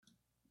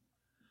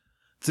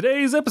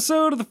Today's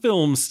episode of the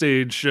Film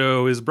Stage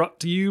Show is brought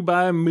to you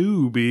by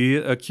Mubi,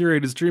 a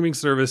curated streaming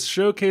service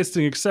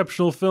showcasing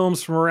exceptional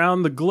films from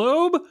around the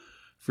globe.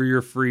 For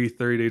your free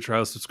 30-day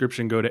trial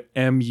subscription, go to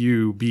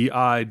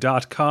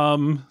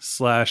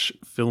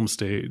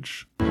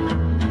mubi.com/filmstage.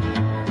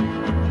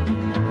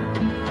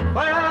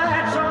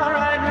 That's all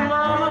right,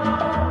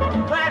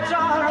 Mama. That's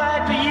all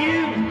right for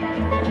you.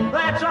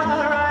 That's all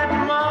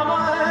right,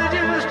 Mama.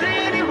 Just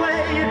any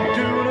way you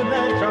do it,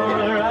 that's all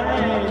right.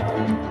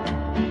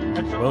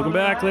 Welcome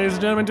back, ladies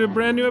and gentlemen, to a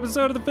brand new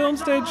episode of the Film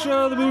Stage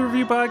Show, the movie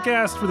review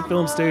podcast for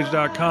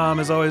thefilmstage.com.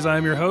 As always,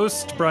 I'm your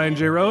host, Brian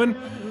J. Rowan.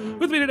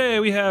 With me today,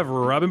 we have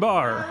Robin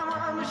Barr.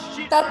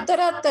 Da, da,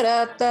 da,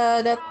 da,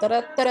 da, da,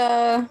 da,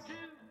 da.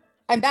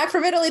 I'm back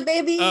from Italy,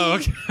 baby. Oh,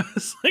 okay. I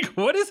was like,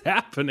 what is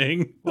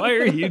happening? Why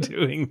are you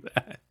doing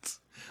that?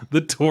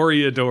 The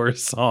Toreador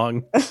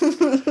song.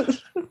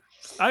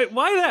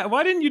 Why that?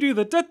 Why didn't you do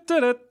the da da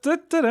da da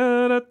da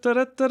da da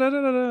da da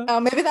da? Oh,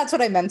 maybe that's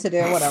what I meant to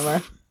do.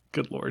 Whatever.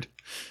 Good Lord.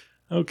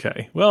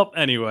 Okay. Well,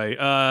 anyway,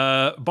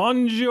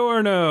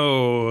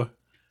 buongiorno.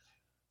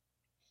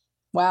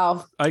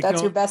 Wow,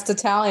 that's your best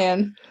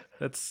Italian.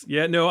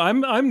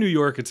 I'm New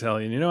York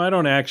Italian. You know, I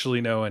don't actually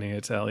know any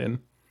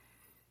Italian.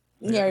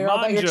 Yeah, you're all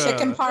about your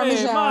chicken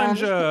parmesan. Hey,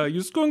 mangia,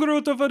 you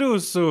scongruto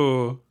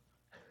faduso.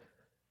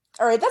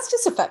 All right, that's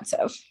just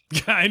offensive.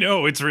 I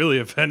know, it's really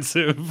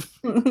offensive.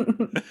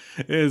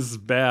 It's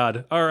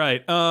bad. All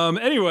right.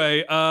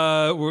 Anyway,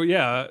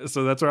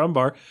 so that's where I'm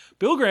Bar.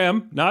 Bill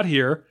Graham, not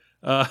here.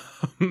 The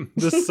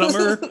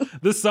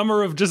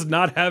summer of just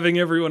not having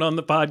everyone on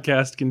the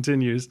podcast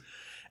continues.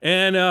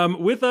 And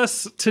with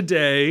us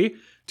today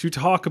to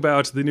talk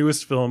about the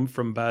newest film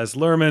from Baz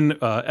Luhrmann,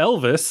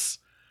 Elvis,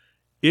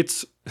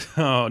 it's,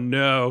 oh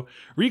no,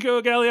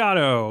 Rico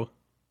Gagliano.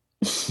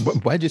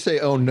 Why'd you say,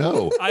 oh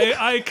no?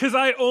 Because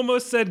I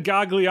almost said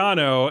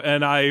Gagliano,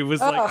 and I was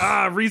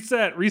like,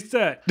 reset.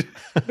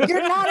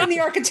 You're not a New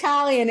York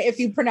Italian if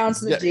you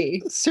pronounce the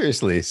G.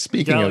 Seriously,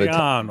 speaking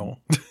Gagliano.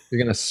 of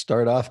you're going to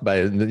start off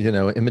by,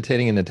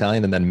 imitating an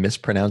Italian and then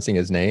mispronouncing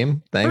his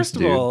name? Thanks, First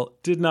of dude. all,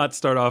 did not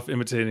start off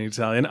imitating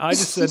Italian. I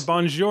just said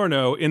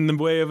buongiorno in the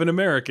way of an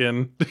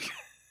American.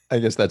 I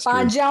guess that's true.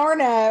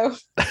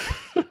 Buongiorno.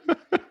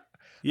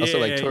 Also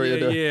like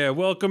Toreador. Yeah.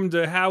 Welcome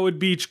to Howard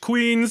Beach,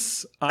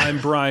 Queens. I'm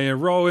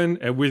Brian Rowan,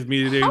 and with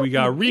me today we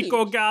got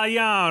Rico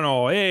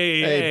Gagliano.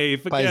 Hey,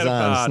 forget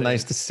about it.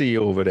 Nice to see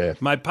you over there.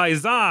 My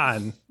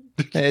paisan.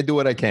 Hey, I do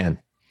what I can.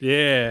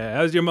 Yeah,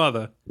 how's your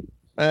mother?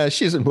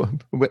 She's. Are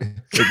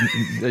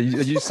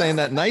you saying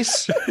that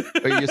nice? Or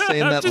are you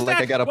saying that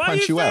like I gotta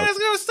punch you out? I was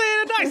gonna say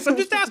it nice. I'm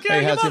just asking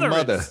Hey, how how's your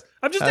mother? is.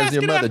 I'm just How's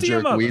asking your mother, after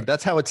your mother. jerkweed?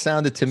 That's how it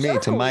sounded to me,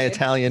 to my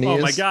Italian ears.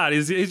 Oh my God,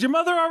 is your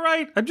mother all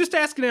right? I'm just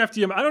asking after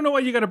you. I don't know why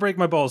you got to break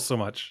my balls so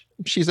much.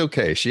 She's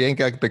okay. She ain't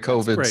got the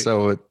COVID,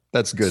 so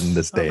that's good in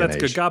this day and age.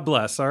 That's good. God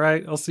bless. All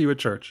right, I'll see you at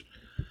church.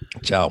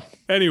 Ciao.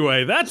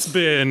 Anyway, that's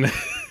been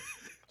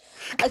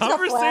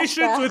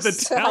Conversations with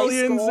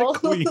Italians at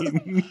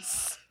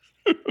Queens.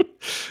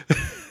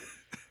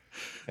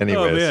 Anyways.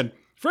 Oh man,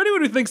 for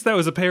anyone who thinks that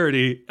was a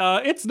parody,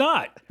 it's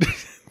not.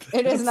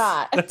 It is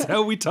not. That's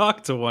how we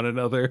talk to one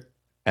another.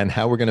 And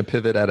how we're going to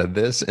pivot out of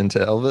this into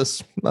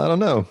Elvis, I don't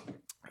know.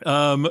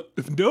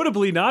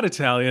 Notably not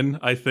Italian,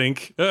 I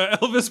think.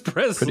 Elvis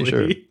Presley.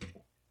 Pretty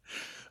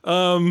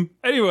sure.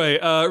 Anyway,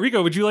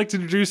 Rico, would you like to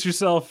introduce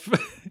yourself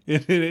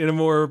in a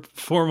more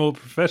formal,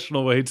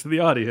 professional way to the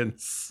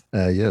audience?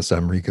 Yes,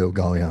 I'm Rico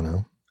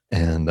Gagliano,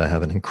 and I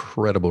have an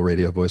incredible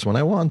radio voice when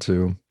I want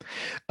to.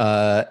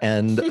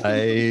 And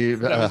I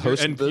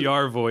host your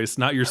NPR voice,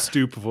 not your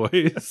stoop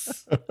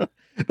voice.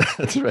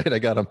 That's right. I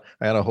got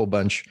a whole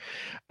bunch.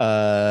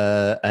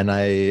 And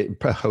I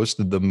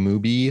hosted the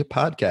Mubi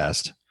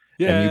podcast.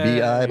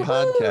 MUBI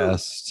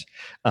podcast,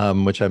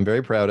 which I'm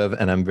very proud of,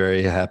 and I'm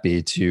very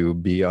happy to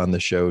be on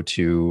the show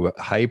to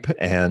hype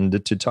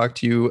and to talk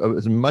to you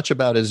as much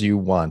about as you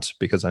want,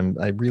 because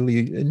I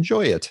really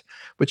enjoy it,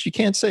 which you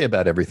can't say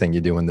about everything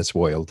you do in this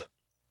world.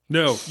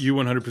 No, you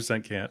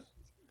 100% can't.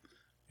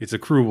 It's a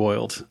cruel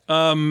world.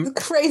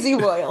 Crazy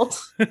world.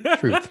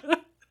 Truth.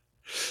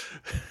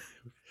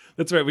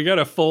 That's right. We got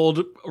to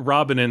fold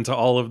Robin into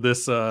all of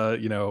this,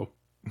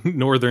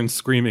 northern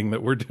screaming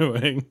that we're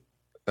doing.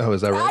 Oh,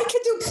 is that right? I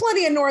can do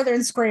plenty of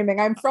northern screaming.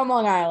 I'm from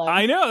Long Island.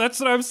 I know. That's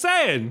what I'm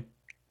saying.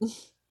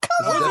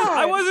 Come on.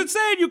 I wasn't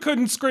saying you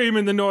couldn't scream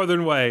in the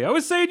northern way. I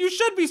was saying you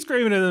should be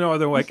screaming in the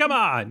northern way. Come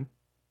on.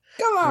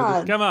 Come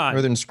on. Come on.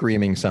 Northern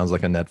Screaming sounds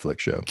like a Netflix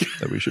show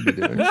that we should be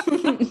doing.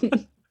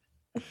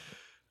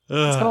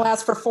 It's going to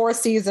last for 4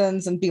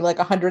 seasons and be like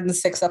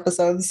 106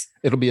 episodes.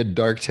 It'll be a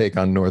dark take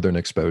on Northern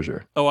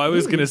exposure. Oh, I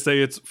was going to say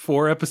it's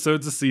 4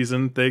 episodes a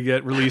season. They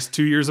get released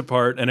 2 years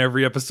apart, and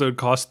every episode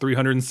costs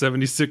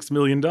 $376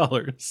 million.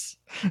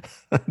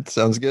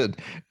 Sounds good.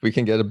 If we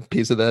can get a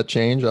piece of that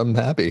change, I'm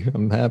happy.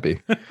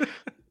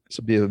 This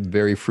will be a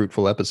very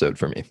fruitful episode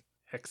for me.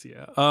 Heck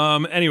yeah.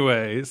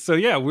 Anyway, so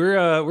yeah,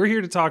 we're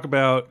here to talk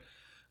about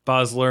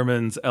Baz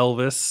Luhrmann's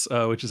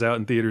Elvis, which is out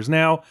in theaters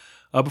now.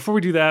 Before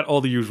we do that, all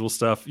the usual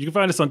stuff. You can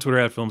find us on Twitter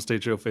at Film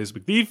Stage Show,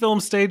 Facebook, The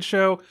Film Stage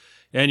Show.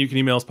 And you can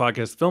email us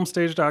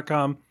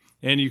podcast@filmstage.com.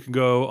 And you can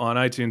go on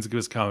iTunes and give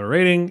us a comment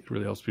rating. It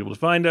really helps people to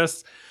find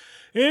us.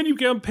 And you can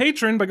become a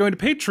patron by going to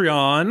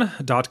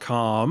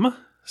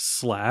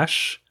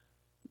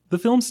patreon.com/The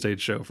Film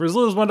Stage Show. For as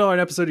little as $1 an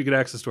episode, you get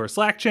access to our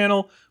Slack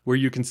channel, where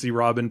you can see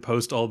Robin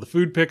post all the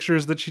food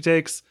pictures that she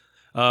takes.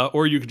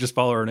 Or you could just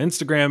follow her on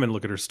Instagram and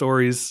look at her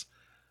stories.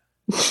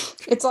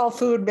 It's all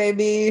food,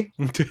 baby.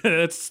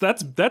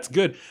 that's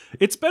good.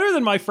 It's better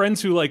than my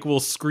friends who will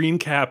screen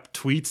cap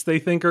tweets they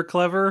think are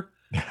clever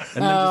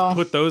and then just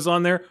put those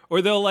on there.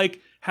 Or they'll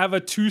have a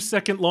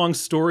 2-second long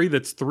story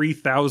that's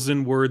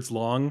 3,000 words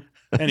long.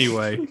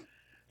 Anyway,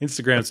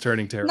 Instagram's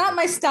turning terrible. Not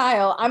my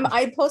style.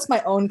 I post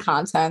my own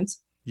content.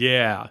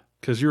 Yeah,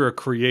 because you're a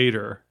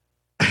creator.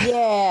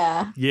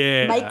 Yeah.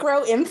 Yeah.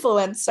 Micro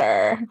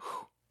influencer.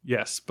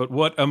 Yes, but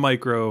what a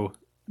micro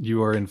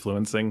you are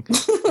influencing.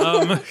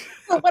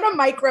 What a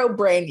micro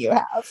brain you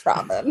have,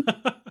 Robin.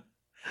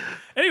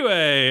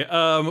 Anyway,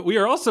 we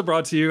are also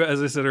brought to you,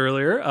 as I said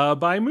earlier,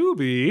 by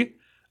Mubi,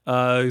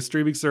 a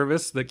streaming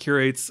service that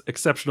curates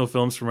exceptional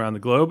films from around the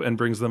globe and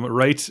brings them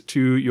right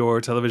to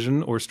your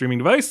television or streaming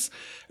device.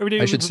 Every day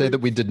I should say that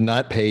we did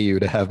not pay you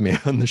to have me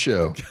on the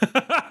show.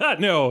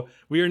 No,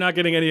 we are not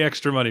getting any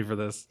extra money for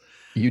this.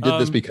 You did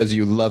this because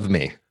you love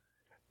me.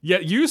 Yeah,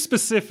 you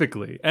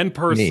specifically and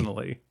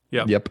personally.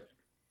 Me. Yep.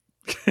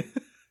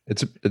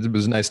 It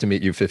was nice to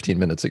meet you 15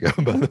 minutes ago,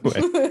 by the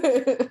way.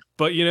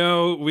 But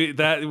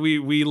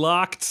we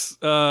locked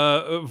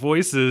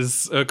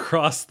voices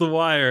across the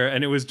wire,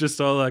 and it was just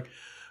all like,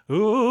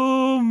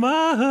 "Oh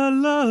my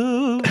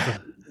love,"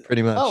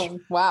 pretty much. Oh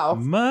wow,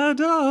 my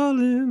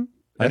darling.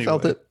 I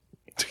felt it.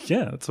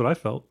 Yeah, that's what I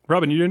felt.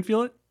 Robin, you didn't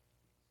feel it?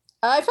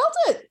 I felt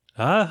it.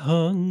 I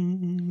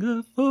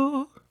hunger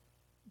for.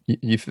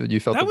 You felt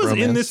that the was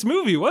bromance? in this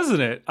movie, wasn't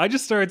it? I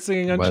just started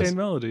singing Unchained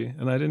Melody,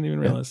 and I didn't even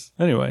realize.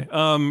 Anyway,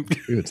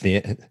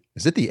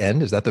 is it the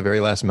end? Is that the very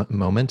last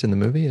moment in the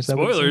movie? Is that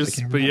spoilers?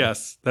 But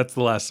yes, that's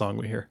the last song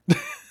we hear.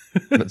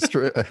 That's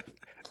true.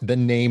 The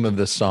name of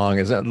the song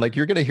is that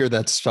you're going to hear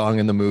that song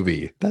in the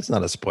movie. That's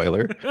not a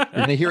spoiler. You're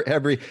going to hear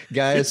every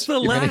guys. It's the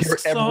you're last hear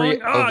song.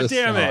 Elvis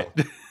Damn song.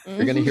 it!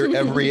 You're going to hear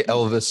every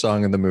Elvis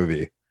song in the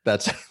movie.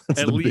 That's at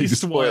the big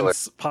least spoiler.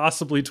 once,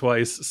 possibly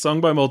twice,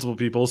 sung by multiple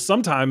people,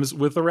 sometimes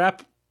with a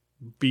rap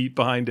beat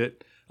behind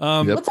it.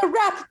 With a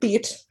rap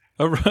beat.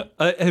 I'm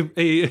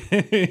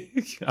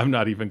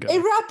not even going.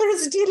 A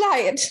rapper's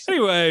delight.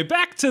 Anyway,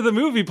 back to the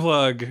movie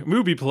plug.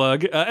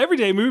 Every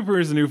day, Movie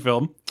premieres a new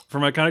film.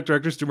 From iconic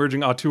directors to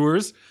emerging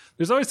auteurs,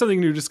 there's always something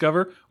new to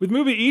discover. With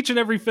Mubi, each and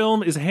every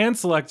film is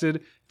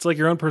hand-selected. It's like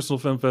your own personal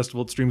film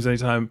festival. It streams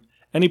anytime,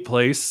 any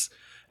place.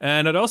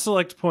 And I'd also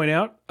like to point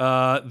out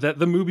that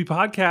the Mubi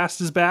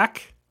podcast is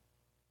back.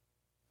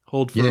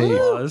 Hold for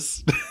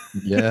applause.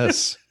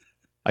 Yes.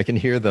 I can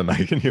hear them.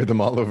 I can hear them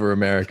all over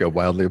America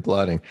wildly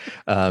applauding.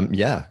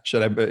 Yeah.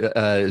 Should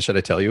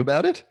I tell you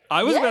about it?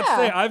 I was about to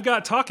say I've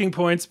got talking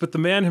points, but the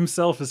man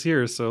himself is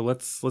here, so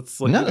let's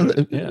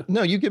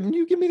No, you give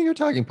me your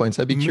talking points.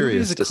 I'd be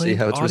curious to see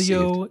how it's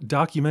audio received.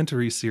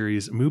 Documentary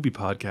series Mubi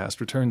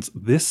Podcast returns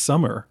this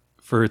summer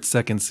for its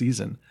second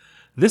season.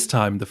 This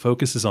time the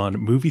focus is on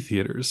movie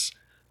theaters,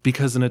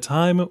 because in a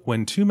time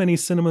when too many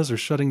cinemas are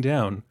shutting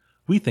down,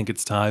 we think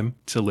it's time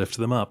to lift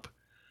them up.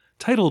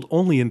 Titled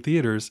only in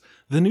theaters,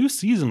 the new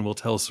season will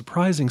tell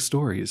surprising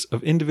stories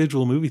of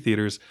individual movie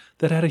theaters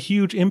that had a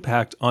huge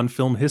impact on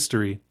film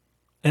history,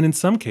 and in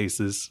some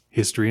cases,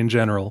 history in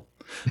general.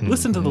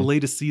 Listen to the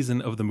latest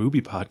season of the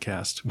Mubi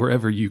Podcast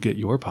wherever you get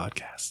your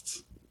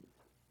podcasts.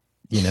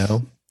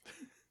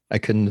 I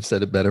couldn't have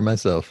said it better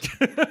myself.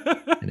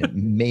 And it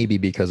may be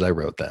because I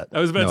wrote that. I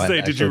was about to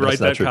say, did you write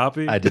that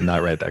copy? I did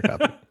not write that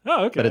copy.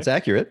 Oh, okay. But it's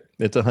accurate.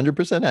 It's 100%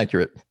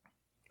 accurite.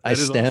 I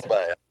stand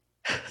by it.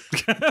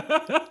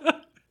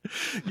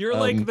 You're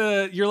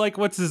like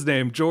what's his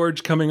name,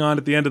 George, coming on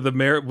at the end of the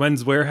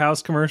Men's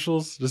Warehouse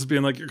commercials, just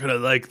being like, "You're gonna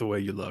like the way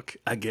you look,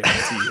 I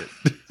guarantee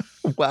it."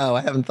 Wow,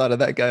 I haven't thought of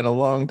that guy in a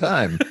long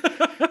time.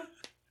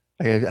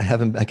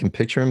 I can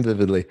picture him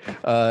vividly.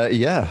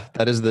 Yeah,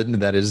 that is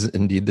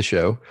indeed the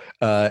show.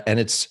 And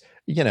it's,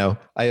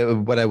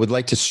 what I would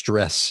like to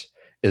stress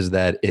is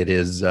that it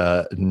is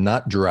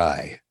not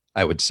dry.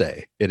 I would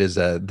say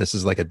this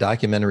is like a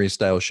documentary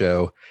style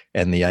show,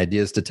 and the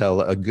idea is to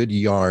tell a good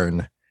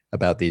yarn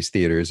about these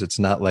theaters. It's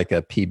not like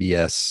a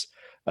PBS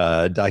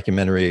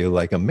documentary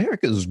like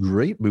America's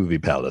Great Movie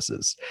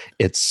Palaces.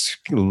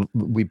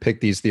 We pick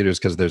these theaters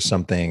because there's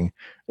something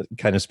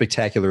kind of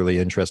spectacularly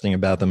interesting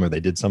about them, or they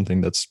did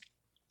something that's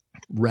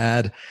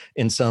rad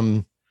in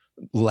some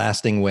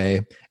lasting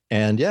way.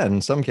 And yeah,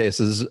 in some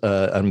cases,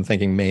 I'm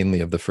thinking mainly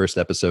of the first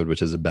episode,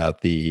 which is about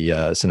the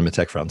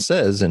Cinémathèque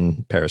Française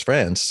in Paris,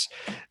 France.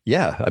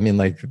 Yeah, I mean,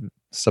 like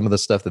some of the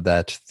stuff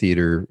that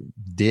theater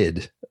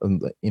did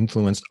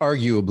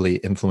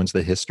arguably influenced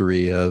the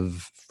history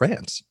of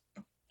France.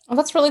 Oh,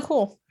 that's really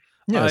cool.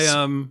 Yes.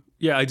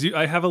 I do.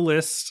 I have a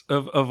list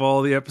of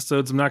all the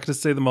episodes. I'm not going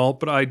to say them all,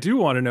 but I do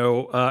want to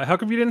know how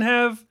come you didn't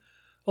have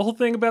a whole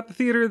thing about the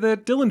theater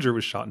that Dillinger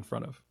was shot in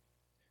front of?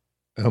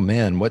 Oh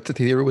man, what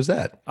theater was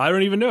that? I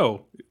don't even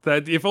know.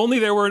 That if only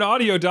there were an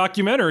audio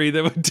documentary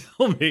that would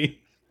tell me.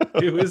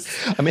 It was.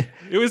 I mean,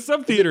 it was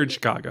some theater in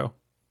Chicago.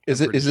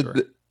 Is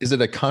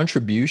it a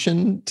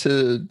contribution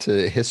to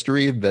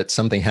history that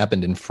something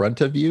happened in front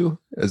of you?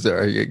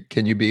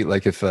 Can you be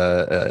like, if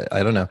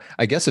I don't know,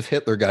 I guess if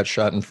Hitler got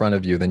shot in front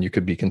of you, then you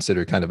could be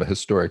considered kind of a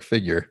historic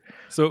figure.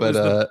 So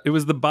it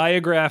was the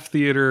Biograph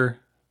Theater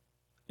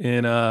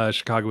in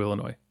Chicago,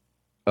 Illinois.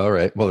 All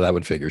right. Well, that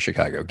would figure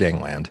Chicago,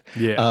 gangland.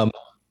 Yeah.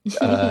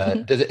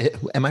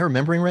 Am I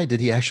remembering right? Did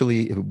he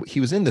actually? He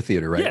was in the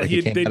theater, right? Yeah,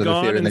 like they'd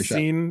gone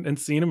and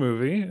seen a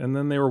movie, and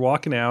then they were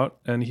walking out,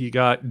 and he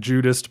got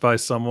Judased by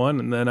someone,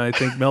 and then I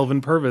think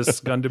Melvin Purvis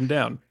gunned him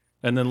down,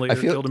 and then later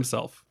killed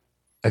himself.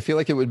 I feel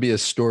like it would be a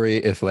story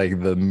if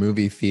like the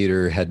movie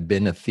theater had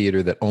been a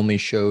theater that only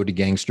showed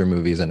gangster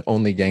movies and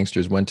only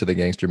gangsters went to the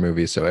gangster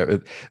movies. So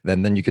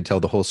then you could tell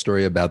the whole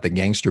story about the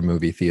gangster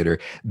movie theater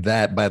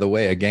that, by the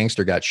way, a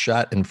gangster got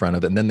shot in front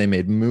of, and then they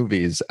made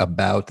movies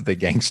about the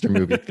gangster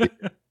movie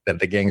theater that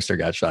the gangster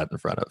got shot in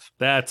front of.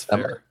 That's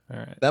fair. All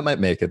right. That might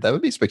make it. That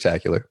would be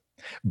spectacular.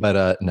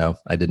 But no,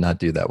 I did not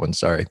do that one.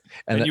 Sorry.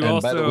 And you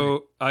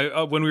also,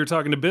 when we were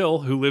talking to Bill,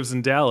 who lives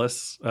in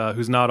Dallas,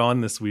 who's not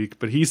on this week,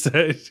 but he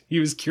said he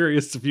was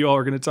curious if you all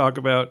are going to talk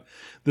about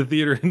the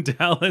theater in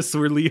Dallas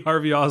where Lee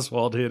Harvey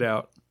Oswald hid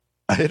out.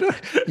 I don't,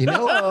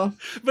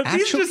 but actually,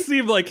 these just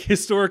seem like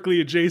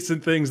historically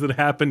adjacent things that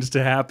happened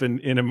to happen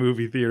in a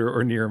movie theater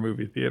or near a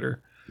movie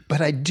theater. But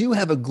I do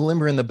have a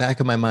glimmer in the back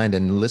of my mind,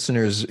 and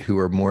listeners who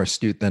are more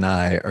astute than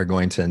I are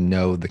going to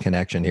know the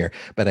connection here.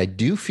 But I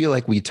do feel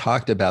like we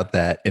talked about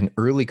that in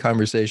early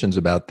conversations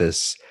about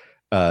this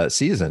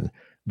season,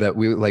 that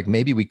we like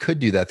maybe we could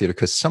do that theater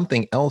because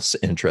something else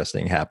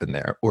interesting happened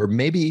there. Or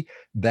maybe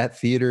that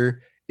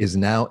theater is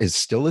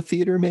still a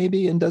theater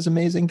maybe and does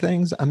amazing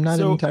things. I'm not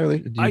entirely,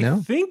 do you know? I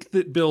think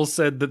that Bill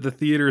said that the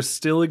theater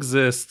still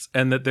exists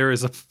and that there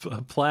is a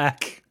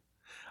plaque,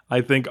 I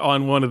think,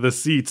 on one of the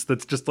seats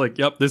that's just like,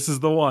 yep, this is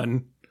the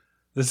one.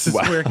 This is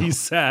where he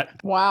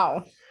sat.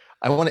 Wow.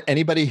 I want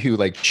anybody who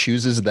like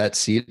chooses that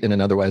seat in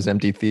an otherwise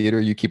empty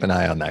theater, you keep an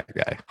eye on that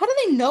guy. How do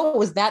they know it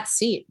was that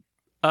seat?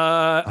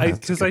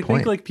 Because I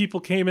think like people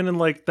came in and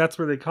like that's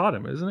where they caught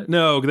him, isn't it?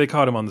 No, they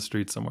caught him on the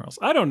street somewhere else.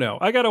 I don't know.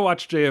 I got to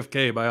watch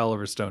JFK by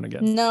Oliver Stone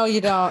again. No,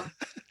 you don't.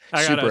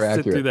 I got to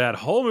sit through that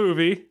whole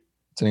movie.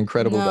 It's an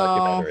incredible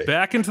documentary.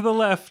 Back into the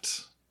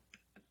left.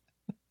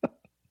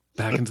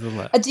 Back into the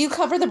left. Do you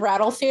cover the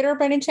Brattle Theater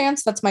by any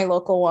chance? That's my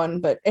local one,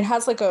 but it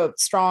has like a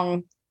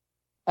strong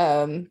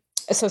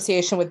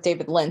association with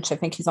David Lynch. I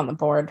think he's on the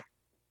board.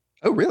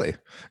 Oh, really?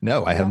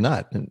 No, I have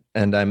not.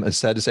 And I'm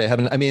sad to say I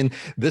haven't. I mean,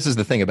 this is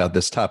the thing about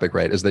this topic,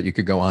 right? Is that you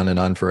could go on and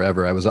on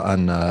forever. I was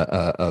on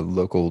a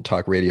local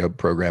talk radio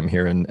program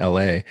here in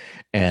LA,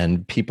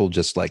 and people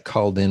just like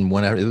called in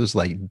 1 hour. It was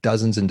like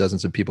dozens and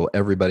dozens of people.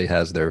 Everybody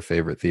has their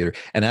favorite theater.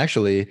 And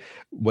actually,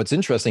 what's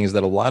interesting is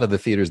that a lot of the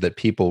theaters that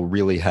people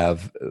really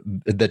have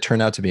that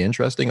turn out to be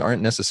interesting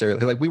aren't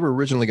necessarily like we were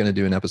originally going to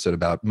do an episode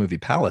about movie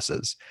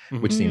palaces,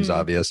 which seems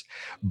obvious.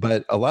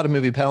 But a lot of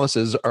movie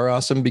palaces are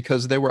awesome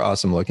because they were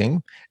awesome looking.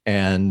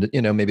 And,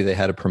 maybe they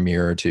had a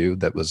premiere or two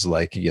that was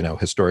like,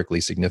 historically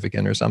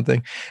significant or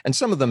something. And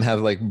some of them have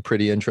like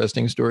pretty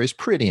interesting stories.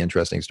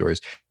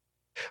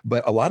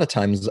 But a lot of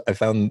times I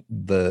found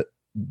the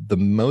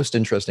most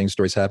interesting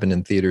stories happen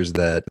in theaters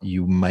that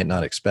you might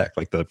not expect.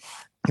 Like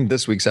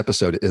this week's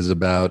episode is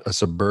about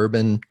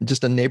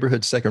just a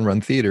neighborhood second run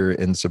theater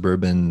in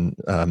suburban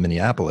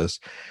Minneapolis,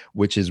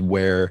 which is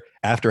where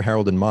after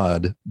Harold and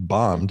Maude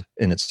bombed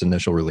in its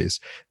initial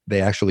release,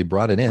 they actually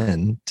brought it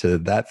in to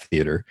that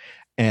theater,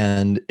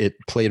 and it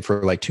played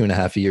for like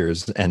 2.5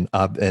 years and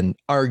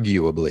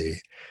arguably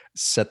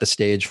set the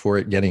stage for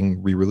it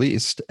getting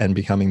re-released and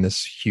becoming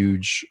this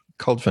huge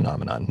cult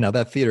phenomenon. Now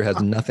that theater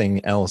has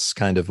nothing else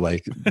kind of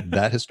like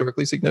that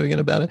historically significant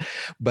about it,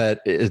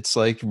 but it's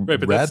like right,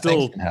 but that's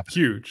still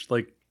huge.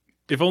 Like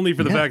if only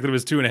for the fact that it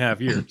was 2.5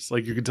 years,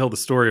 like you could tell the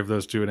story of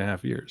those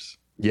 2.5 years.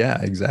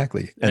 Yeah,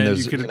 exactly. And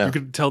you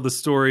could tell the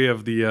story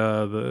of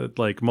the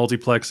like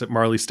multiplex at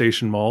Marley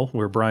Station Mall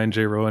where Brian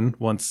J. Rowan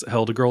once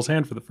held a girl's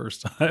hand for the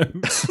first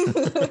time.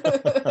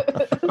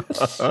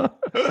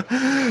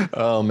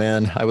 Oh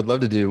man, I would love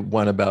to do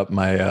one about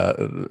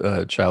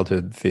my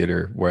childhood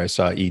theater where I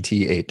saw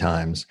E.T. 8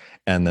 times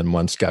and then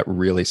once got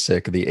really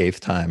sick the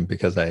 8th time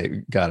because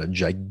I got a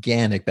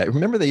gigantic bag.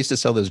 Remember they used to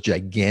sell those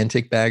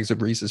gigantic bags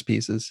of Reese's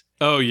Pieces?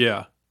 Oh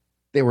yeah.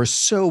 They were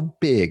so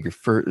big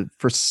for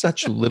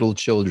such little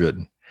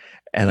children.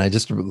 And I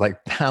just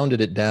like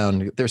pounded it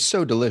down. They're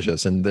so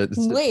delicious. And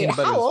wait,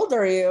 how old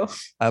are you?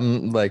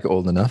 I'm like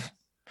old enough.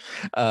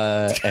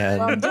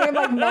 And I'm doing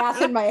like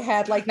math in my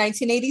head, like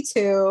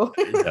 1982.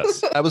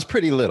 Yes, I was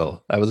pretty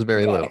little. I was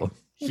very little.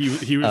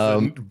 He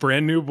was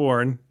brand new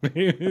born. I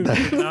should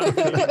not have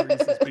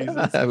been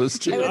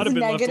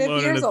left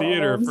alone in a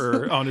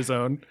theater on his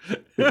own.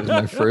 It was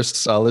my first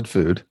solid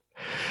food.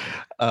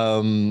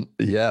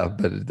 Yeah,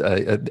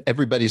 but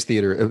everybody's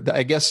theater,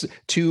 I guess,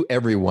 to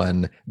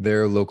everyone,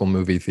 their local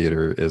movie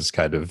theater is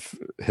kind of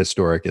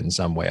historic in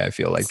some way. I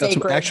feel like that's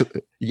what Sacred.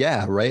 actually,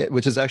 yeah, right.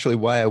 Which is actually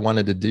why I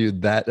wanted to do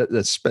that.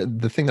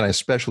 The thing that I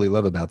especially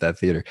love about that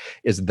theater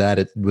is that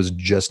it was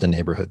just a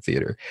neighborhood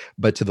theater,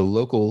 but to the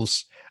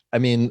locals. I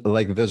mean,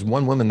 like there's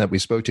one woman that we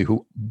spoke to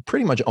who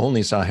pretty much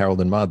only saw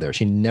Harold and Maude there.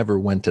 She never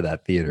went to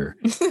that theater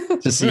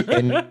to see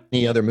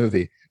any other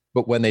movie.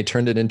 But when they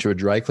turned it into a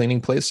dry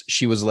cleaning place,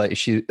 she was like,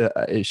 she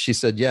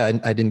said, yeah,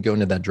 I didn't go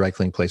into that dry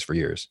cleaning place for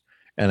years.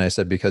 And I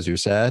said, because you're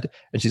sad?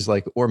 And she's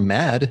like, or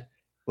mad?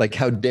 Like,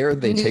 how dare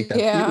they take that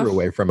theater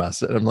away from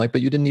us? And I'm like, but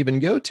you didn't even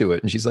go to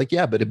it. And she's like,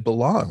 yeah, but it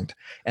belonged.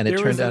 And it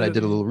turned out I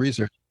did a little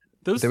research.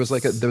 There was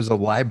a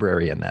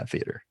library in that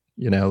theater,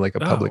 like a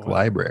public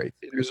library.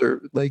 Theaters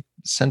are like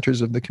centers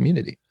of the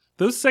community.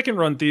 Those second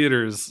run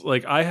theaters,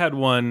 like I had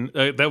one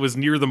that was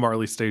near the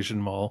Marley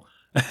Station Mall.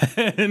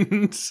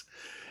 And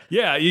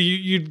yeah,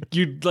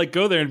 you'd like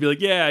go there and be like,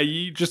 yeah,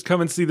 you just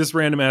come and see this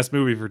random ass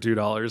movie for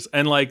 $2.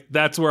 And like,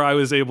 that's where I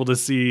was able to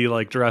see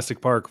like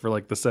Jurassic Park for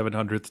like the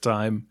 700th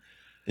time.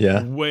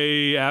 Yeah.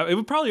 Way out. It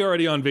was probably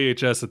already on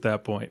VHS at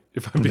that point,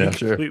 if I'm being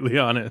completely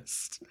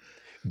honest.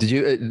 Do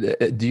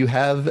you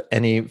have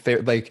any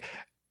like,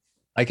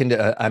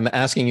 I'm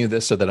asking you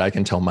this so that I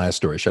can tell my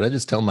story. Should I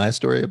just tell my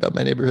story about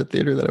my neighborhood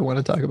theater that I want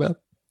to talk about?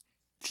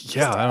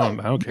 Yeah, I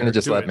don't care.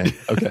 Just let me.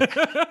 Okay.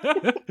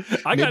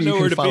 I got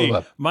nowhere to be.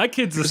 My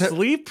kid's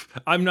asleep.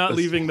 I'm not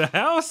leaving the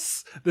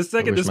house. The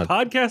second this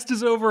podcast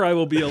is over, I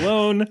will be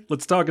alone.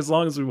 Let's talk as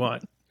long as we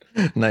want.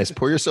 Nice.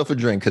 Pour yourself a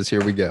drink because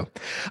here we go.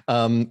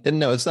 And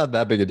no, it's not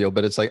that big a deal,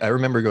 but it's like I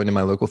remember going to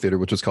my local theater,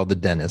 which was called the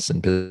Dennis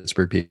in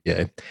Pittsburgh,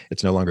 PA.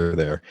 It's no longer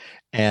there.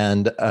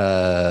 And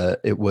I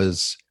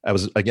was,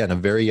 again, a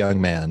very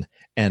young man.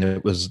 And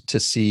it was to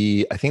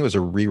see, I think it was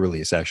a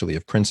re-release actually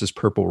of Prince's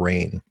Purple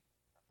Rain.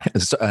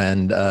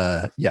 And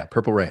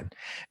Purple Rain.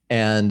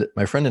 And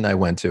my friend and I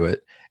went to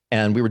it,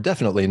 and we were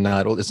definitely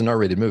not old. It's an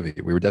R-rated movie.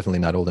 We were definitely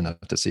not old enough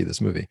to see this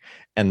movie.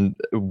 And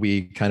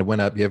we kind of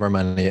went up, gave our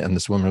money, and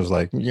this woman was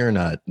like, you're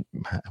not,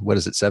 what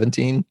is it,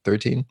 17,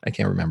 13? I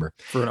can't remember.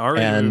 For an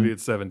R-rated movie,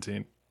 it's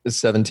 17. It's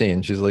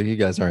 17. She's like, you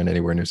guys aren't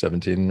anywhere near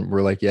 17.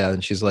 We're like, yeah.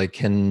 And she's like,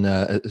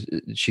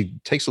 she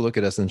takes a look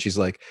at us and she's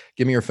like,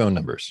 give me your phone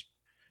numbers.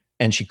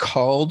 And she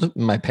called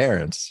my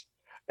parents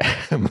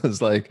and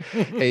was like,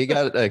 hey, you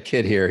got a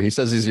kid here. He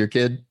says he's your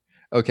kid.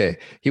 Okay.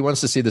 He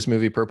wants to see this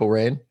movie, Purple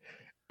Rain.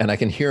 And I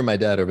can hear my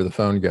dad over the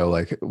phone go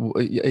like,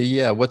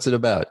 yeah, what's it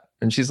about?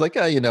 And she's like,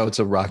 oh, it's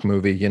a rock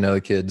movie.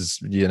 The kids,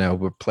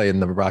 we're playing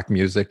the rock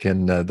music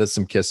and there's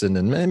some kissing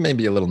and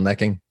maybe a little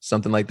necking,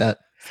 something like that.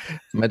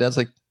 My dad's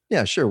like,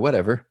 yeah, sure,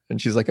 whatever.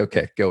 And she's like,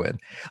 okay, go in.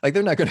 Like,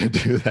 they're not going to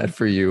do that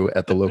for you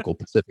at the local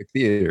Pacific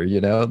Theater.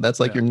 That's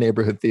like your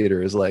neighborhood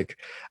theater is like,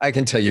 I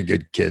can tell you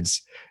good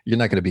kids, you're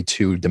not going to be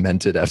too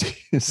demented after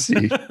you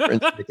see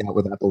Prince making out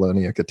with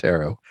Apollonia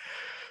Kotero.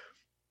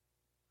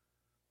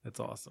 That's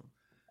awesome.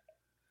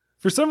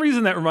 For some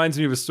reason, that reminds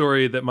me of a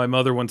story that my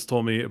mother once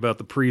told me about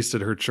the priest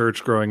at her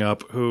church growing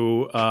up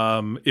who,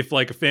 if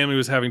like a family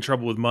was having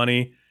trouble with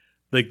money,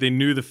 like they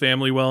knew the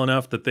family well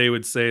enough that they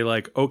would say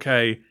like,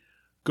 okay,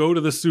 go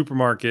to the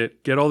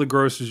supermarket, get all the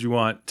groceries you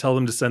want, tell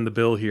them to send the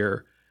bill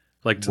here,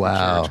 like to the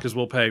church, because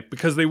we'll pay.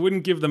 Because they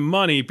wouldn't give them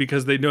money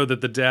because they know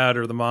that the dad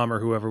or the mom or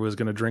whoever was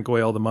going to drink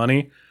away all the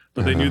money,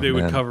 but they knew they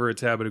would cover a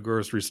tab at a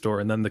grocery store,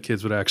 and then the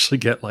kids would actually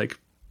get like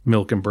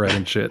milk and bread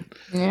and shit.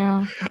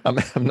 Yeah.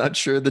 I'm not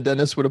sure the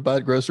dentist would have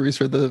bought groceries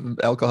for the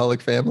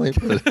alcoholic family.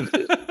 But,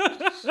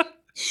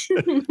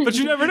 but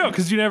you never know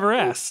because you never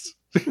asked.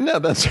 No,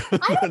 that's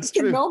I don't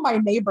even know my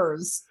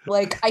neighbors.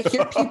 Like I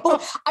hear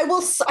people, I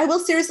will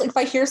seriously, if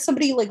I hear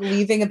somebody like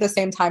leaving at the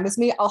same time as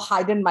me, I'll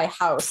hide in my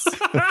house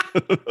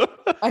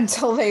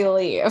until they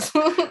leave,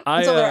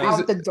 until they're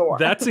out the door.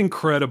 That's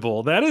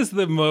incredible. That is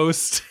the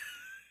most,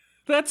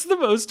 that's the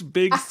most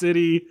big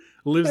city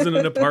lives in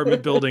an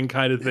apartment building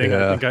kind of thing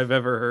I think I've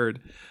ever heard.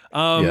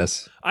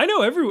 Yes. I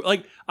know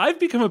I've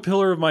become a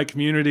pillar of my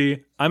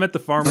community. I'm at the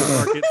farmer's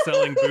market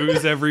selling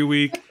booze every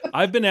week.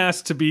 I've been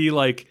asked to be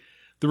like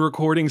the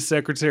recording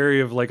secretary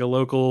of like a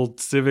local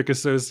civic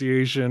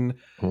association.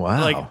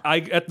 Wow.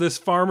 Like at this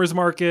farmer's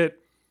market,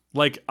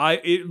 like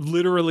it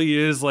literally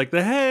is like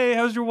hey,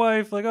 how's your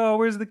wife? Like, oh,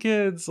 where's the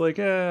kids? Like,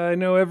 I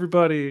know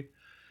everybody.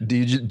 Do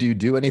you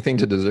do anything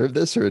to deserve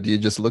this, or do you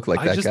just look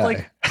like that just guy?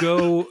 Like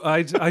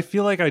I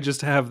feel like I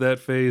just have that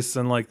face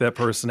and like that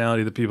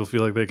personality that people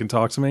feel like they can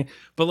talk to me.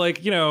 But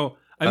like,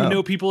 I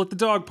know people at the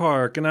dog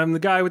park, and I'm the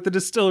guy with the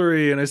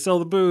distillery, and I sell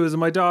the booze, and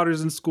my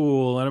daughter's in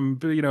school,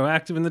 and I'm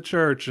active in the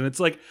church, and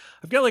it's like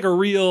I've got like a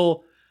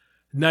real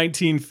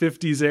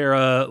 1950s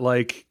era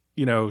like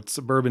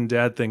suburban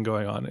dad thing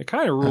going on. It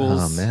kind of rules.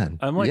 Oh man,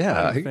 I'm like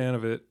kind of a fan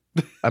of it.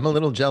 I'm a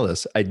little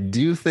jealous. I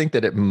do think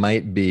that it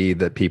might be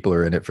that people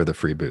are in it for the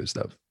free booze,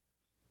 though.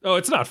 Oh,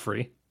 it's not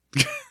free.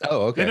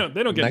 Oh, okay.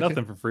 They don't get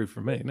nothing for free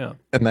from me. No.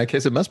 In that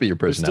case, it must be your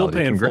personality.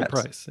 They're still paying Congrats.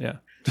 full price.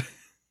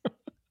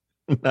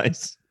 Yeah.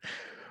 Nice.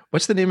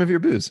 What's the name of your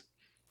booze?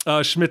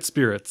 Schmidt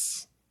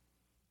Spirits.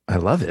 I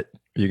love it.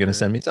 Are you going to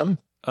send me some?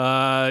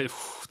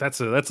 That's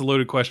a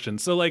loaded question.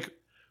 So like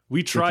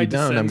we tried If you to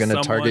don't, send I'm going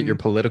to someone... target your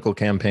political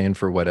campaign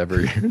for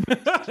whatever.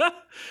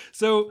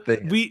 So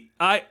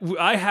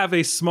I have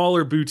a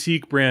smaller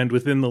boutique brand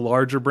within the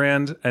larger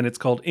brand, and it's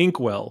called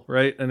Inkwell,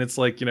 right? And it's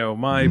like,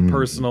 my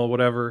personal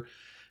whatever.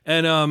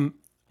 And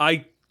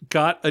I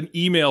got an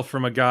email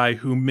from a guy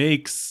who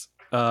makes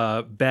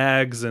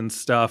bags and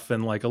stuff,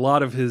 and like a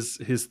lot of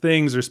his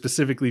things are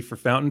specifically for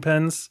fountain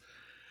pens.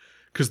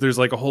 Because there's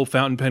like a whole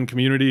fountain pen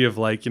community of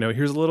like,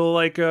 here's a little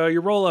like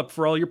your roll up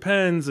for all your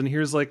pens, and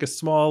here's like a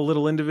small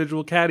little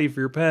individual caddy for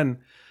your pen.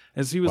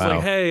 And so he was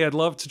like, hey, I'd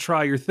love to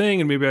try your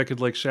thing, and maybe I could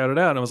like shout it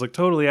out. And I was like,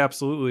 totally,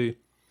 absolutely.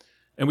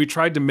 And we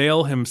tried to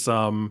mail him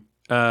some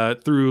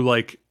through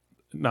like,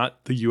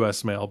 not the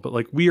US mail, but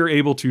like we are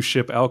able to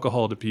ship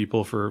alcohol to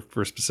people for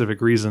specific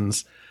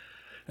reasons.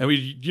 And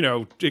we,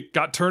 it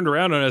got turned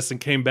around on us and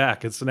came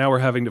back. And so now we're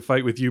having to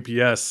fight with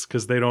UPS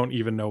because they don't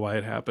even know why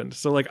it happened.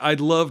 So like,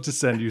 I'd love to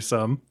send you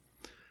some.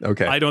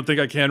 Okay. I don't think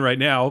I can right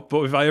now,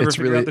 but if I ever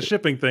figure out the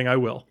shipping thing, I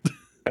will.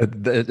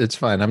 It's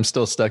fine. I'm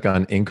still stuck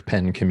on ink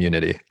pen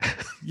community.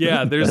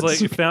 Yeah, there's like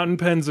fountain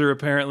pens are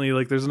apparently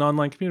like there's an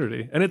online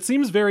community. And it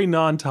seems very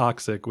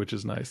non-toxic, which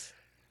is nice.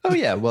 Oh,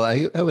 yeah. Well,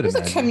 I would There's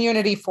imagine. a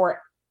community for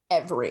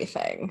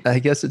everything. I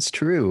guess it's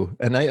true.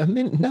 And I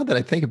mean, now that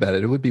I think about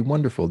it, it would be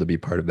wonderful to be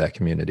part of that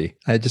community.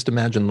 I just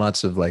imagine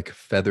lots of like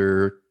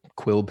feather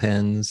quill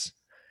pens.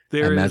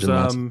 There is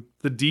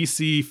the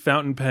DC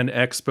Fountain Pen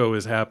Expo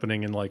is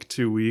happening in like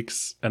 2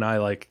 weeks, and I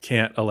like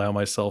can't allow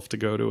myself to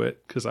go to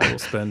it because I will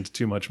spend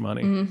too much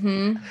money.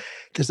 Mm-hmm.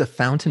 There's a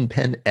Fountain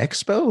Pen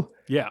Expo?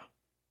 Yeah.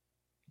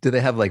 Do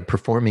they have like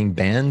performing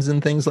bands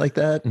and things like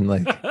that? And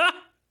like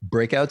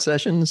breakout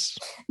sessions?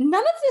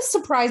 None of this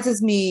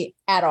surprises me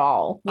at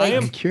all. Like,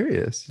 I'm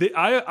curious.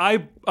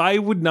 I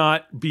would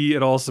not be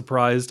at all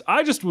surprised.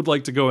 I just would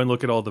like to go and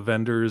look at all the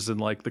vendors and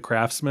like the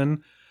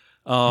craftsmen.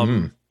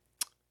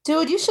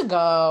 dude, you should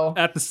go.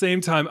 At the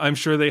same time, I'm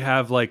sure they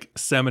have like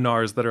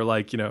seminars that are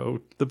like,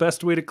 the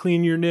best way to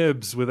clean your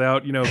nibs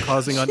without,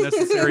 causing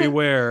unnecessary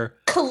wear.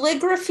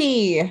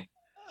 Calligraphy.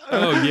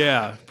 Oh,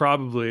 yeah,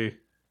 probably.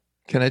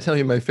 Can I tell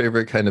you my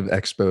favorite kind of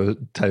expo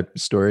type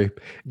story?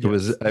 It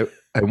was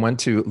I went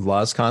to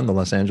LosCon, the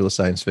Los Angeles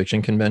Science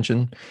Fiction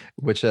Convention,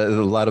 which a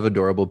lot of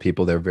adorable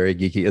people. They're very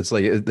geeky. It's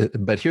like,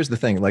 but here's the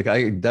thing: like,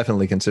 I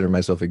definitely consider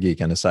myself a geek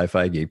and a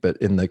sci-fi geek, but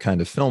in the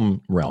kind of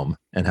film realm,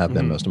 and have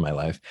been most of my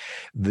life.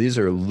 These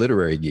are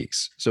literary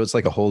geeks, so it's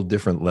like a whole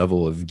different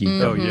level of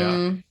geek. Oh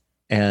yeah.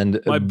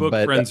 And my book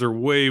friends are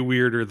way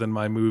weirder than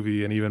my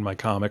movie and even my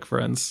comic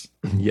friends.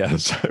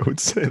 Yes, I would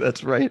say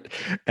that's right.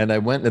 And I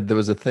went, there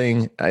was a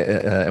thing,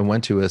 I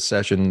went to a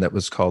session that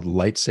was called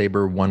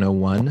Lightsaber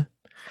 101.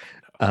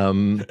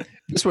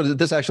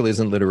 This actually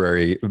isn't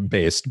literary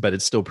based, but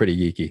it's still pretty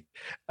geeky.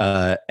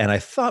 And I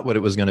thought what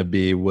it was going to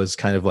be was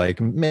kind of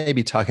like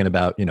maybe talking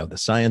about, the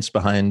science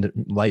behind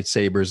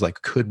lightsabers,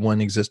 like could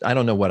one exist? I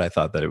don't know what I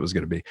thought that it was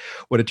going to be.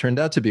 What it turned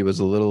out to be was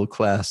a little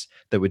class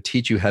that would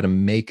teach you how to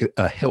make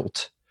a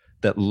hilt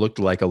that looked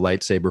like a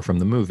lightsaber from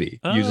the movie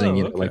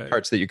using, like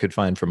parts that you could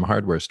find from a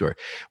hardware store,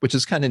 which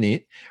is kind of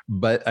neat.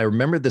 But I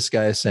remember this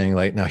guy saying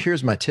like, now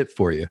here's my tip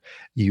for you.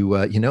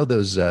 You know,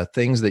 those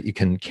things that you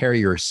can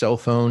carry your cell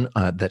phone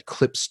that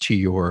clips to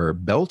your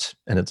belt.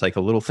 And it's like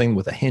a little thing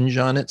with a hinge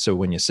on it. So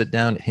when you sit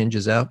down, it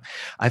hinges out.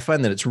 I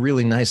find that it's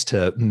really nice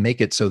to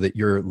make it so that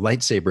your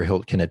lightsaber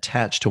hilt can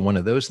attach to one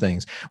of those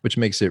things, which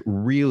makes it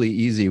really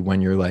easy when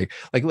you're like,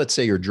 let's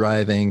say you're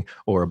driving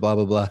or blah,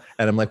 blah, blah.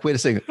 And I'm like, wait a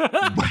second.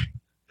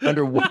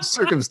 Under what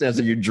circumstance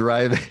are you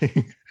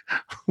driving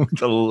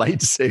with a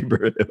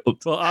lightsaber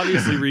hilt? Well,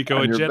 obviously,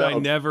 Rico, a Jedi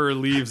never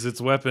leaves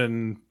its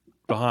weapon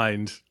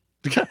behind.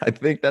 I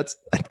think that's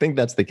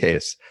the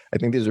case. I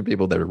think these are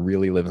people that are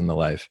really living the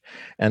life.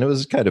 And it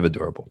was kind of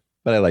adorable,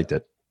 but I liked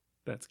it.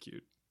 That's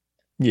cute.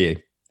 Yeah.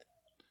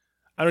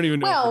 I don't even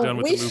know if we're done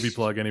with the movie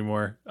plug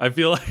anymore. I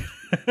feel like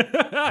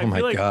oh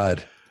my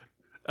God.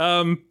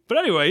 But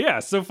anyway, yeah.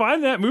 So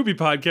find that movie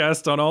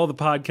podcast on all the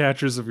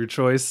podcatchers of your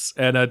choice.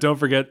 And don't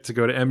forget to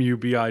go to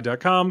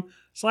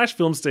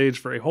mubi.com/filmstage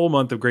for a whole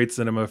month of great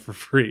cinema for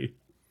free.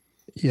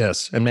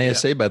 Yes. And may I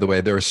say, by the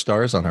way, there are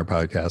stars on our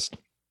podcast.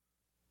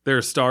 There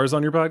are stars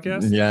on your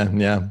podcast?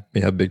 Yeah.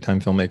 We have big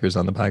time filmmakers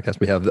on the podcast.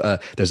 We have,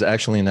 there's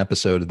actually an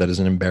episode that is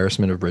an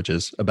embarrassment of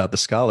riches about the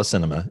Scala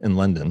Cinema in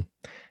London.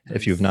 Nice.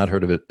 If you've not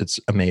heard of it, it's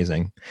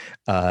amazing.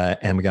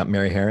 And we got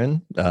Mary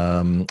Herron,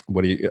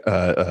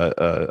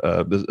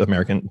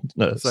 American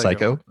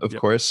Psycho, of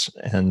course.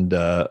 And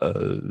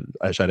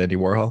I shot Andy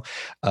Warhol,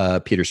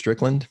 Peter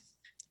Strickland,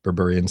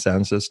 Berberian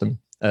Sound System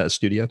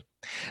Studio,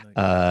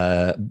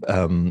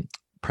 Prano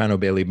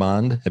Bailey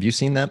Bond. Have you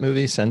seen that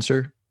movie,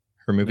 Censor?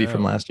 Her movie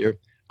from last year.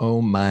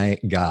 Oh my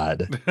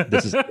God.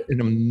 This is an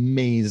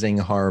amazing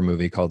horror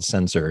movie called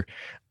Censor.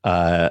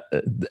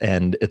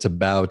 And it's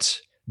about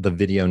the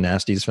video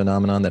nasties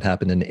phenomenon that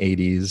happened in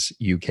 80s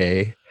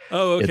UK.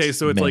 Oh, okay.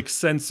 So it's like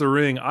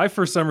censoring. I,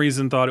 for some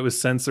reason, thought it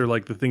was censor,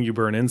 like the thing you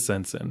burn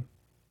incense in.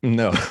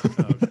 No.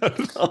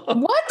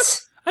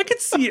 What? I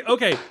could see,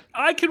 okay,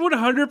 I could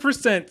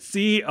 100%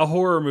 see a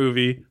horror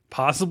movie,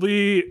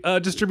 possibly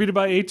distributed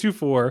by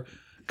A24,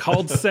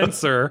 called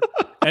Censor,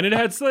 and it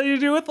had something to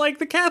do with like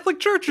the Catholic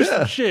Church or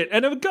some shit,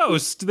 and a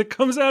ghost that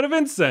comes out of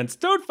incense.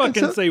 Don't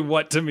fucking say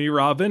what to me,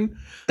 Robin.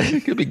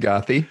 It could be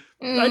gothy.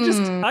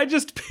 I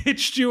just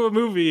pitched you a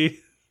movie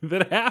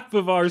that half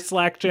of our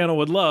Slack channel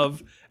would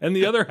love, and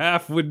the other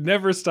half would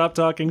never stop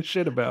talking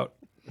shit about.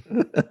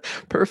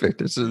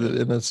 Perfect. It's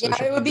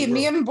it would be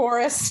me and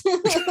Boris.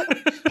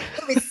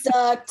 We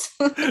sucked.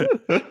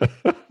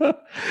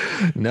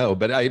 No,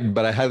 but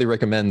I highly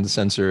recommend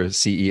Censor,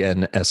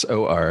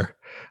 Censor,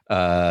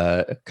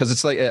 because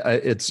it's like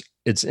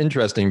it's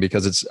interesting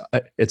because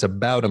it's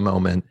about a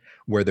moment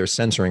where they're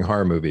censoring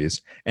horror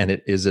movies, and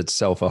it is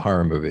itself a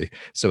horror movie.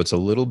 So it's a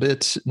little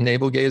bit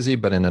navel-gazy,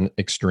 but in an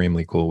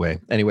extremely cool way.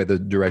 Anyway, the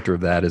director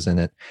of that is in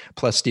it.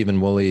 Plus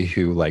Stephen Woolley,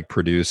 who like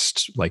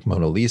produced like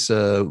Mona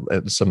Lisa,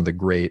 some of the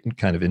great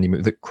kind of indie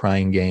movies, The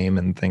Crying Game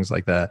and things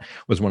like that,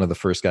 was one of the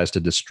first guys to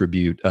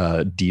distribute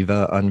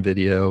Diva on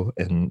video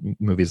and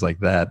movies like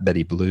that,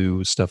 Betty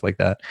Blue, stuff like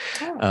that.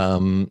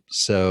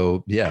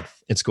 So yeah,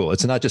 it's cool.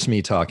 It's not just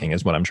me talking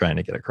is what I'm trying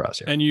to get across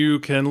here. And you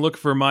can look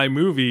for my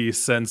movie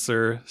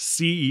Censor,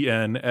 Censer,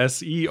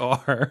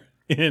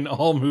 in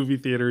all movie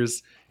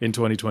theaters in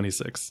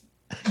 2026.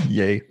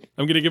 Yay.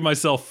 I'm going to give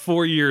myself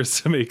 4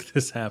 years to make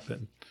this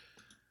happen.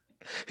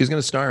 Who's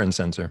going to star in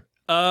Censor?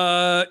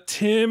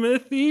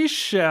 Timothy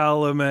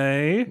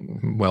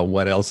Chalamet. Well,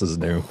 what else is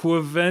new?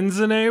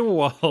 Quavenzine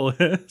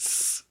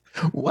Wallace.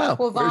 Wow.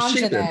 Where's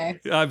she been?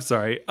 I'm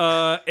sorry.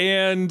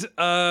 And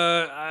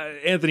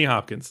Anthony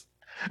Hopkins.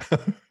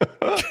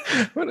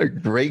 What a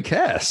great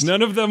cast.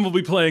 None of them will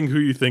be playing who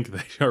you think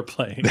they are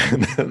playing.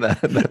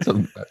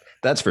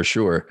 That's for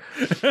sure.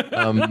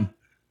 What's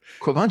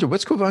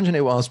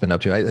Quavenzine Wallace been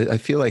up to? I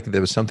feel like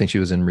there was something she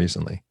was in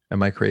recently.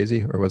 Am I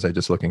crazy, or was I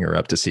just looking her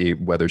up to see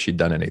whether she'd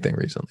done anything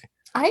recently?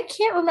 I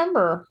can't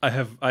remember. I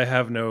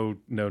have no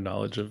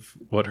knowledge of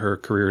what her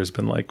career has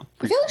been like.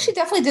 I feel like she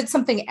definitely did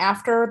something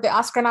after the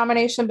Oscar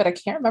nomination, but I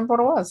can't remember what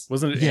it was.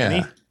 Wasn't it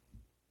Annie?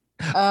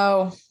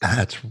 Oh,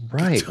 that's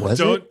right.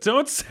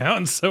 Don't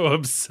sound so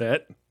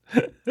upset.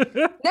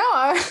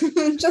 No,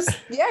 just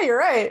you're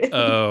right.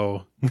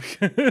 Oh,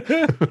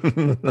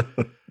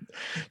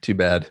 too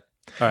bad.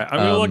 All right, I'm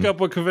gonna look up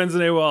what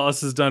Quavenzine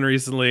Wallace has done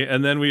recently,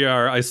 and then we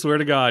are, I swear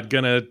to God,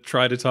 gonna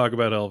try to talk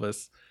about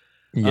Elvis.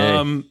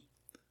 Yay.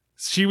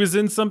 She was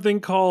in something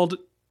called.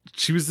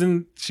 She was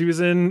in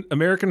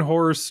American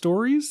Horror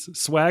Stories,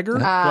 Swagger,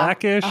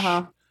 Blackish.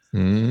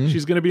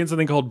 She's gonna be in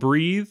something called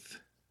Breathe.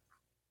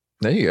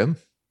 There you go.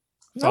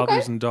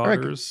 Fathers and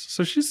Daughters.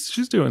 So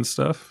she's doing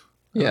stuff.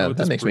 Yeah,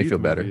 that makes me feel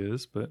better.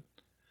 But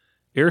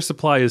air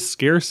supply is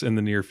scarce in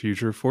the near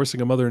future, forcing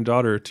a mother and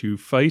daughter to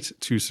fight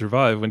to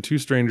survive when two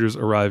strangers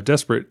arrive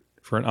desperate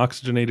for an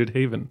oxygenated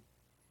haven.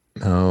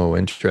 Oh,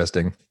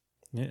 interesting.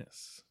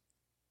 Yes.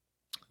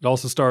 It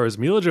also stars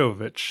Mila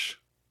Jovovich.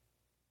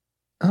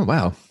 Oh,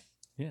 wow.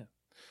 Yeah.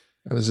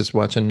 I was just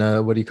watching,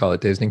 what do you call it,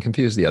 Dazed and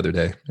Confused the other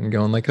day and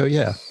going like, oh,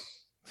 yeah,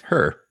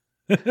 her.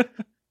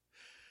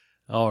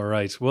 All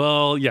right.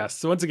 Well, yes.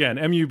 So once again,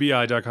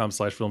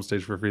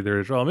 mubi.com/filmstage for a free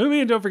theater trial movie.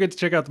 And don't forget to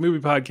check out the movie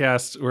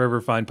podcast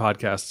wherever fine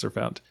podcasts are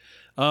found.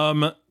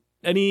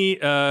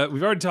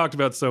 We've already talked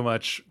about so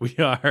much.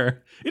 It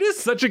is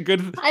such a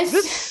good,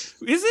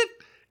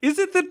 is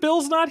it that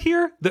Bill's not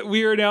here? That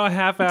we are now a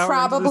half hour?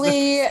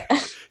 Probably.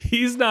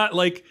 He's not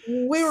like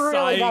we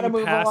really got to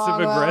move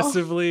passive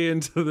aggressively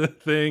into the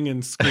thing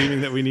and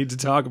screaming that we need to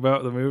talk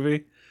about the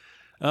movie.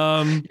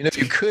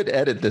 You could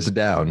edit this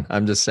down.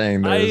 I'm just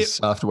saying there's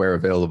software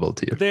available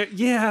to you.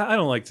 I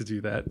don't like to do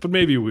that, but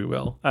maybe we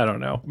will. I don't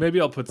know. Maybe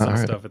I'll put some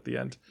stuff at the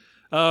end.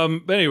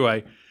 But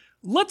anyway,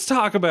 let's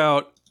talk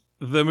about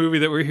the movie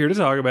that we're here to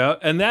talk about,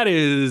 and that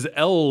is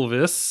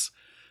Elvis.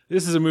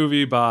 This is a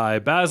movie by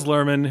Baz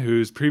Luhrmann,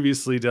 who's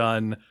previously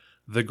done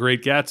The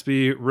Great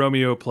Gatsby,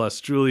 Romeo plus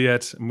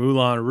Juliet,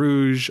 Moulin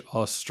Rouge,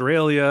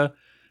 Australia,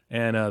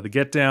 and The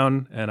Get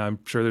Down. And I'm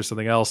sure there's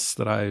something else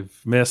that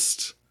I've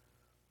missed.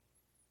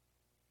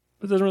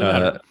 It doesn't really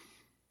matter.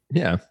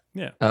 Yeah.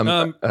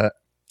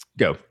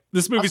 Go.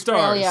 This movie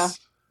stars.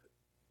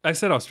 I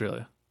said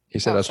Australia. You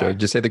said Australia.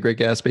 Did you say The Great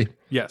Gatsby?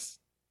 Yes.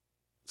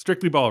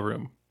 Strictly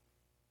Ballroom.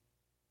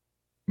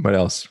 What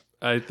else?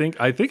 I think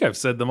I've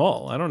said them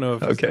all. I don't know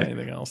if there's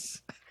anything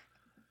else.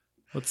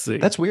 Let's see.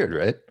 That's weird,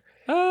 right?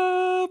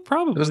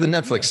 Probably. It was the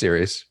Netflix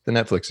series.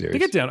 The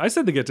Get Down. I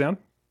said The Get Down.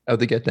 Oh,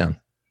 The Get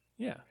Down.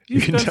 Yeah.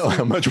 You can tell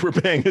how much we're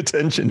paying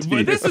attention to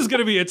you. This is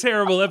going to be a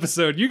terrible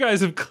episode. You guys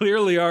have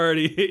clearly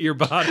already hit your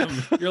bottom.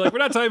 You're like, we're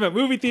not talking about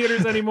movie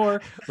theaters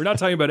anymore. We're not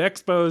talking about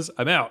expos.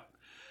 I'm out.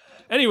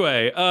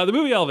 Anyway, the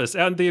movie Elvis,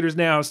 out in theaters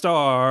now,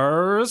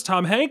 stars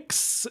Tom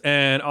Hanks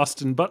and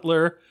Austin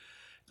Butler.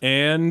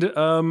 And,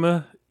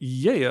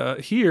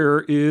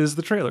 here is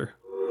the trailer.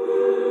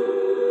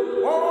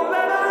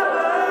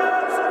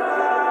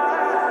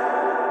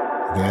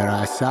 There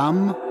are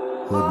some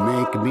who'd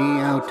make me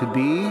out to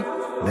be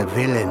the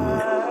villain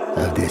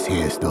of this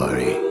here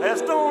story.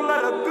 Let's don't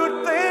let a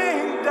good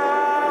thing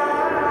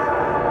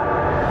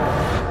die.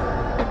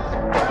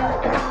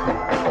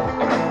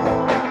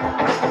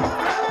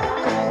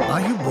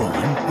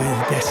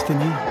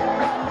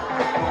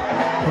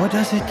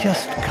 does it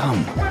just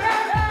come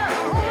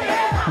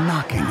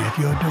knocking at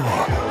your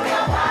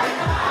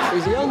door?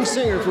 He's a young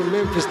singer from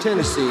Memphis,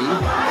 Tennessee.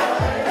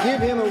 Give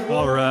him a...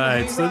 All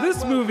right, so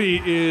this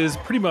movie is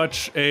pretty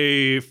much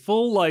a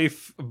full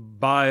life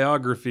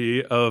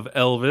biography of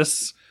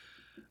Elvis,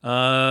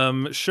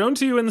 shown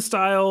to you in the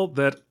style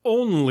that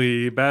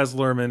only Baz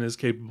Luhrmann is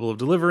capable of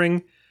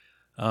delivering.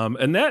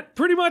 And that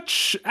pretty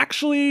much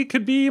actually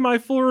could be my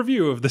full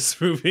review of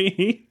this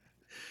movie.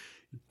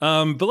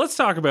 But let's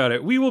talk about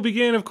it. We will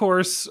begin, of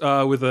course,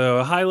 with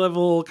a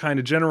high-level kind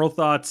of general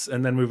thoughts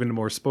and then move into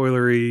more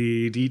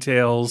spoilery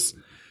details.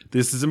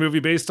 This is a movie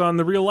based on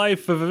the real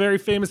life of a very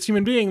famous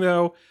human being,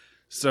 though,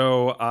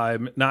 so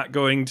I'm not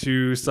going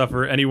to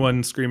suffer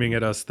anyone screaming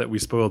at us that we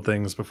spoiled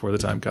things before the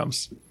time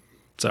comes.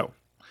 So,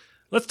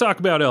 let's talk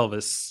about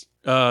Elvis,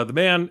 the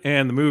man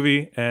and the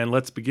movie, and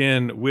let's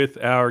begin with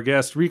our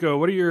guest. Rico,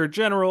 what are your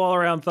general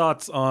all-around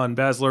thoughts on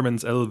Baz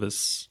Luhrmann's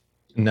Elvis?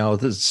 Now,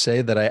 to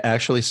say that I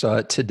actually saw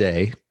it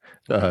today,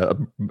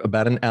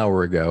 about an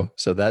hour ago.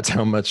 So that's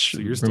how much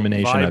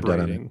rumination I've done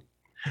on it.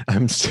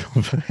 I'm still,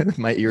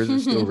 my ears are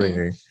still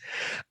ringing.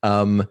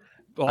 I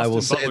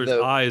will say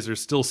that eyes are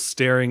still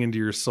staring into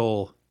your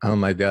soul. Oh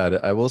my God.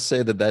 I will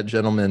say that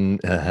gentleman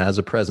has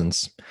a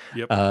presence.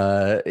 Yep.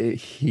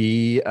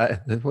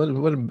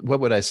 What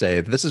would I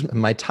say? This is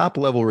my top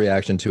level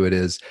reaction to it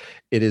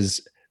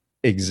is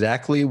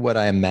exactly what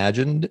I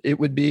imagined it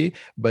would be,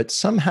 but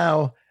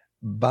somehow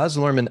Baz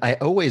Luhrmann, I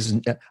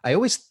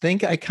always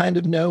think I kind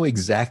of know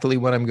exactly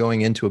what I'm going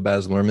into a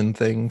Baz Luhrmann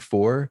thing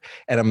for.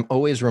 And I'm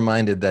always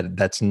reminded that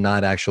that's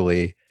not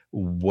actually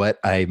what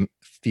I'm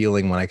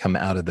feeling when I come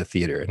out of the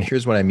theater. And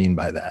here's what I mean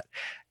by that.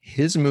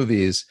 His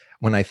movies,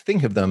 when I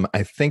think of them,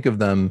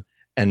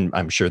 and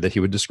I'm sure that he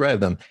would describe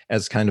them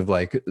as kind of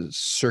like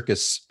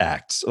circus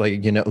acts,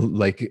 like,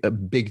 like a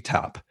big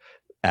top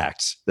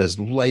acts. There's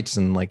lights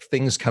and like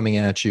things coming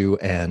at you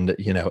and,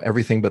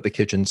 everything but the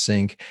kitchen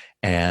sink.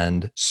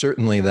 And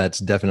certainly that's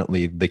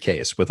definitely the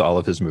case with all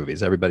of his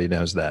movies. Everybody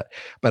knows that.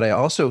 But I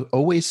also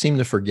always seem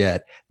to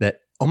forget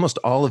that almost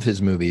all of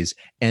his movies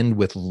end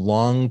with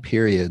long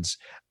periods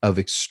of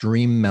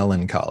extreme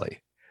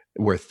melancholy,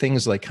 where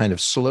things like kind of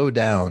slow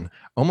down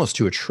almost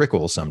to a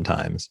trickle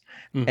sometimes.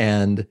 Mm-hmm.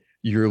 And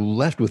you're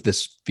left with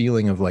this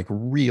feeling of like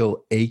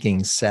real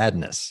aching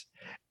sadness.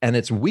 And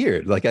it's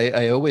weird. Like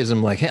I always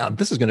am like, hey,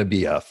 this is going to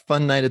be a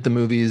fun night at the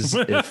movies,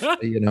 if,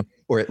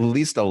 or at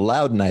least a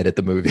loud night at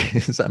the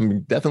movies.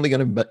 I'm definitely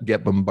going to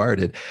get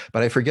bombarded.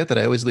 But I forget that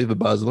I always leave a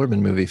Baz Luhrmann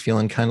movie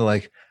feeling kind of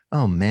like,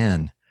 oh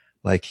man,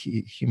 like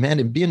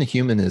humanity, being a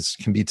human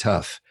can be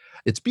tough.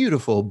 It's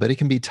beautiful, but it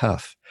can be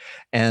tough.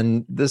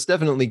 And this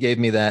definitely gave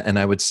me that. And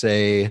I would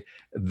say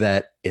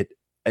that it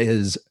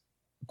is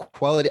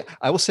quality.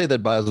 I will say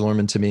that Baz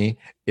Luhrmann to me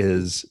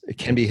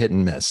can be hit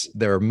and miss.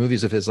 There are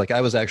movies of his, like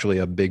I was actually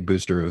a big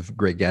booster of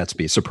Great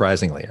Gatsby.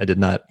 Surprisingly, I did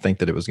not think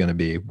that it was going to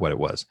be what it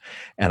was,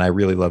 and I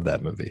really love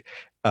that movie.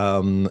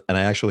 And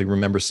I actually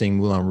remember seeing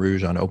Moulin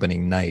Rouge on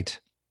opening night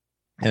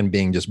and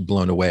being just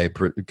blown away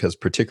because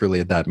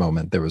particularly at that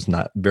moment, there was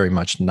not very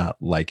much not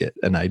like it.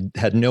 And I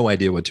had no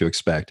idea what to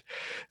expect.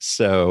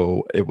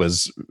 So it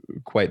was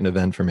quite an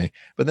event for me.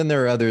 But then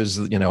there are others,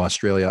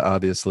 Australia,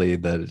 obviously,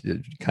 that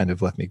it kind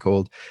of left me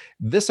cold.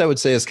 This, I would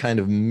say, is kind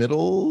of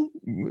middle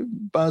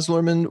Baz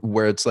Luhrmann,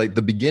 where it's like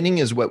the beginning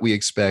is what we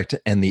expect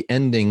and the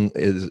ending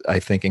is, I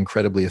think,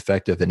 incredibly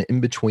effective. And in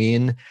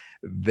between,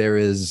 there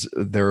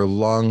are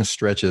long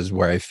stretches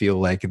where I feel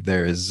like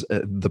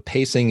the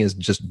pacing is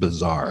just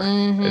bizarre.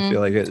 Mm-hmm. I feel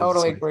like it's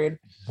totally agreed.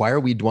 Why are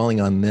we dwelling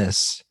on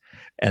this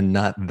and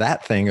not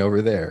that thing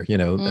over there?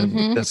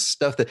 Mm-hmm. There's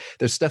stuff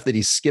that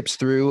he skips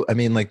through. I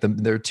mean, like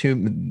there are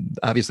two,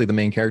 obviously the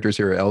main characters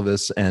here are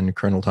Elvis and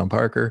Colonel Tom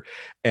Parker,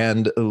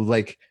 and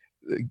like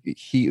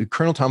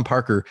Colonel Tom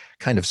Parker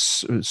kind of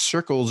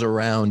circles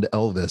around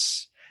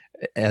Elvis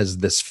as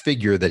this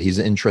figure that he's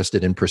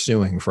interested in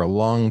pursuing for a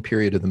long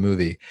period of the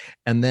movie.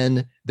 And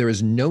then there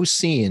is no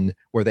scene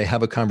where they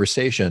have a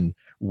conversation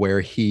where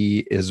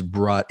he is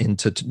brought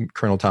into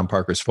Colonel Tom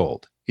Parker's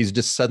fold. He's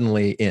just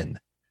suddenly in.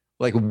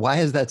 Like, why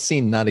does that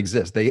scene not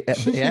exist? They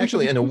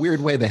actually, in a weird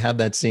way, they have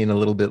that scene a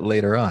little bit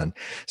later on.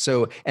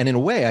 So, and in a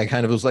way, I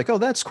kind of was like, oh,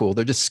 that's cool.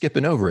 They're just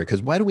skipping over it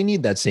because why do we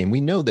need that scene?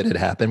 We know that it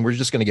happened. We're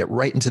just going to get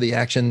right into the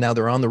action. Now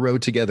they're on the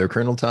road together,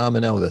 Colonel Tom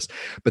and Elvis.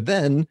 But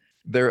then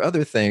there are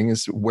other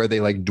things where they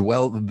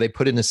they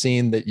put in a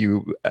scene that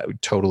you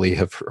totally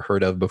have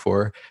heard of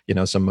before,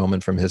 some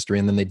moment from history,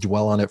 and then they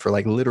dwell on it for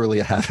like literally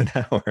a half an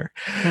hour.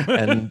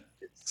 And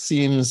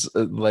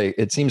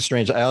it seems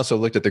strange. I also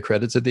looked at the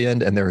credits at the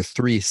end, and there are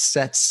 3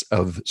 sets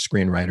of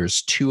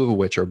screenwriters, 2 of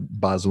which are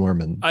Baz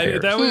Luhrmann.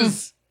 That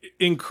was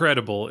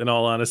incredible, in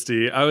all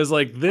honesty. I was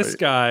like, this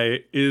guy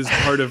is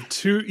part of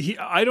 2.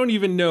 I don't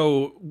even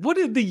know, what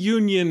did the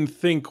union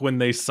think when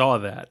they saw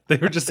that? They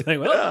were just saying,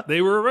 well,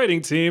 they were a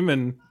writing team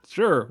and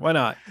sure, why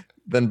not?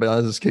 Then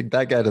Baz kicked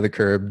that guy to the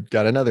curb,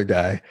 got another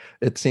guy.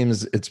 It's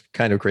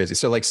kind of crazy.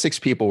 So like 6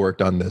 people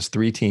worked on this,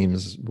 3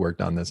 teams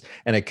worked on this,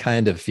 and it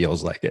kind of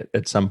feels like it.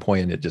 At some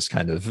point, it just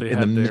kind of they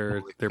have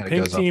their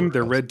pink team,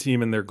 their red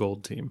team, and their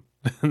gold team.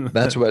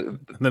 That's what.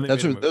 Then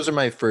Those are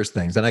my first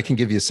things, and I can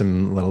give you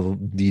some little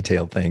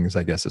detailed things,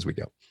 I guess, as we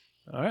go.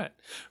 All right,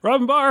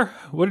 Robin Barr,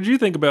 what did you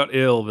think about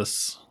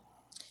Elvis?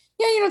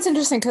 Yeah, it's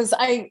interesting because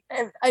I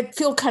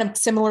feel kind of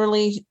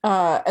similarly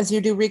as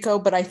you do, Rico,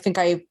 but I think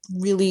I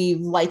really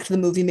liked the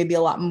movie maybe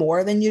a lot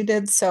more than you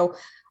did. So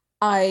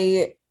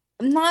I'm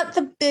not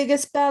the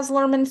biggest Baz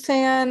Luhrmann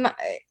fan.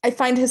 I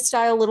find his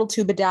style a little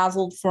too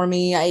bedazzled for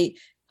me.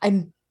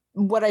 I'm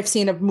what I've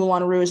seen of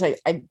Moulin Rouge,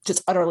 I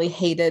just utterly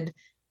hated.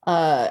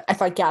 I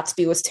thought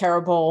Gatsby was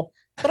terrible,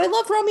 but I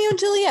love Romeo and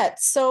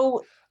Juliet.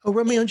 So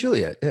Romeo and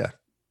Juliet, yeah.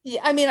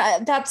 Yeah, I mean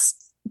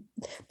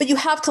but you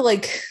have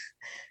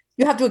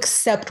to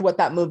accept what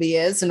that movie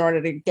is in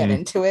order to get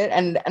into it,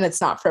 and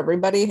it's not for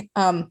everybody.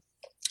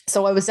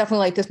 So I was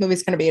definitely like, this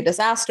movie's going to be a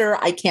disaster.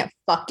 I can't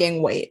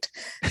fucking wait.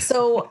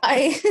 So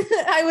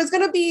I was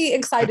going to be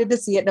excited to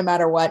see it no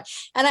matter what,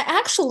 and I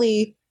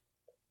actually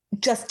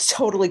just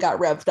totally got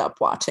revved up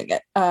watching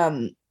it.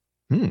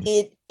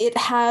 It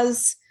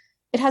has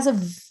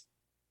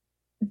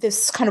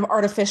this kind of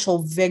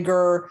artificial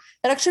vigor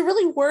that actually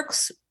really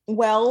works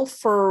well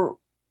for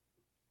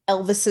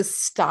Elvis's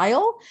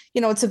style.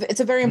 It's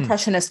a very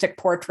impressionistic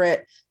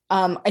portrait.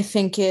 I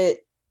think it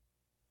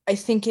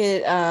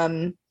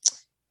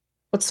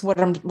what's what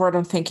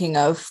I'm thinking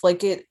of?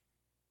 Like, it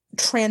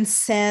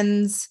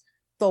transcends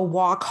the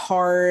walk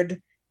hard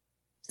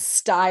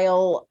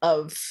style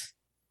of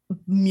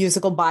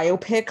musical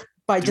biopic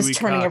by just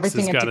turning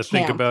everything into camp. Got to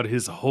think about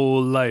his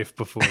whole life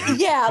before.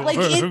 Yeah, like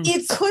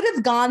it could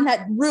have gone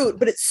that route,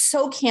 but it's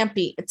so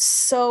campy. It's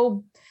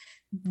so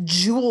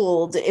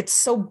jeweled. It's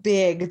so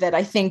big that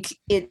I think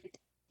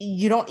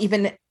you don't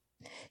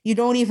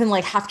even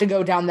like have to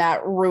go down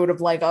that route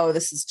of like, oh,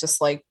 this is just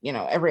like,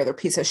 every other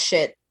piece of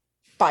shit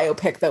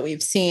biopic that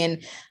we've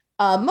seen.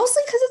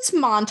 Mostly because it's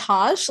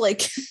montage.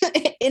 Like,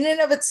 in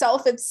and of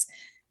itself, it's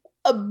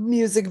a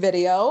music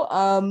video.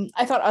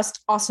 I thought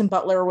Austin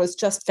Butler was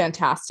just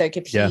fantastic.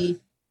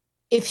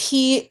 If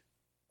he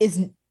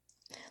is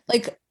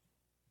like,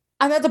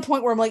 I'm at the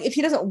point where I'm like, if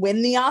he doesn't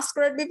win the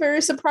Oscar, I'd be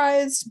very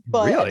surprised.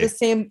 But Really? at the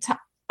same time,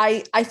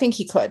 I think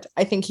he could.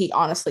 I think he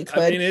honestly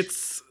could. I mean,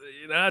 it's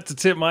not to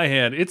tip my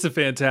hand. It's a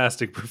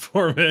fantastic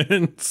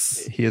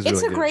performance.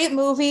 It's a great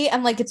movie,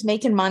 and like, it's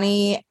making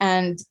money,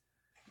 and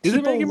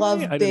people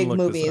love big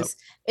movies.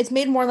 It's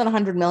made more than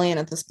 100 million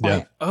at this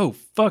point. Yeah. Oh,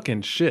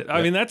 fucking shit.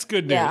 I mean, that's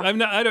good news. Yeah.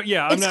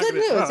 It's good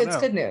news. It's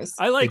good news.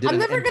 I like I'm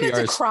never going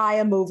to decry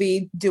a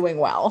movie doing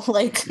well.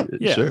 Like,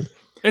 yeah. Sure.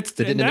 They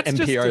did an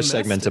NPR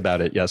segment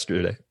about it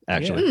yesterday,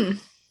 actually. Yeah.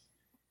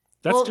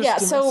 That's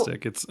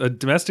domestic. It's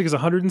domestic is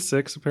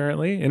 106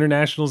 apparently.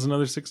 International is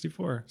another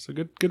 64. So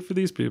good for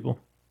these people.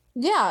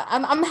 Yeah,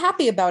 I'm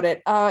happy about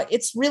it.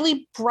 It's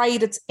really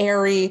bright. It's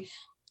airy.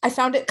 I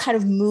found it kind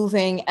of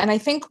moving, and I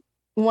think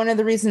one of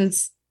the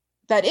reasons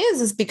that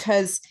is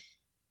because,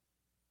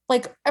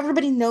 like,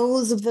 everybody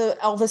knows of the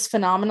Elvis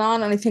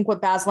phenomenon, and I think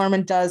what Baz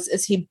Luhrmann does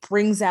is he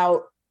brings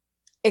out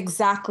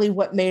exactly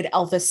what made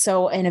Elvis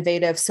so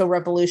innovative, so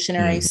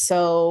revolutionary,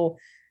 so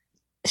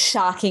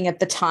shocking at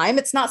the time.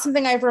 It's not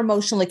something I ever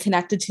emotionally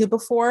connected to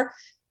before.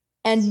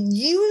 And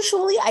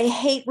usually I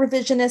hate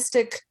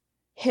revisionistic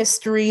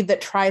history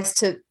that tries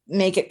to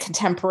make it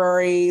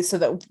contemporary so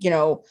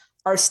that,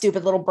 our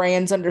stupid little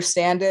brains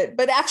understand it.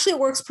 But actually it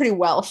works pretty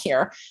well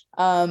here.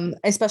 I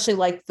especially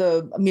like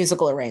the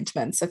musical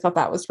arrangements. I thought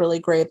that was really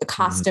great. The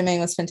costuming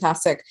was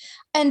fantastic.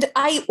 And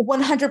I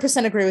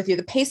 100% agree with you.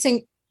 The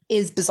pacing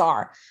is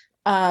bizarre.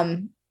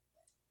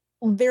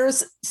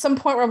 There's some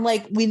point where I'm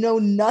like, we know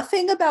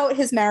nothing about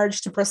his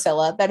marriage to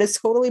Priscilla. That is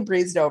totally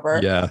breezed over.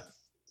 Yeah.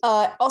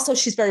 Also,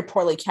 she's very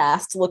poorly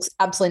cast. Looks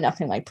absolutely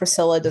nothing like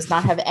Priscilla. Does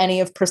not have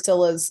any of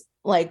Priscilla's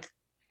like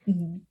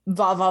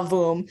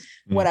va-va-voom,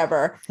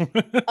 whatever.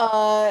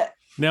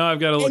 Now I've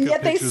got to look. And up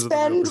yet they pictures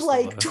spend of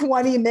like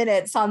 20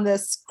 minutes on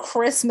this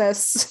Christmas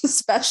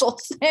special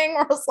thing.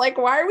 Where I was like,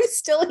 why are we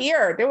still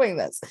here doing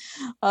this?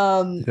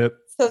 Yep.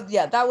 So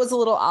yeah, that was a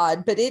little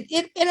odd, but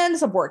it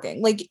ends up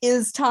working. Like,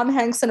 is Tom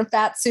Hanks in a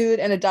fat suit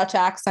and a Dutch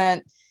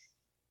accent?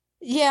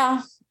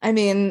 Yeah. I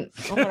mean,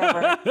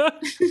 whatever.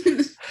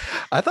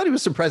 I thought he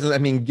was surprising. I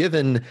mean,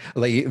 given,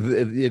 like,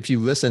 if you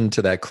listen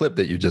to that clip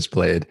that you just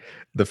played,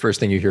 the first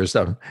thing you hear is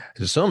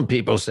some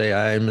people say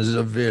I'm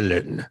a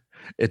villain.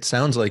 It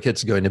sounds like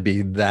it's going to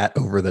be that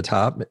over the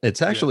top.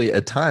 It's actually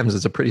at times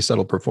it's a pretty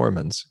subtle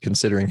performance,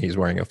 considering he's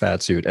wearing a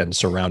fat suit and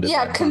surrounded.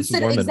 Yeah,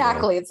 consider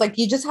exactly. It's like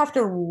you just have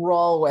to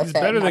roll with it.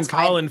 Better than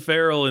Colin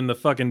Farrell in the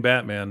fucking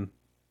Batman.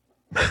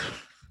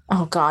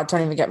 Oh God!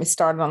 Don't even get me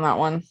started on that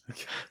one.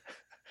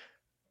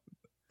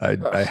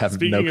 I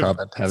have no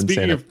comment. Haven't seen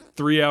it. Speaking of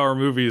 3-hour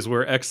movies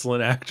where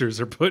excellent actors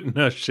are putting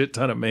a shit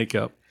ton of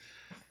makeup.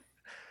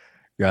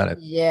 Got it.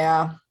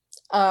 Yeah.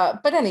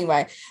 But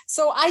anyway,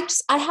 so I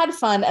had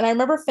fun, and I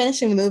remember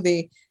finishing the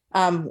movie.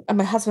 And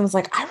my husband was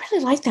like, I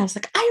really like that. I was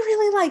like, I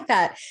really like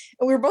that.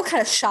 And we were both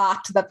kind of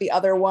shocked that the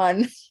other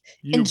one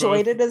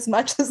enjoyed it as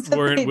much as that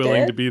weren't they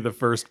willing did. to be the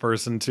first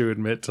person to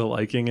admit to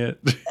liking it.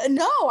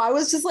 No, I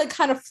was just like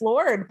kind of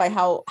floored by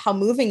how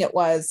moving it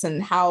was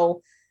and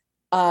how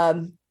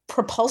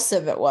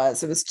propulsive it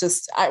was. It was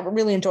just, I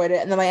really enjoyed it.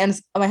 And then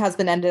my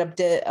husband ended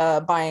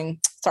up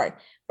buying, sorry, what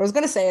I was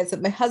going to say is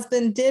that my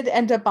husband did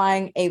end up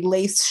buying a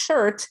lace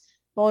shirt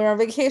while we were on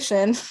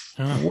vacation.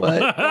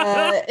 What?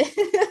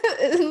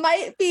 It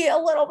might be a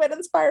little bit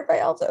inspired by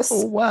Elvis.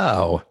 Oh,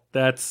 wow.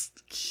 That's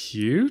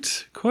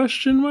cute?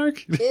 Question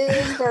mark. It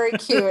is very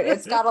cute.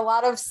 It's got a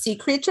lot of sea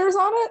creatures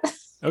on it.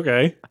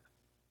 Okay.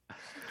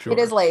 Sure. It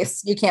is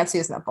lace. You can't see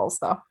his nipples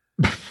though.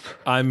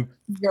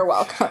 You're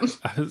welcome.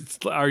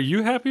 Are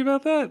you happy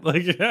about that?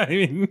 Like, I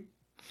mean,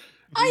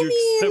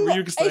 were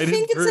you excited I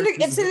think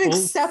it's an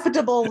nipples?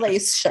 acceptable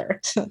lace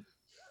shirt.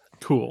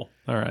 Cool.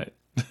 All right.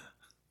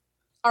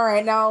 All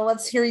right, now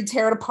let's hear you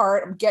tear it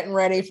apart. I'm getting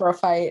ready for a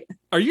fight.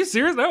 Are you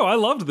serious? No, I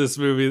loved this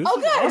movie. This Good.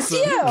 is awesome.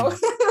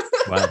 It's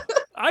you. Wow.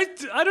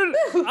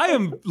 I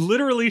am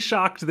literally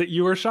shocked that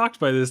you are shocked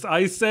by this.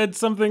 I said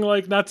something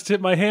like, not to tip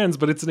my hands,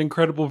 but it's an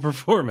incredible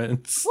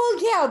performance.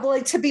 Well, yeah, but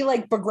like to be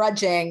like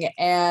begrudging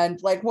and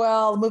like,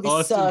 well, the movie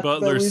Austin sucked.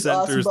 Butler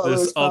centers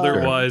this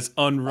otherwise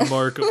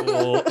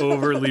unremarkable,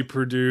 overly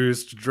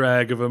produced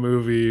drag of a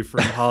movie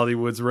from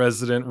Hollywood's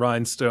resident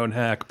rhinestone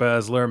hack,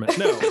 Baz Luhrmann.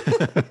 No,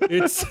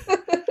 it's...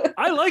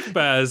 I like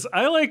Baz.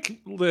 I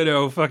like,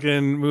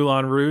 fucking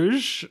Moulin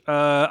Rouge.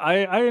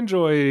 I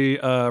enjoy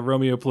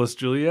Romeo plus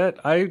Juliet.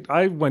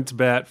 I went to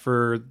bat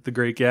for The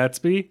Great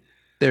Gatsby.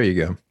 There you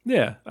go.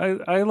 Yeah,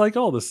 I like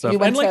all this stuff. You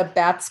went And, to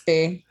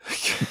Batsby.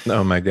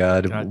 Oh my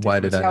God. God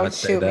Why damn did I No, not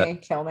say shoot that? me,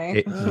 kill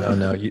me.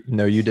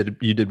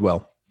 You did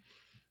well.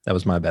 That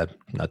was my bad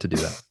not to do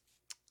that.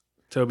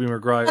 Toby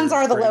Maguire. Puns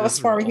are the great lowest as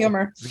form of well.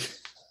 humor.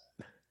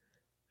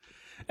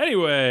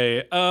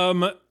 Anyway,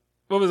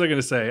 what was I going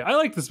to say? I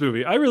like this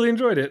movie. I really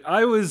enjoyed it.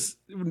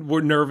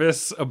 We're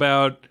nervous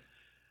about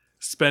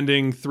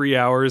spending 3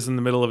 hours in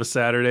the middle of a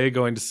Saturday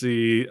going to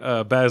see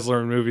a Baz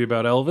Luhrmann movie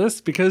about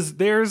Elvis, because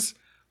there's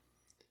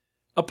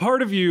a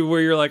part of you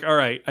where you're like, all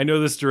right, I know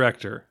this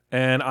director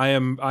and I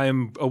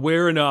am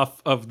aware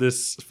enough of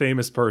this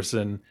famous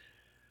person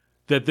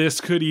that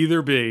this could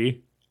either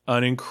be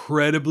an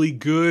incredibly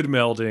good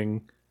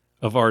melding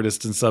of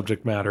artist and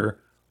subject matter,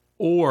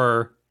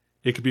 or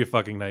it could be a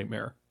fucking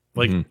nightmare.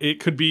 Like, it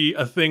could be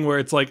a thing where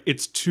it's like,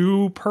 it's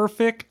too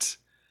perfect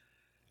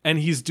and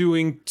he's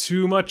doing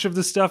too much of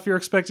the stuff you're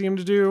expecting him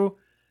to do,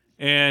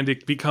 and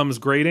it becomes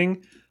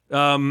grating.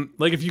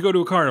 Like if you go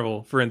to a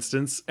carnival, for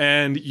instance,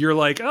 and you're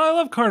like, oh, I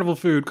love carnival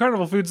food.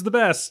 Carnival food's the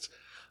best.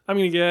 I'm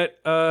going to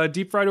get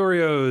deep fried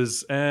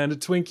Oreos and a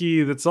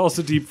Twinkie that's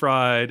also deep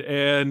fried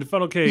and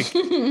funnel cake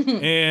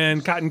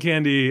and cotton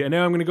candy. And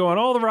now I'm going to go on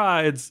all the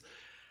rides.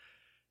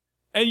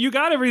 And you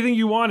got everything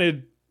you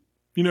wanted,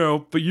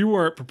 but you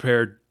weren't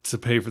prepared to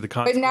pay for the But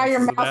consequences. now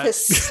your of mouth that.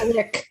 is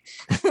slick.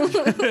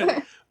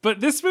 But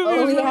this movie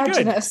was really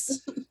good. Oleaginous.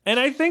 And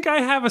I think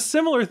I have a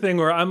similar thing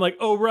where I'm like,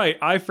 oh, right,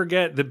 I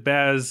forget that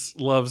Baz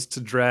loves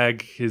to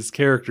drag his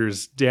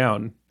characters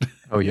down.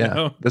 Oh,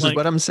 yeah. This is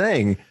what I'm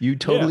saying. You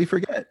totally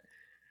forget.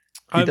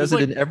 He does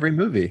it in every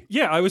movie.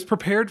 Yeah, I was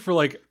prepared for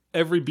like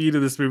every beat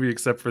of this movie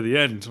except for the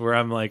end, where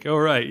I'm like, oh,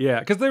 right,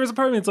 yeah. Because there was a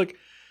part of me that's like,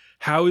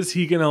 how is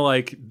he gonna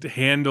like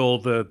handle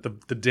the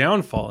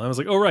downfall? And I was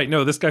like, oh right,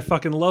 no, this guy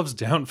fucking loves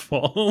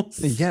downfalls.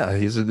 Yeah,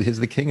 he's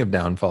the king of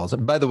downfalls.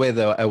 By the way,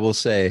 though, I will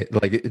say,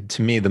 like,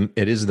 to me,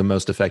 it is the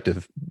most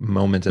effective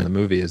moment in the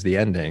movie is the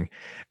ending,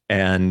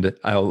 and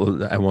I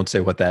won't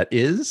say what that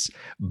is,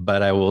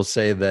 but I will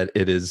say that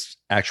it is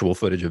actual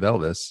footage of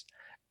Elvis,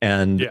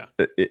 and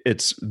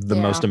it's the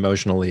most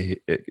emotionally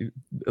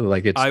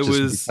like it's. I just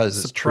was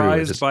because it's true, it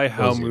surprised just by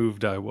how kills you.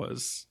 moved I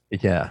was.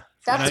 Yeah.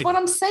 That's what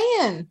I'm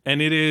saying.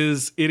 And it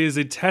is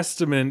a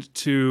testament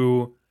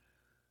to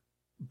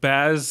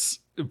Baz.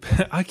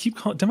 I keep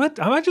calling. Am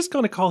I just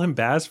going to call him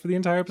Baz for the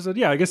entire episode?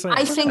 Yeah, I guess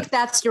I think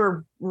that's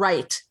your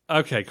right.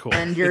 Okay, cool.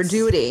 And your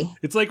duty.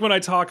 It's like when I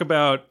talk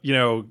about,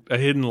 A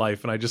Hidden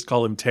Life and I just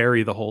call him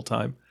Terry the whole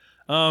time.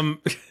 Well,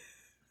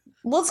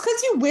 it's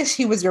because you wish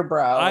he was your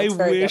bro. I It's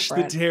very wish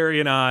different. that Terry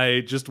and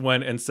I just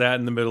went and sat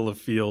in the middle of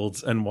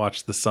fields and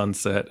watched the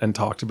sunset and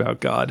talked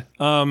about God.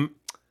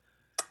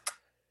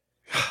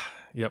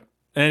 Yep.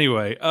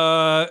 Anyway,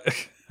 what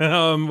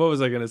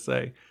was I going to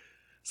say?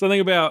 Something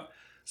about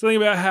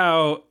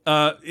how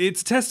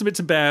it's a testament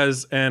to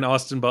Baz and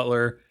Austin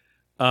Butler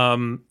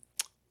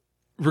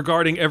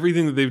regarding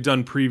everything that they've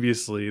done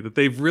previously, that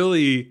they've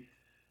really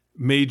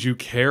made you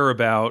care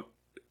about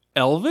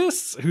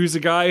Elvis, who's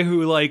a guy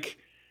who like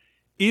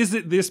is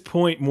at this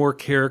point more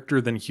character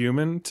than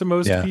human to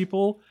most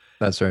people.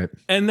 That's right.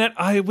 And that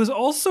I was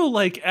also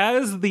like,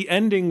 as the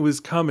ending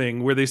was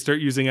coming, where they start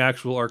using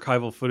actual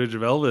archival footage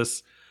of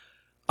Elvis,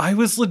 I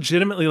was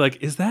legitimately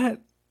like, is that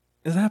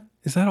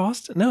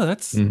Austin? No,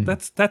 that's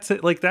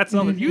it. Like, that's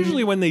not.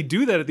 Usually when they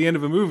do that at the end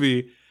of a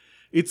movie,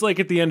 it's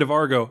like at the end of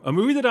Argo, a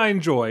movie that I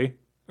enjoy.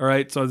 All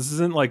right, so this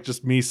isn't like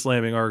just me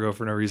slamming Argo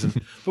for no reason.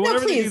 But No,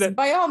 whenever they do please, that,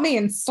 by all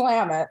means,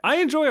 slam it. I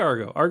enjoy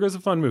Argo. Argo's a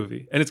fun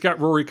movie, and it's got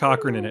Rory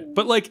Cochrane in it.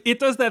 But like, it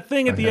does that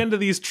thing at the end of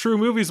these true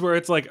movies where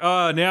it's like,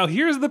 now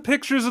here's the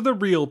pictures of the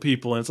real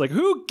people, and it's like,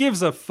 who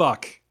gives a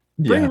fuck?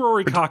 Bring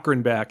Rory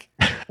Cochrane back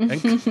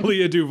and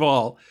Clea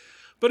Duvall.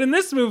 But in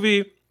this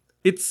movie,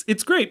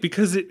 it's great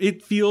because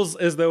it feels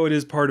as though it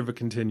is part of a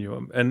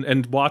continuum,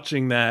 and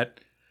watching that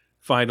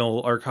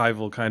final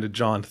archival kind of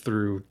jaunt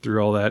through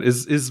all that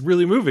is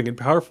really moving and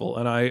powerful,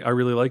 and I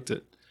really liked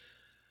it.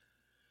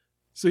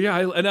 So yeah,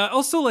 I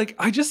also like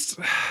I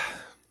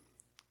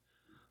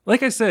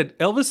said,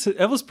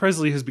 Elvis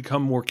Presley has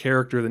become more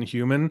character than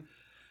human.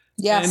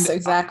 Yes,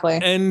 exactly.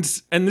 And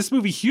this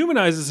movie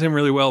humanizes him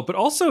really well, but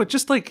also it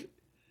just like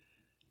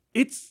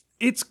it's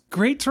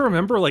great to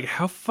remember like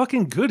how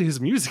fucking good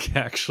his music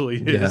actually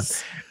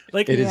is. Yeah.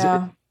 Like It is.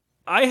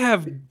 I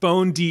have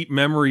bone deep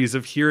memories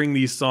of hearing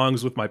these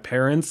songs with my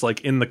parents,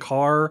 like in the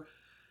car,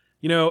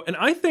 and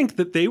I think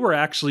that they were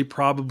actually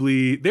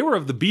they were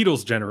of the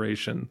Beatles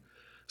generation.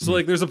 So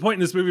like there's a point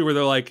in this movie where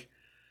they're like,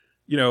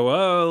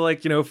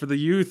 for the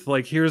youth,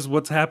 like here's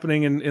what's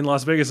happening in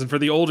Las Vegas, and for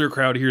the older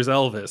crowd, here's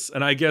Elvis.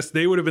 And I guess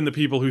they would have been the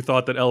people who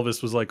thought that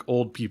Elvis was like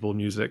old people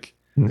music.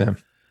 Yeah.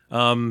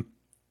 But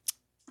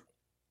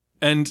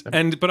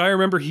I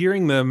remember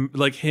hearing them,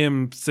 like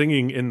him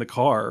singing in the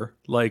car,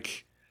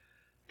 like,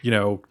 it's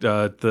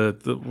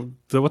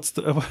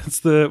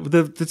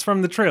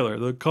from the trailer,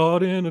 the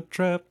Caught in a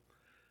Trap.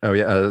 Oh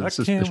yeah, I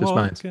Suspicious can't walk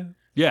Minds. again.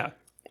 Yeah.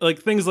 Like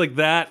things like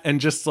that, and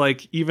just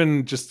like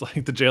even just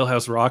like the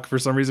Jailhouse Rock for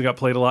some reason got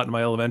played a lot in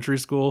my elementary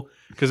school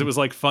because it was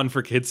like fun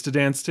for kids to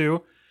dance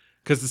to,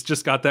 because it's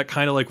just got that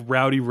kind of like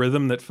rowdy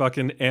rhythm that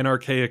fucking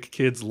anarchaic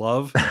kids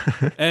love.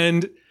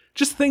 And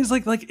just things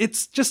like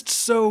it's just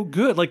so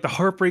good. Like the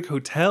Heartbreak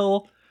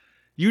Hotel,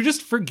 you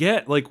just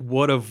forget like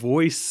what a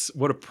voice,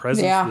 what a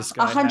presence this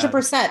guy had.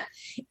 100%.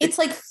 It's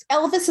like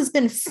Elvis has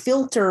been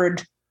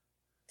filtered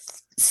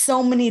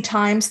so many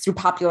times through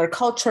popular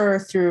culture,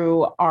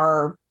 through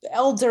our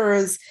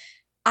elders.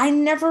 I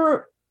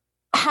never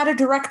had a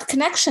direct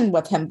connection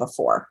with him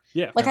before.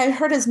 Yeah. Like I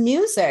heard his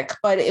music,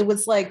 but it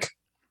was like,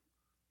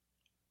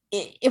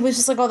 it was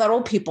just like, oh, that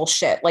old people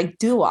shit, like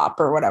doo-wop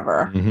or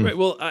whatever. Mhm. Right.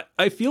 Well,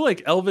 I feel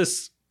like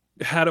Elvis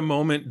had a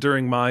moment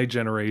during my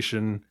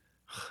generation,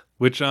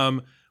 which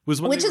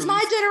was when Which they is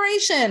my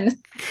generation.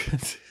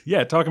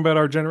 yeah, talking about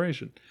our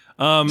generation.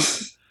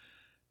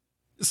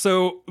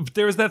 So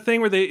there was that thing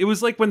where it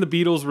was like when the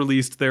Beatles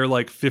released their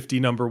like 50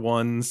 number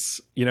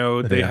ones,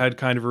 they had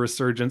kind of a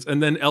resurgence,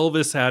 and then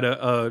Elvis had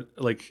a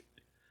like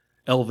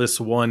Elvis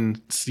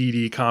One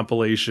CD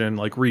compilation,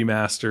 like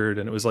remastered,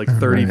 and it was like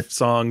 30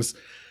 songs.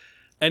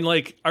 And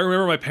like I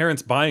remember my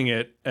parents buying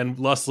it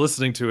and us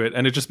listening to it,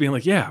 and it just being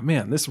like, yeah,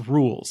 man, this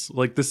rules.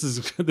 Like this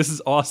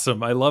is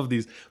awesome. I love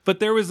these. But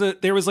there was like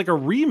a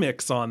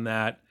remix on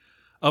that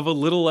of A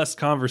Little Less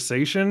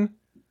Conversation.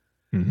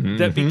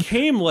 That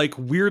became like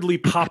weirdly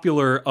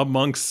popular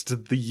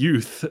amongst the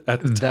youth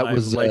at the time, That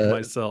was like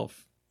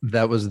myself.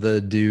 That was the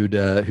dude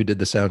who did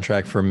the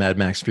soundtrack for Mad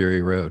Max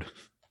Fury Road.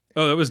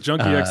 Oh, that was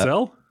Junkie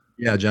XL?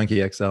 Yeah,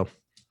 Junkie XL.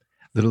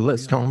 Little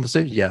less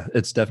conversation. Yeah,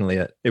 it's definitely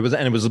it. It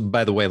was,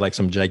 by the way, like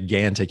some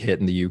gigantic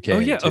hit in the UK. Oh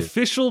yeah, too.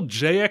 official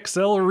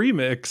JXL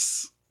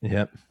remix.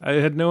 Yep. I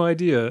had no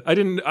idea.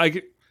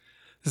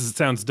 This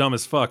sounds dumb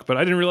as fuck, but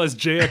I didn't realize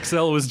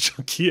JXL was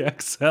Junkie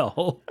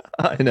XL.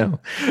 I know.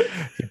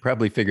 You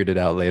probably figured it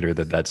out later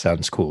that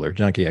sounds cooler.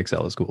 Junkie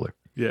XL is cooler.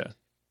 Yeah.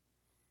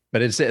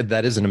 But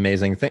that is an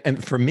amazing thing.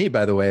 And for me,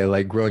 by the way,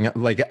 like growing up,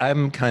 like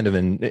I'm kind of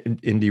an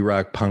indie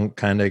rock punk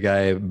kind of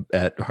guy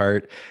at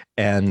heart.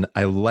 And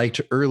I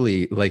liked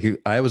early, like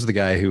I was the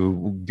guy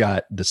who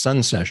got the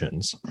Sun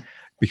Sessions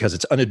because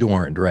it's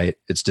unadorned, right?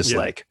 It's just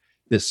like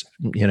this,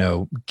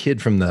 kid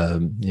from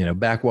the,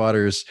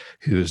 backwaters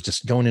who's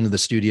just going into the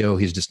studio.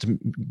 He's just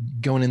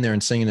going in there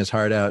and singing his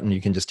heart out, and you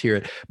can just hear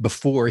it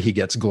before he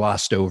gets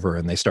glossed over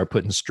and they start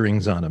putting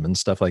strings on him and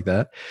stuff like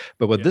that.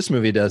 But what this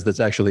movie does that's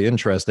actually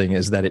interesting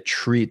is that it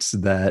treats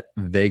that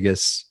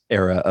Vegas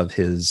era of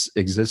his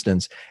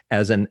existence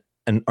as an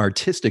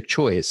artistic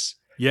choice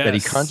that he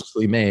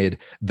consciously made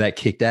that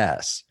kicked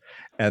ass.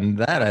 And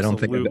that I don't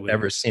think I've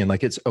ever seen.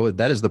 Like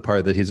that is the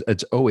part that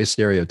it's always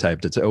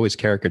stereotyped. It's always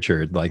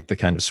caricatured, like the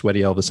kind of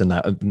sweaty Elvis in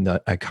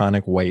the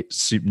iconic white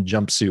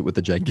jumpsuit with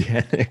the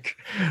gigantic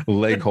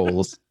leg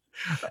holes.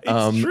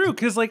 It's true,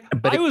 because like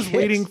I was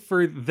waiting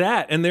for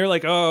that, and they're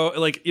like, oh,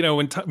 like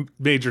when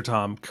Major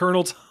Tom,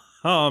 Colonel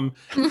Tom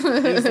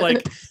is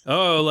like,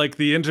 oh, like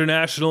the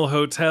International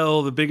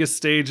Hotel, the biggest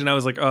stage, and I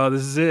was like, oh,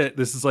 this is it.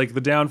 This is like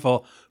the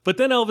downfall. But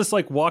then Elvis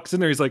like walks in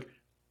there. He's like,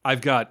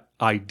 I've got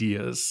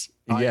ideas.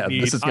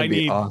 This is going to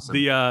be awesome.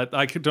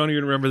 I don't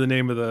even remember the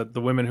name of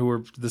the women who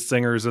were the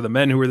singers or the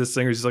men who were the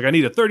singers. He's like, I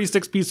need a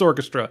 36-piece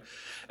orchestra.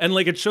 And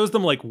like it shows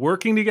them like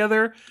working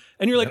together.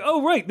 And you're like,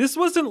 oh, right. This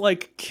wasn't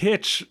like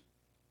kitsch,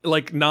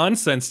 like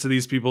nonsense to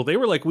these people. They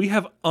were like, we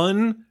have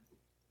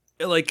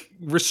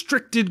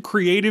restricted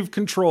creative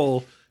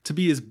control to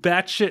be as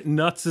batshit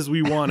nuts as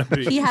we want to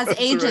be. He has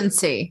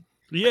agency.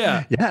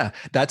 Yeah. Yeah,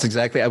 that's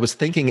exactly. I was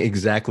thinking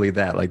exactly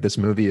that. Like this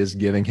movie is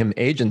giving him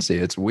agency.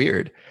 It's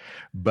weird.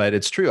 But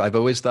it's true. I've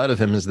always thought of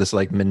him as this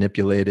like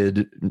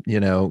manipulated,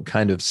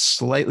 kind of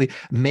slightly.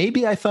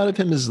 Maybe I thought of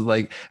him as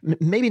like,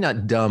 maybe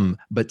not dumb,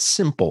 but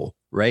simple,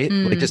 right?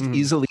 Like just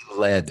easily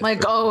led.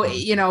 Like,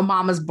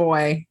 mama's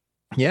boy.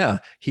 Yeah,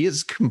 he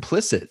is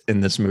complicit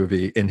in this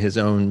movie in his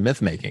own myth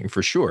making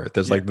for sure.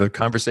 There's like the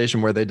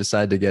conversation where they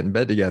decide to get in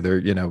bed together,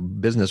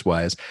 business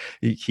wise.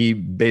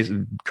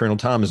 Colonel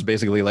Tom is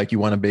basically like, you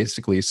want to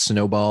basically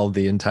snowball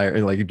the entire,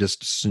 like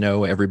just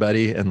snow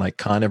everybody and like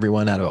con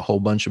everyone out of a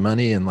whole bunch of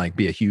money and like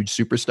be a huge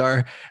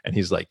superstar. And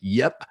he's like,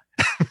 yep.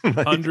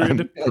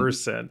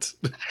 100%.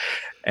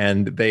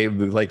 And they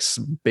like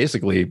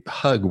basically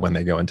hug when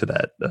they go into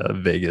that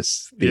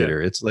Vegas theater.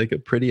 Yeah. It's like a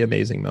pretty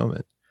amazing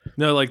moment.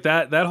 No, like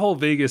that whole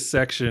Vegas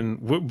section,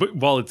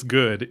 while it's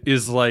good,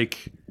 is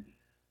like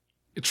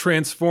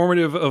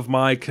transformative of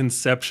my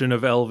conception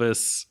of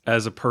Elvis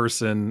as a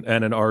person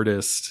and an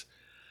artist.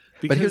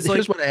 Because, but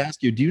here's what I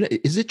ask you: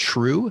 is it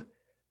true?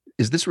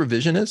 Is this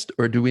revisionist,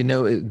 or do we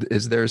know?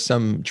 Is there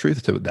some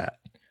truth to that?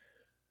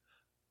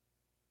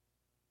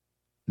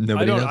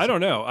 Nobody knows. I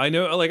don't know. I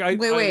know, like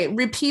wait.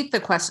 Repeat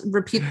the question.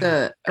 Repeat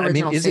the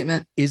original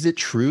statement. Is it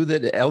true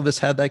that Elvis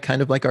had that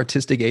kind of like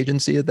artistic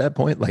agency at that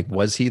point? Like,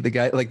 was he the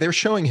guy? Like, they're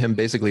showing him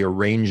basically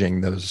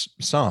arranging those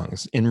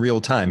songs in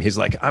real time. He's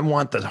like, I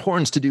want the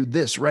horns to do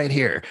this right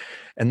here,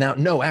 and now,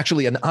 no,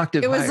 actually, an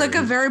octave. It was like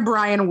a very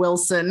Brian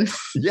Wilson,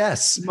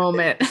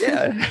 moment.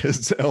 Yeah,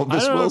 it's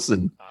Elvis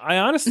Wilson. I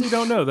honestly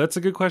don't know. That's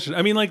a good question.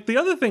 I mean, like the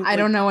other thing, I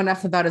don't know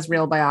enough about his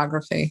real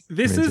biography.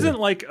 This isn't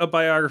like a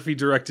biography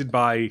directed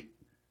by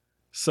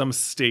some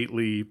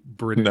stately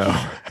British.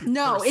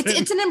 No,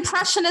 it's an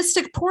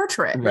impressionistic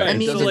portrait. Right. I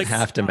mean, it doesn't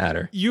have to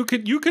matter. You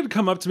could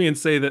come up to me and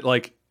say that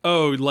like,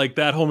 oh, like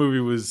that whole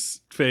movie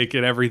was fake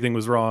and everything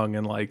was wrong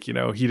and like, he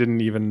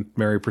didn't even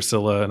marry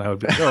Priscilla, and I would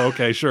be like, oh,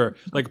 okay, sure.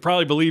 Like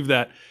probably believe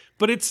that.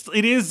 But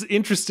it is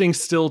interesting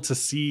still to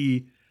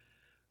see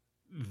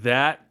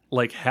that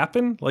like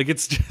happen. Like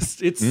it's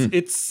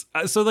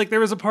so like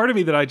there was a part of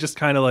me that I just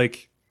kind of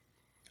like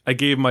I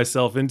gave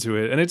myself into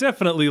it, and it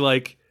definitely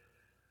like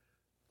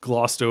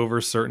glossed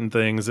over certain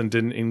things and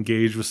didn't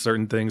engage with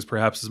certain things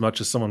perhaps as much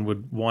as someone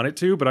would want it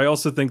to. But I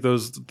also think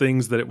those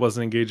things that it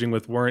wasn't engaging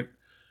with weren't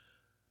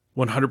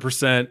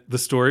 100% the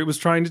story it was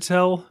trying to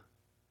tell.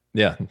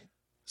 Yeah.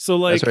 So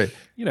like, that's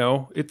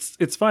right.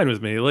 It's fine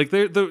with me. Like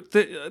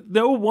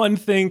no one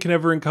thing can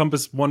ever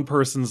encompass one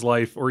person's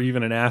life or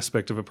even an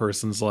aspect of a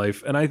person's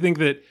life. And I think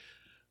that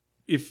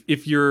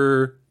if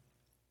you're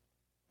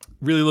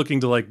really looking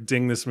to like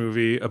ding this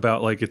movie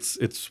about like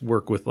its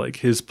work with like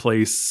his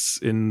place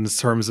in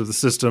terms of the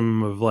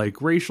system of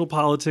like racial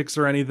politics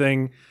or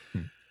anything,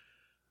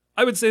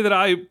 I would say that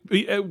I,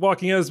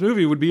 walking out of this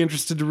movie, would be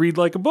interested to read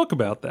like a book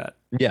about that.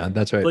 Yeah,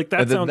 that's right. Like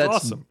that sounds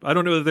awesome. I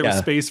don't know that there was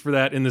space for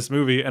that in this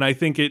movie, and I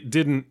think it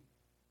didn't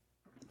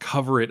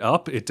cover it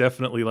up. It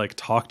definitely like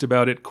talked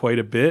about it quite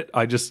a bit.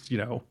 I just,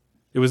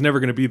 it was never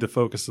going to be the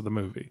focus of the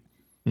movie.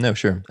 No,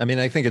 sure. I mean,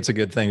 I think it's a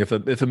good thing if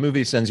a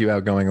movie sends you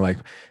out going like,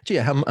 gee,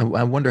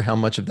 I wonder how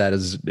much of that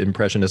is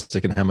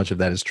impressionistic and how much of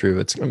that is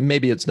true.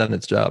 Maybe it's done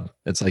its job.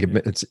 It's like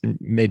it's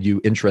made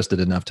you interested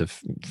enough to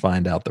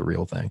find out the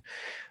real thing.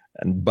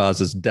 And Boz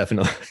is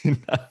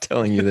definitely not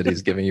telling you that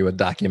he's giving you a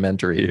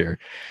documentary here.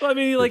 Well, I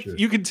mean, like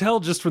you can tell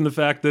just from the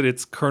fact that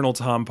it's Colonel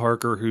Tom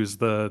Parker who's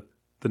the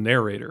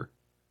narrator.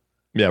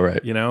 Yeah,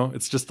 right.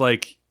 It's just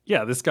like,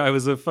 yeah, this guy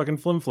was a fucking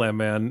flim-flam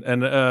man.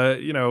 And,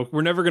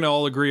 we're never going to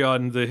all agree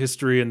on the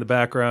history and the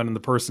background and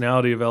the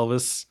personality of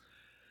Elvis,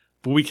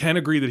 but we can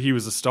agree that he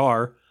was a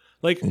star.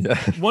 Like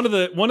one of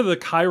the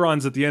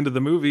chyrons at the end of the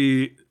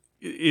movie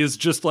is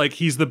just like,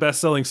 he's the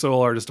best-selling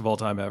solo artist of all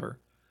time ever.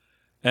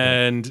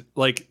 And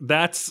like,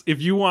 that's, if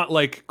you want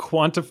like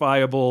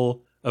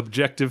quantifiable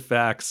objective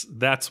facts,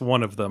 that's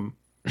one of them.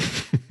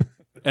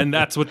 And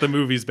that's what the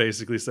movie's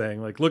basically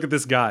saying. Like, look at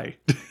this guy.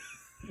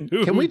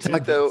 Can we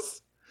talk though?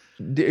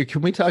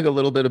 Can we talk a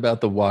little bit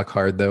about the walk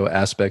hard though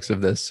aspects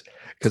of this?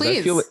 Because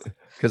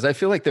I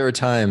feel like there are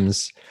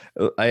times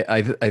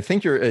I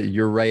think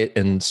you're right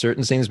in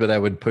certain scenes, but I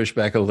would push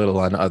back a little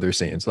on other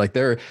scenes. Like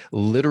there are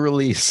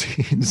literally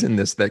scenes in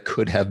this that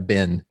could have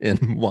been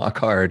in Walk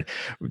Hard,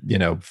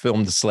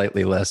 filmed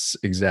slightly less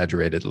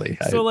exaggeratedly.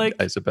 So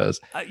I suppose.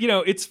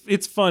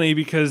 It's funny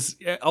because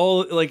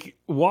all like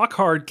Walk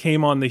Hard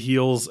came on the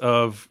heels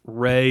of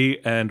Ray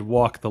and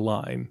Walk the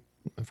Line,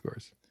 of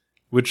course,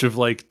 which have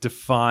like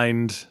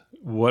defined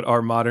what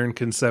our modern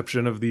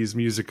conception of these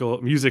music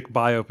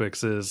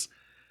biopics is.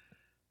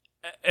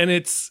 And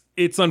it's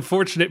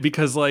unfortunate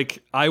because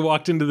like I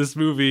walked into this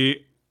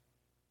movie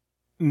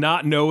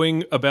not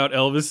knowing about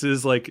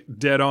Elvis's like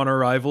dead on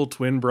arrival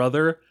twin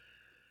brother.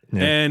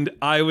 Yeah. And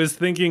I was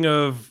thinking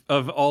of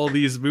all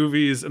these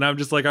movies and I'm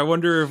just like, I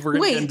wonder if we're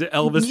going to get into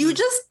Elvis. You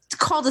just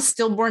called a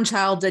stillborn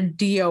child a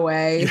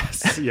DOA.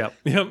 Yes.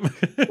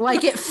 Yep.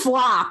 Like it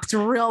flopped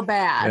real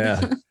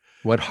bad. Yeah.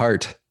 What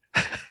heart?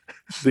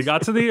 They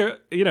got to the,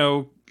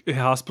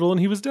 hospital and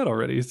he was dead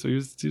already. So he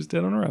was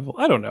dead on arrival.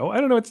 I don't know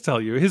what to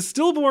tell you. His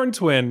stillborn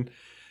twin,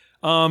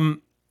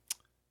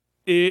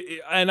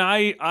 and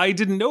I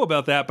didn't know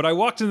about that, but I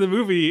walked into the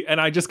movie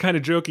and I just kind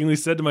of jokingly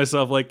said to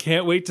myself, like,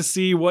 can't wait to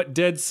see what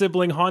dead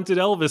sibling haunted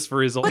Elvis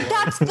for his whole life. But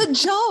that's the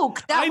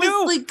joke. That I was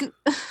know.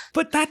 like,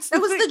 But that's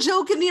that was the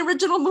joke in the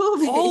original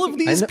movie. all of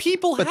these know,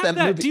 people but have that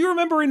that. movie- Do you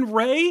remember in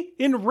Ray?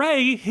 In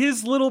Ray,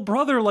 his little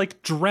brother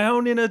like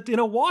drowned in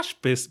a wash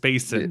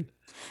basin.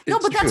 No,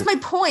 It's but that's true. my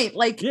point.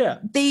 Like, Yeah.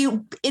 they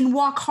in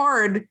Walk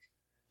Hard.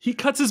 He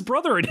cuts his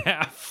brother in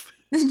half.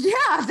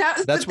 Yeah,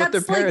 That's what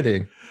they're like-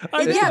 parodying.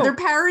 I know. Yeah, they're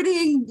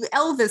parodying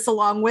Elvis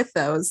along with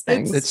those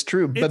things. It's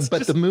true, it's but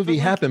just the movie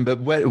like- happened. But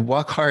what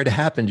Walk Hard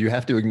happened, you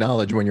have to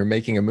acknowledge when you're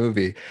making a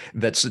movie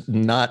that's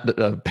not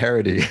a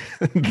parody,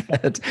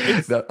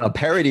 that a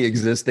parody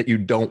exists that you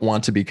don't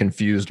want to be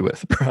confused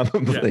with,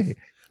 probably. Yes.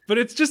 But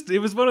it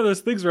was one of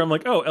those things where I'm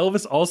like, oh,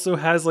 Elvis also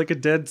has like a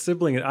dead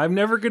sibling. And I'm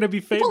never going to be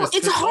famous. Well,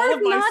 it's 'cause hard all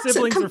of my not to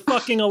siblings are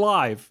fucking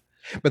alive.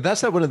 But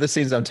that's not one of the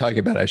scenes I'm talking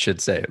about, I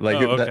should say. Like,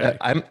 Oh, okay.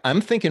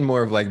 I'm thinking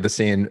more of like the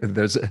scene.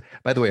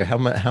 By the way,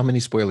 how many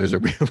spoilers are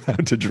we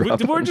allowed to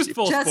drop? We're on just here?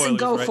 full Justin, spoilers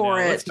go right for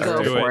now. it. Let's just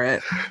Go do for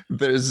it.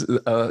 There's,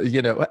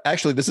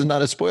 actually, this is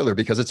not a spoiler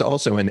because it's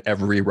also in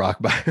every rock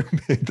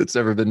biopic that's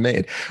ever been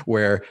made,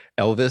 where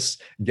Elvis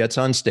gets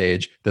on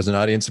stage. There's an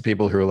audience of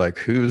people who are like,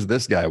 "Who's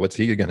this guy? What's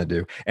he going to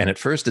do?" And at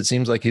first, it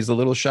seems like he's a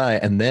little shy,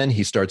 and then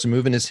he starts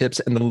moving his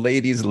hips, and the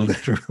ladies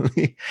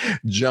literally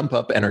jump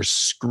up and are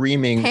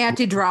screaming,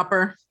 Panty dropper.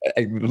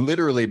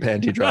 literally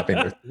panty dropping.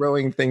 They're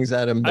throwing things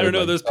at him. I don't They're know.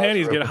 like, Those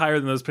panties get higher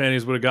than those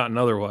panties would have gotten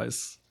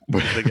otherwise.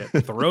 They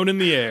get thrown in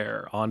the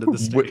air onto the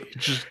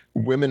stage.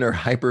 Women are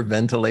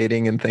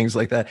hyperventilating and things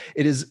like that.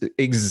 It is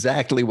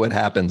exactly what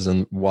happens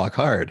in Walk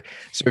Hard.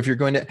 So if you're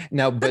going to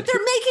now, But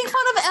they're making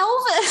fun of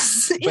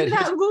Elvis But in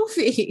that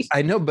movie.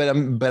 I know, but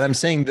I'm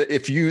saying that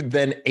if you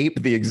then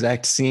ape the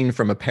exact scene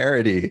from a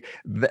parody,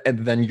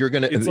 then you're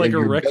gonna. It's like a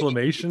you're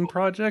reclamation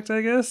project,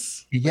 I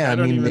guess. Yeah, I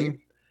don't mean, even.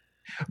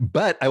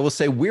 but I will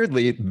say,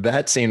 weirdly,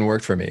 that scene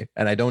worked for me,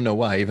 and I don't know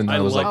why. Even though I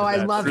I was love like,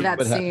 I love scene, that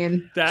but scene.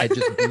 it That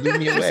just blew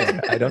me away.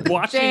 I don't.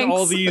 watching all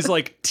Thanks. these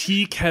like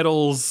tea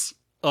kettles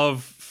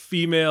of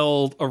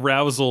female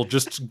arousal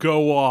just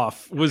go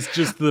off was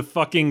just the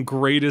fucking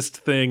greatest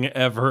thing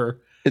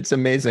ever. It's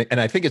amazing, and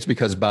I think it's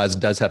because Boz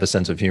does have a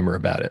sense of humor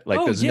about it. Like,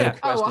 Oh, there's yeah.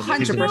 no Oh, question that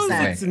he's 100%. Knows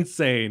playing. it's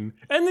insane.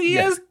 And he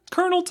Yeah. has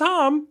Colonel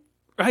Tom.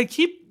 I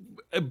keep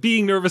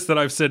being nervous that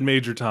I've said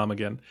Major Tom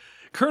again.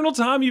 Colonel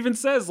Tom even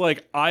says,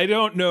 like, I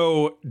don't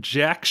know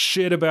jack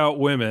shit about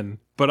women,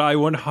 but I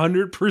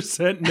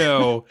 100%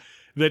 know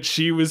that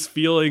she was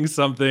feeling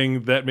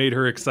something that made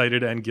her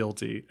excited and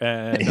guilty.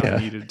 And Yeah. I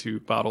needed to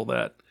bottle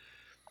that.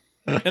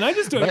 And I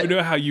just don't even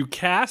know how you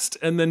cast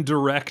and then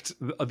direct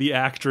the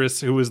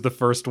actress who was the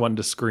first one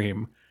to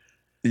scream.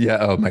 Yeah.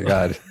 Oh my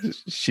God.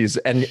 She's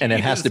and it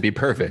has to be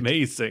perfect.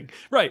 Amazing.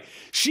 Right.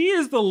 She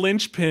is the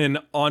linchpin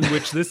on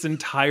which this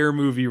entire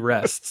movie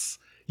rests.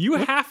 You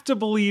have to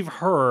believe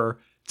her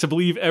to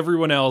believe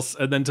everyone else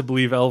and then to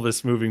believe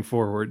Elvis moving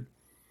forward.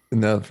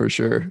 No, for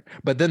sure.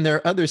 But then there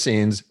are other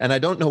scenes, and I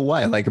don't know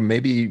why. Like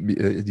maybe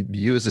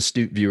you as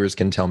astute viewers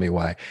can tell me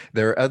why.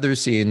 There are other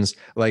scenes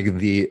like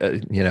the,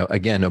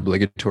 again,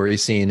 obligatory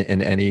scene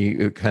in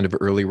any kind of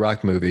early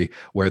rock movie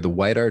where the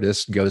white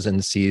artist goes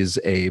and sees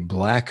a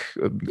black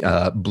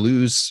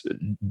blues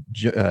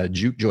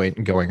juke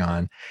joint going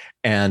on.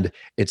 And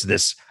it's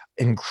this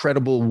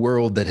incredible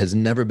world that has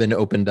never been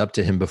opened up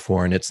to him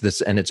before, and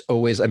it's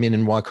always, I mean,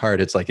 in Walk Hard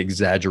it's like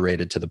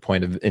exaggerated to the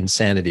point of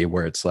insanity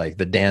where it's like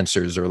the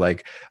dancers are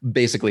like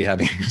basically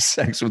having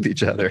sex with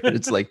each other.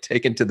 It's like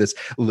taken to this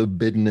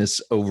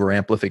libidinous over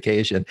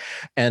amplification,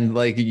 and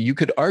like you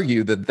could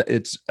argue that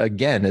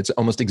it's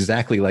almost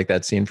exactly like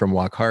that scene from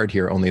Walk Hard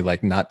here, only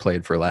like not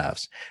played for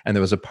laughs. And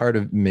there was a part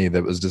of me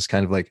that was just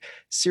kind of like,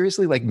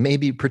 seriously, like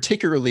maybe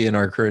particularly in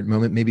our current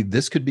moment, maybe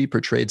this could be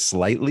portrayed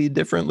slightly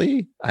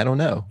differently. I don't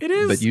know. It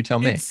is, but you tell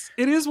me.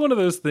 It is one of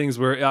those things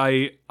where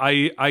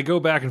I go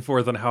back and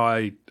forth on how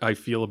I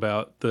feel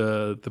about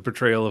the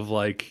portrayal of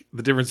like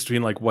the difference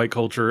between like white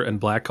culture and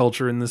black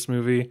culture in this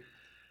movie.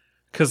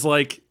 Cause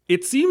like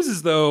it seems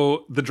as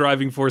though the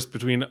driving force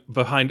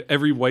behind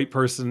every white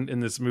person in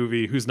this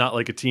movie who's not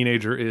like a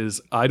teenager is,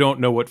 I don't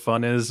know what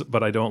fun is,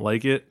 but I don't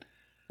like it.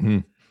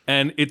 Mm.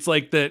 And it's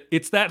like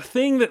it's that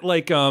thing that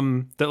like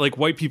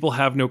white people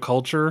have no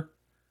culture.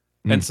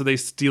 And so they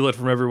steal it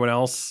from everyone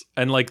else.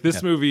 And like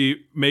this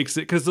movie makes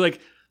it, because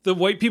like the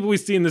white people we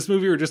see in this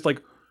movie are just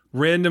like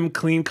random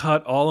clean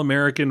cut all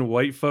American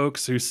white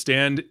folks who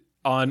stand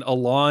on a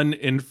lawn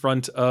in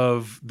front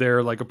of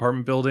their like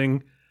apartment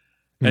building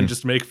and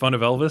just make fun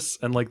of Elvis.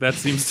 And like that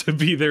seems to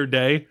be their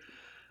day.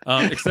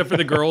 Except for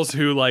the girls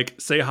who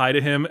like say hi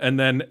to him and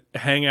then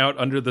hang out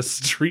under the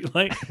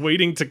streetlight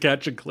waiting to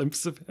catch a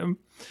glimpse of him.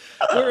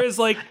 Whereas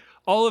like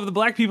all of the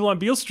black people on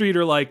Beale Street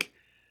are like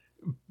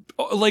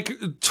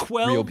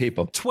 12 Real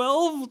people.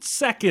 12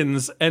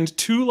 seconds and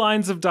 2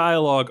 lines of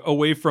dialogue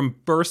away from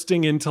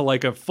bursting into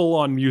like a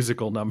full-on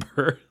musical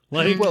number.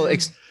 Like, Well,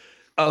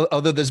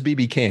 although there's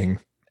BB King,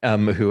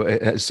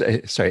 who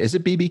sorry, is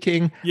it BB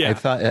King? Yeah. I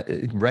thought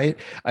right.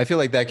 I feel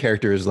like that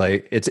character is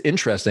like, it's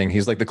interesting.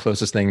 He's like the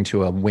closest thing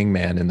to a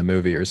wingman in the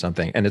movie or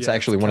something, and it's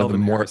actually one of the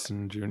Calvin more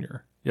Harrison Jr.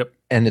 Yep.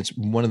 and it's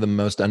one of the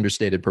most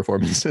understated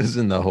performances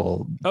in the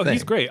whole Oh, thing.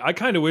 he's great. I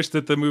kind of wish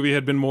that the movie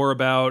had been more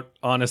about,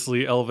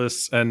 honestly,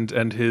 Elvis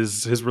and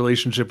his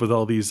relationship with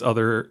all these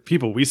other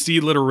people. We see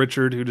Little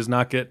Richard, who does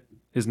not get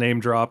his name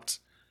dropped,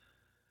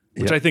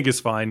 which Yep. I think is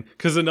fine.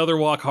 Because another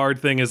Walk Hard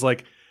thing is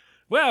like,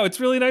 wow, it's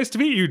really nice to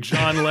meet you,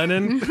 John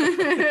Lennon.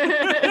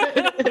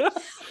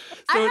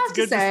 I have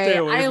to say,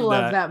 I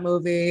love that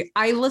movie.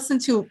 I listen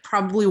to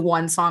probably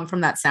one song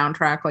from that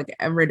soundtrack like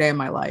every day of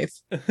my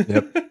life.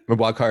 Yep.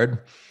 Walk Hard.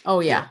 Oh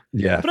yeah.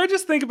 Yeah. But I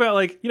just think about,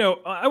 like, you know,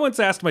 I once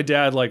asked my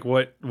dad like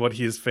what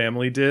his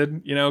family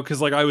did, you know,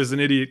 because like I was an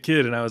idiot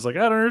kid and I was like,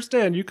 I don't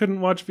understand. You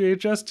couldn't watch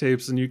VHS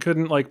tapes and you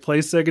couldn't like play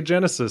Sega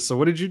Genesis. So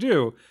what did you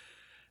do?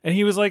 And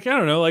he was like, I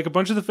don't know, like a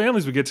bunch of the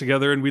families would get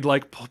together and we'd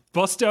like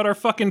bust out our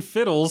fucking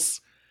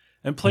fiddles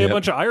and play a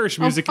bunch of Irish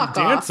music and fuck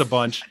dance off. a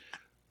bunch.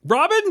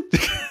 Robin?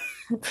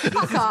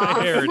 Fuck My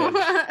off.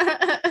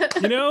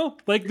 heritage. You know,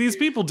 like these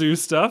people do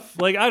stuff.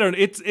 Like I don't.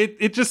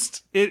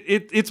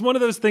 It's one of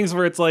those things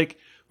where it's like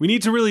we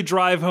need to really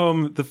drive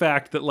home the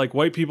fact that like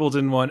white people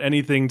didn't want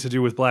anything to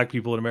do with black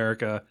people in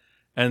America,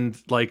 and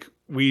like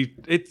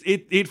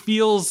it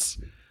feels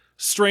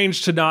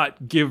strange to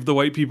not give the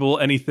white people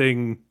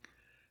anything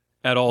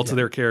at all to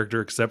their character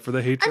except for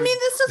the hatred. I mean,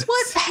 this is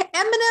what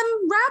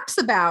Eminem raps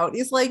about.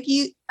 He's like,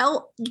 you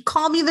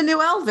call me the new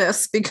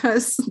Elvis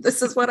because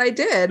this is what I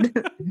did.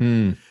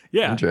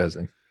 Yeah.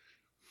 Interesting.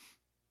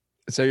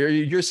 So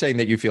you're saying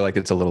that you feel like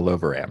it's a little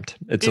overamped.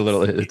 It's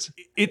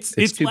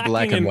too lacking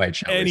black and in white,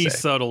 shall we any say.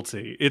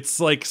 subtlety. It's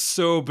like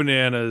so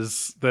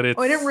bananas that it's.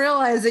 Oh, I didn't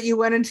realize that you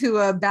went into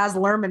a Baz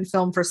Luhrmann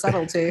film for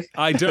subtlety.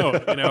 I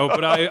don't, you know,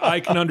 but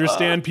I can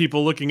understand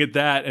people looking at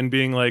that and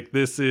being like,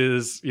 this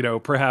is, you know,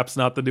 perhaps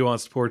not the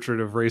nuanced portrait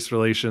of race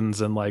relations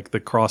and like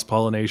the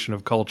cross-pollination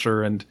of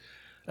culture and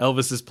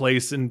Elvis's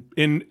place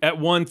in at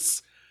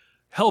once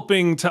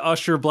helping to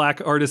usher black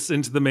artists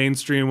into the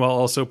mainstream while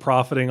also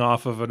profiting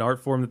off of an art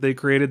form that they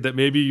created that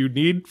maybe you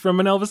need from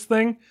an Elvis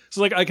thing. So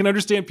like I can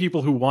understand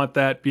people who want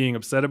that being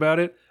upset about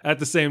it. At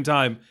the same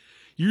time,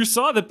 you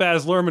saw that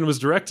Baz Luhrmann was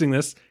directing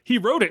this. He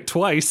wrote it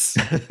twice.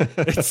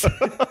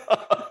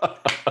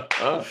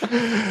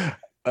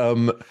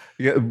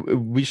 Yeah,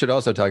 we should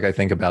also talk, I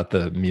think, about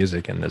the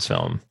music in this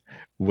film,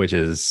 which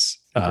is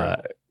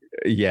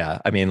yeah,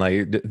 I mean,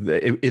 like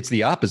it's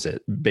the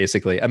opposite,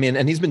 basically. I mean,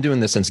 and he's been doing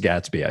this since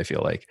Gatsby, I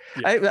feel like.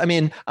 Yeah. I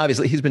mean,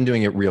 obviously, he's been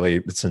doing it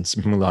really since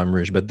Moulin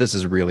Rouge, but this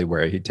is really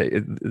where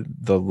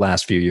the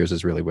last few years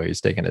is really where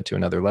he's taken it to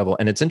another level.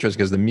 And it's interesting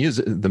because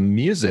the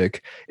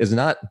music is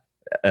not,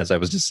 as I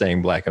was just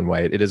saying, black and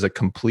white. It is a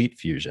complete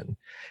fusion.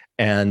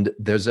 And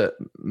there's a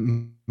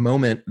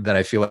moment that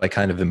I feel like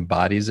kind of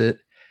embodies it,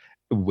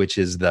 which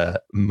is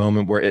the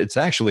moment where it's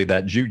actually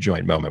that juke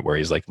joint moment where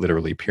he's like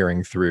literally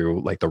peering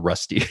through like the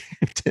rusty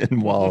tin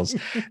walls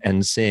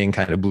and seeing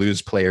kind of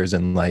blues players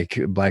and like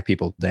black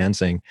people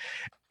dancing.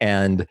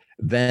 And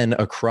then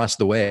across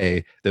the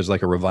way, there's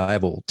like a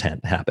revival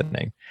tent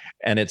happening.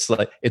 And it's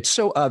like, it's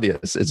so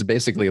obvious. It's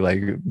basically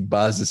like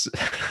Baz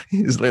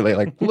he's literally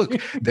like, look,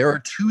 there are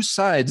two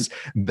sides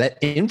that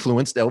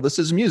influenced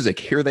Elvis's music.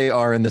 Here they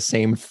are in the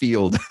same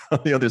field on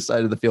the other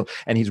side of the field.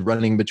 And he's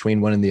running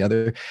between one and the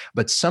other.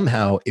 But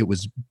somehow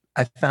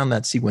I found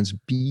that sequence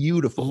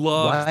beautiful.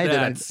 Love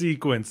that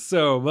sequence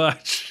so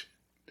much.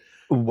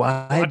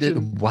 Why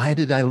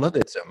did I love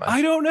it so much?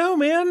 I don't know,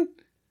 man.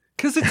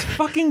 Because it's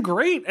fucking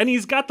great. And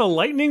he's got the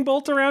lightning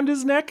bolt around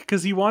his neck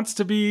because he wants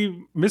to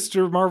be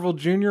Mr. Marvel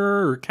Jr.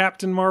 or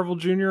Captain Marvel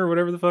Jr. or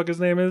whatever the fuck his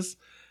name is.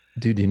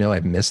 Dude, you know,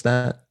 I missed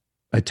that.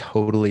 I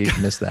totally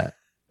missed that.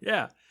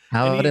 Yeah.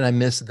 How did I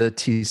miss the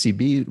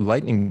TCB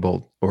lightning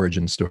bolt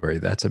origin story?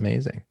 That's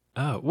amazing.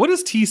 Oh, what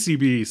does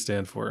TCB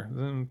stand for?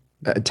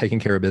 Taking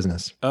care of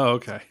business. Oh,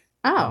 okay.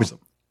 Oh.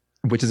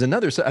 Which is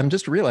another, I'm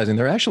just realizing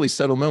there are actually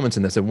subtle moments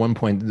in this. At one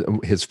point,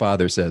 his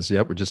father says,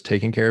 yep, we're just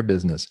taking care of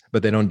business,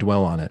 but they don't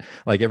dwell on it.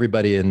 Like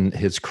everybody in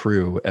his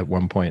crew at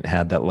one point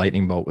had that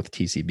lightning bolt with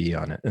TCB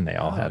on it, and they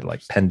all had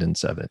like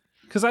pendants of it.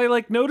 Because I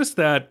like noticed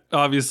that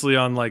obviously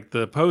on like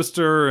the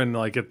poster and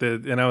like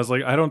and I was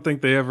like, I don't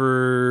think they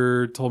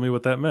ever told me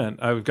what that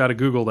meant. I've got to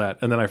Google that.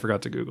 And then I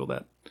forgot to Google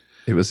that.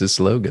 It was his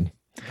slogan.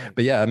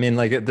 But yeah, I mean,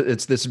 like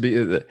that's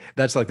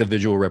like the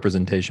visual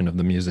representation of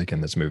the music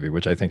in this movie,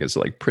 which I think is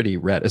like pretty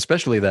rad,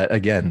 especially that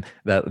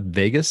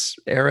Vegas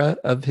era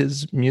of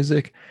his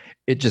music.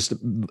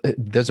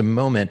 There's a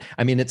moment.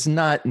 I mean, it's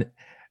not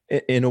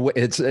in a way,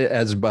 it's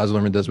as Baz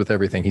Luhrmann does with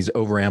everything. He's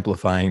over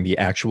amplifying the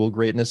actual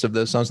greatness of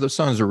those songs. Those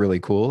songs are really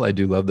cool. I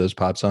do love those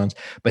pop songs,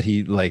 but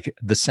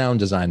the sound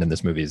design in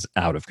this movie is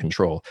out of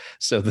control.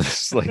 So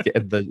this like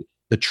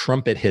the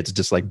trumpet hits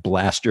just like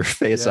blast your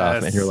face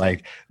off, and you're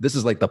like, this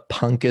is like the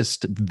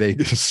punkest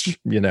Vegas,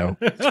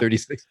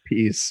 36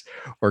 piece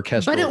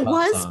orchestral. But it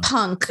was song.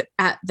 punk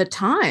at the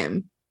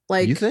time.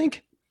 Like, you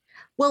think?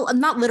 Well,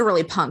 not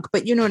literally punk,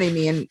 but you know what I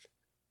mean.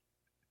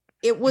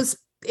 It was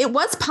it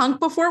was punk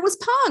before it was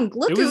punk.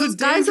 Look, It it was a was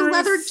guys in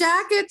leather dangerous-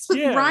 jackets with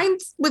Yeah.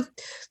 rhymes with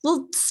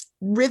little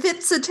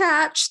rivets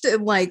attached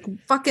and like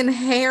fucking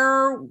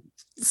hair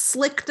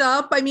slicked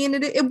up. I mean,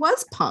 it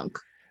was punk.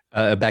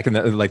 Back in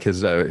the like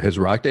his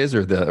rock days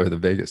or the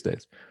Vegas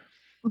days.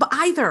 But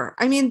either.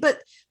 I mean,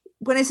 but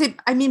when I say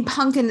I mean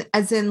punk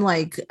as in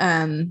like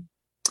bucking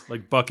the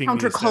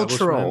establishment.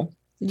 countercultural.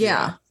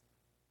 Yeah.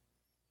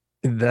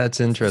 That's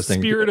interesting.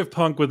 Spirit of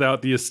punk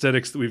without the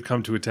aesthetics that we've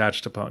come to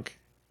attach to punk.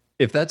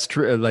 If that's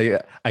true,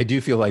 like I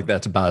do feel like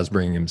that's Boz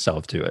bringing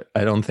himself to it.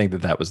 I don't think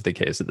that was the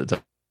case at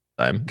the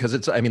time because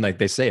it's. I mean, like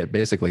they say it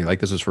basically like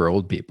this was for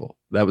old people.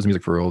 That was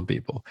music for old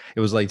people. It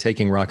was like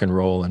taking rock and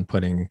roll and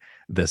putting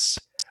this,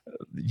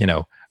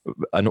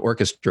 an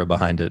orchestra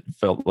behind it.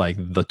 Felt like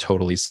the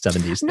totally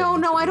 70s. No,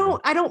 I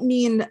don't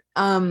mean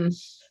I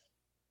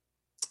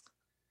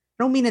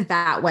don't mean it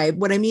that way.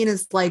 What I mean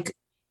is like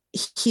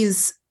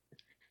he's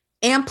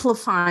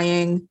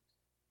amplifying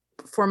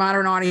for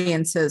modern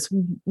audiences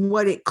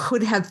what it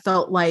could have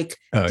felt like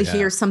to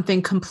hear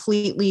something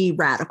completely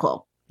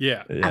radical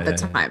at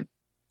the time.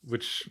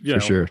 Which, for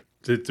sure.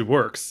 It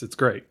works. It's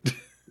great.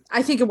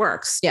 I think it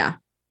works. Yeah.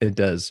 It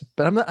does.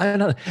 But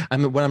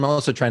I'm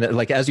also trying to,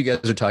 like, as you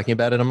guys are talking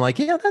about it, I'm like,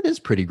 yeah, that is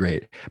pretty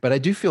great. But I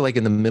do feel like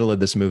in the middle of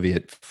this movie,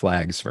 it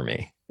flags for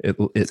me. It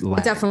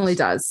definitely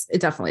does. It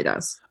definitely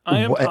does. I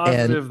am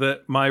positive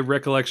that my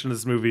recollection of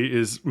this movie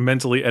is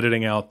mentally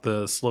editing out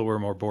the slower,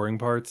 more boring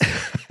parts.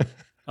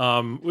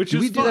 Which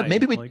is fine.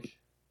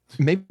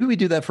 Maybe we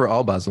do that for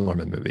all Baz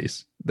Luhrmann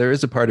movies. There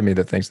is a part of me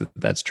that thinks that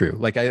that's true.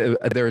 Like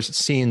there's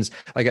scenes,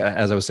 like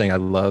as I was saying, I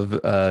love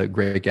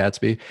Great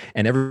Gatsby,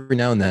 and every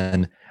now and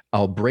then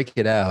I'll break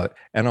it out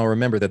and I'll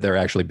remember that there are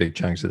actually big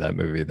chunks of that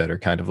movie that are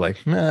kind of like,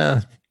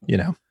 this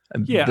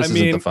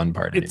isn't the fun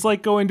part. It's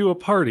like going to a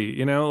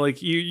party,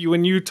 like you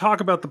when you talk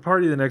about the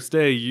party the next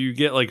day, you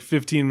get like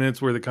 15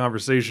 minutes worth of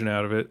conversation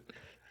out of it.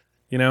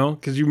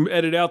 Because you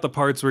edit out the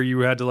parts where you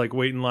had to like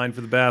wait in line for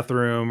the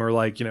bathroom or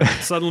like,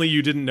 suddenly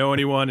you didn't know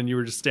anyone and you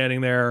were just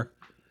standing there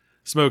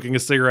smoking a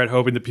cigarette,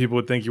 hoping that people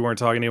would think you weren't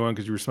talking to anyone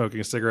because you were smoking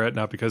a cigarette,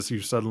 not because you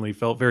suddenly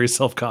felt very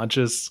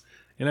self-conscious,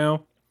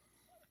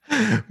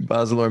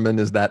 Baz Luhrmann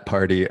is that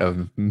party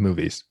of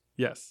movies.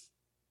 Yes.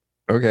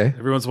 Okay.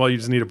 Every once in a while, you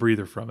just need a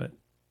breather from it.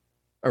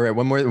 All right.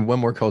 One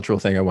more cultural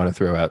thing I want to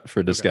throw out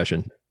for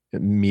discussion.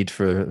 Okay. Meat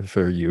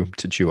for you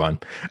to chew on.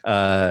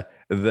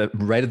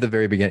 Right at the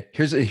very beginning.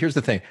 Here's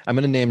the thing. I'm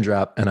going to name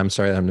drop, and I'm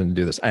sorry that I'm going to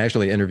do this. I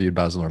actually interviewed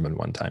Baz Luhrmann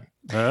one time.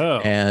 Oh.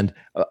 And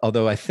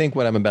although I think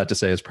what I'm about to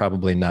say is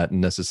probably not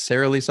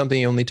necessarily something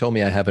he only told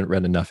me, I haven't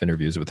read enough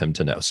interviews with him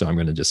to know. So I'm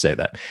going to just say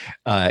that.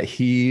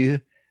 He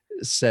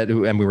said,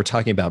 and we were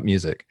talking about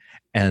music,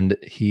 and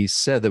he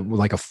said that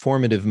like a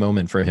formative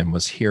moment for him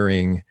was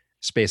hearing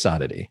Space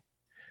Oddity.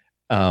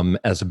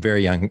 As a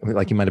very young,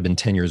 like he might have been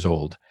 10 years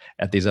old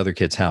at these other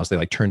kids' house. They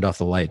like turned off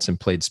the lights and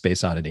played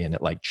Space Oddity, and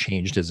it like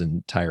changed his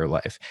entire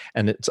life.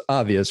 And it's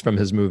obvious from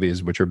his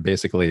movies, which are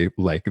basically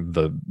like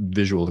the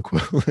visual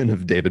equivalent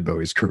of David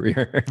Bowie's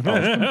career.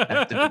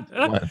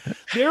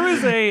 There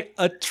was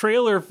a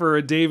trailer for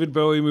a David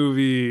Bowie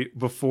movie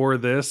before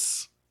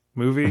this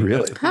movie.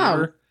 Really?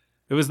 How?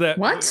 It was that.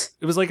 What?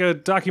 It was like a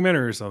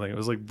documentary or something. It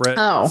was like Brett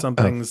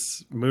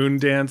something's Moon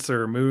Dance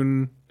or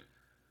Moon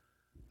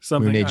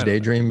something. Moon Age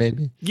Daydream,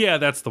 maybe? Yeah,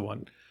 that's the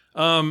one.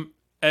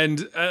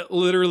 And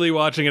literally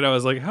watching it, I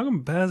was like, how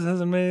come Baz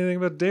hasn't made anything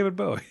about David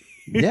Bowie?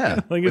 Yeah.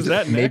 Like, is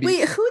that maybe?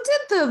 Wait, who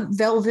did the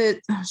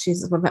Velvet? Oh,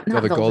 Jesus, not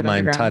Velvet Goldmine,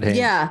 Underground. Todd Haynes.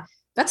 Yeah,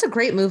 that's a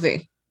great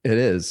movie. It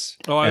is.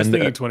 Oh, I was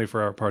thinking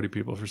 24-Hour Party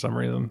People for some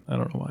reason. I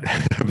don't know why.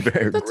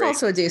 That's great.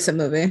 also a decent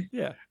movie.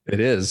 Yeah. It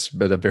is,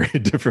 but a very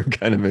different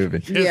kind of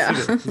movie.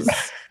 Yes, it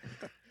is.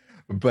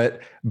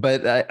 But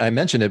I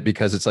mention it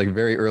because it's like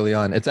very early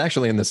on. It's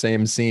actually in the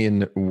same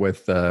scene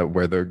with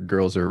where the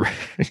girls are,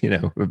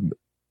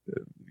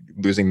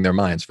 losing their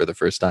minds for the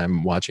first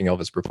time watching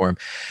Elvis perform.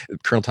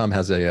 Colonel Tom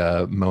has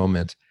a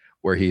moment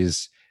where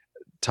he's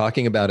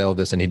talking about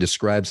Elvis and he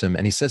describes him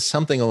and he says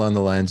something along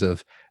the lines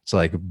of, it's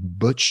like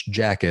butch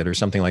jacket or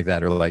something like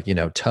that, or like,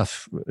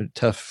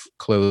 tough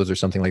clothes or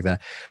something like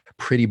that.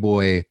 Pretty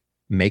boy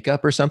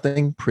makeup or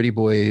something, pretty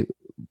boy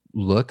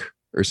look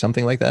or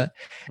something like that.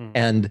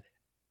 And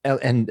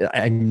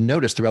I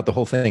noticed throughout the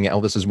whole thing,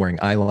 Elvis is wearing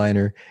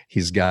eyeliner.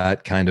 He's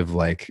got kind of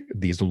like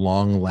these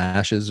long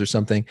lashes or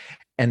something.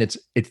 And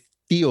it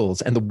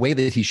feels, and the way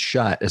that he's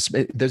shot,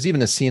 there's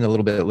even a scene a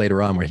little bit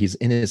later on where he's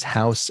in his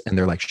house and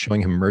they're like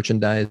showing him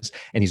merchandise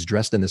and he's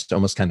dressed in this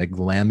almost kind of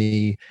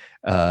glammy,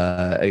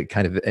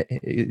 kind of,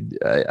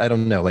 I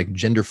don't know, like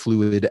gender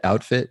fluid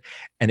outfit.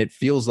 And it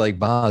feels like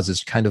Boz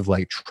is kind of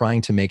like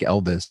trying to make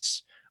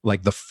Elvis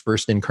like the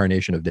first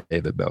incarnation of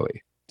David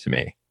Bowie to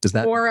me. Does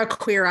that, or a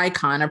queer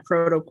icon, a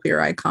proto queer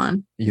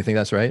icon? You think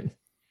that's right?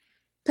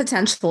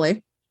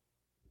 Potentially.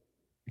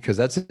 Because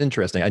that's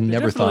interesting. I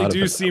never thought of it.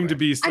 There do seem to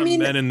be some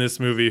men in this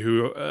movie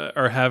who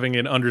are having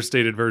an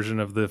understated version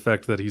of the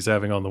effect that he's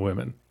having on the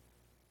women.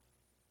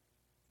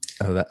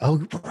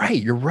 Oh, right.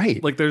 You're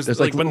right. Like there's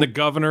like when the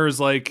governor's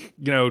like,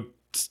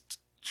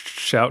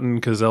 shouting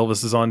because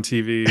Elvis is on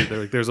TV. They're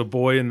like, there's a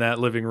boy in that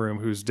living room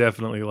who's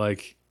definitely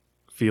like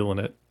feeling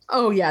it.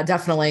 Oh yeah,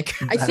 definitely.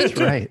 I think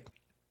right.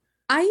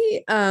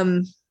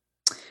 I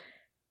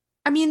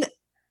mean,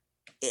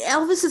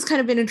 Elvis is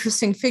kind of an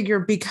interesting figure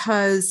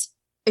because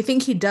I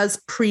think he does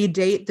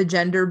predate the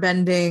gender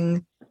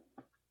bending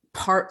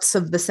parts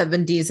of the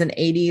 70s and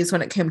 80s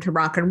when it came to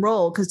rock and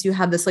roll, because you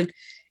had this like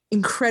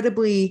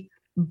incredibly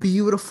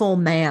beautiful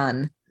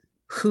man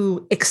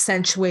who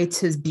accentuates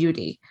his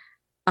beauty.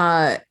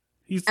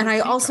 And I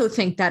also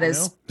think that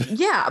is,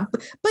 yeah,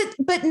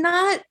 but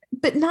not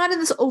in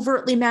this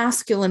overtly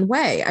masculine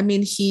way. I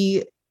mean,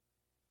 he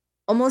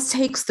almost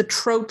takes the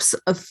tropes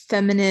of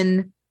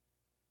feminine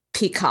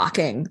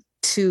peacocking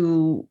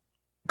to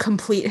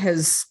complete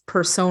his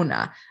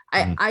persona.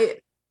 I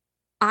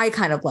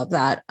kind of love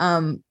that.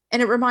 And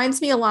it reminds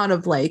me a lot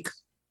of like,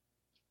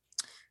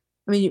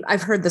 I mean,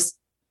 I've heard this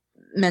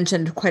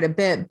mentioned quite a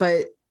bit,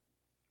 but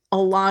a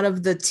lot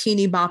of the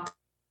teeny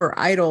bopper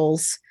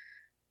idols,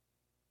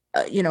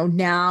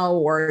 now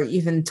or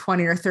even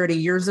 20 or 30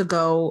 years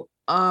ago,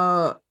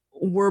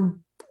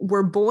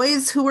 were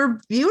boys who were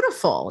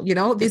beautiful,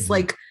 these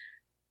like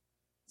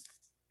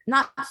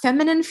not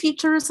feminine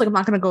features. Like I'm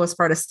not going to go as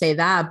far to say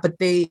that,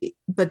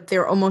 but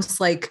they're almost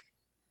like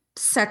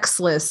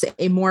sexless,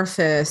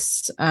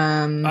 amorphous.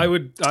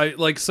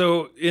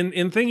 So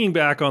in thinking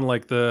back on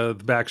like the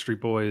Backstreet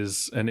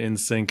Boys and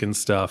NSYNC and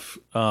stuff,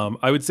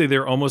 I would say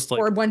they're almost like,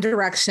 or One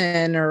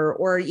Direction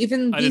or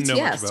even BTS. I didn't know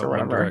much about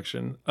One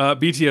Direction.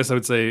 BTS, I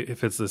would say,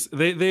 if it's this,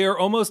 they are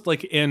almost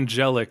like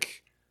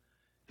angelic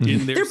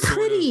in their. They're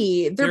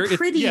pretty. They're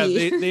pretty. Yeah,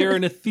 they are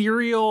an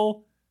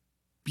ethereal,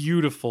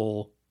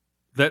 beautiful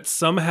that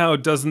somehow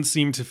doesn't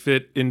seem to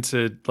fit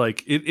into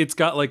like it's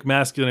got like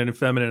masculine and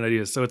feminine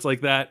ideas. So it's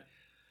like that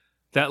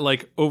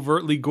like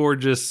overtly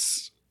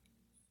gorgeous,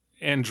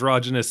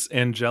 androgynous,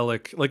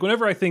 angelic. Like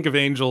whenever I think of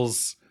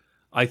angels,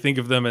 I think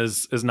of them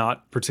as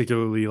not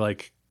particularly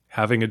like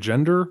having a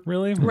gender,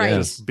 really. Right.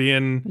 Just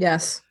being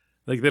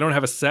like they don't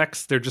have a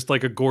sex. They're just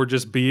like a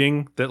gorgeous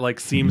being that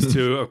like seems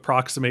to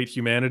approximate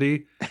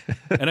humanity.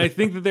 And I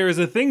think that there is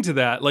a thing to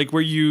that, like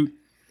where you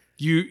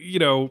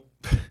know,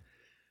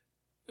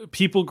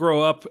 people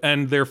grow up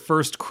and their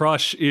first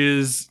crush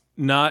is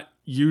not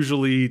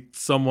usually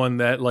someone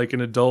that like an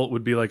adult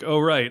would be like, oh,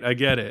 right, I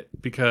get it.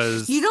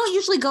 Because you don't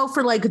usually go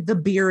for like the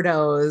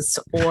beardos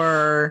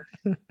or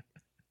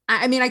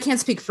I mean, I can't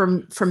speak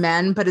for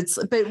men, but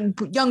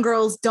young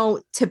girls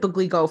don't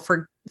typically go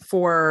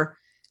for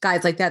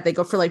guys like that. They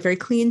go for like very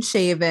clean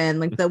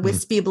shaven, like the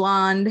wispy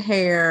blonde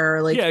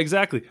hair. Like, yeah,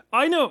 exactly.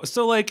 I know.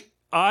 So like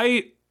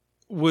I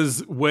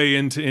was way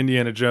into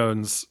Indiana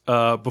Jones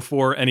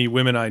before any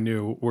women I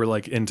knew were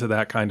like into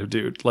that kind of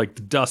dude, like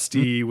the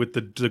dusty with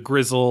the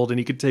grizzled, and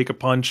he could take a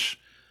punch,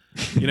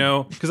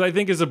 because I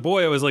think as a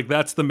boy I was like,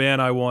 that's the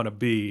man I want to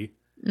be.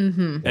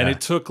 And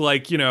it took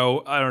like, I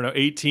don't know,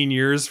 18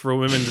 years for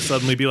women to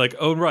suddenly be like,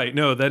 oh right,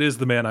 no, that is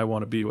the man I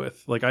want to be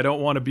with. Like I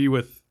don't want to be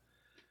with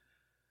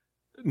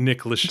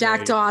Nick Lachey.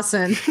 Jack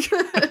Dawson.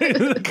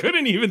 I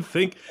couldn't even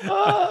think.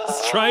 I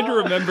was trying to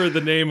remember the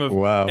name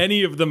of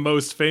any of the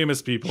most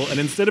famous people, and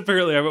instead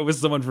apparently I went with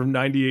someone from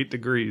 98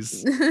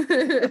 Degrees.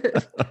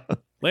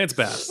 Lance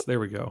Bass. There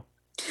we go.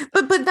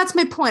 But that's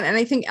my point, and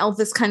I think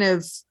Elvis kind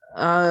of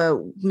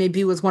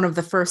maybe was one of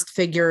the first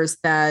figures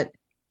that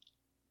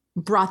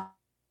brought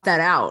that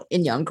out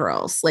in young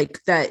girls,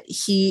 like that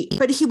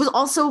but he was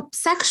also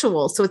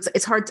sexual, so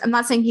it's hard. I'm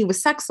not saying he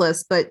was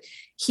sexless, but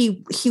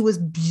he was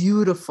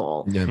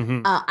beautiful.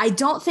 I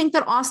don't think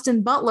that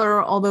Austin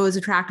Butler, although as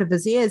attractive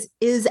as he is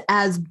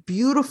as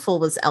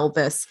beautiful as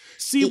Elvis.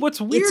 See,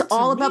 what's weird, it's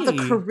all about the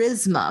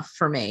charisma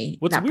for me.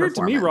 What's weird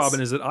to me,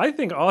 Robin, is that I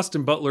think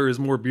Austin Butler is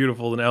more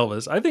beautiful than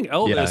Elvis. I think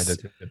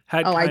Elvis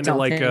had kind of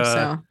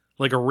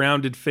like a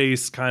rounded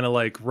face, kind of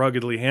like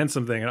ruggedly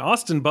handsome thing, and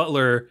Austin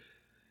Butler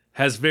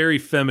has very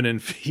feminine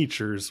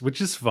features, which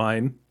is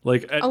fine.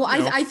 Like,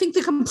 I think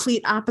the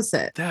complete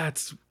opposite.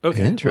 That's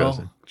okay.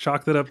 Interesting. Well,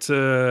 chalk that up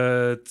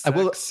to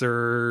sex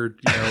or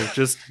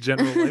just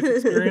general life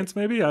experience.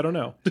 Maybe, I don't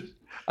know.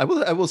 I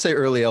will say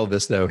early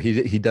Elvis though,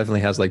 he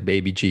definitely has like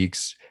baby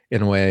cheeks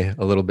in a way,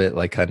 a little bit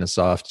like kind of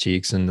soft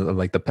cheeks and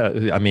like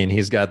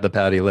he's got the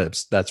pouty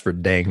lips. That's for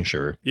dang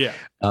sure. Yeah.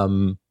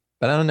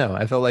 But I don't know.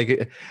 I felt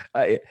like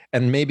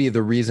and maybe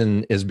the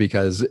reason is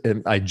because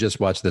I just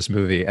watched this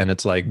movie and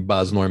it's like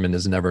Baz Luhrmann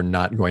is never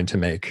not going to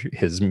make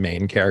his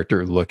main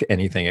character look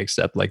anything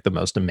except like the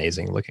most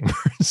amazing looking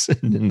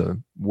person in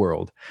the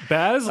world.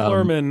 Baz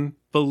Luhrmann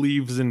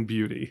believes in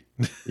beauty.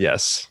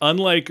 Yes.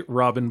 Unlike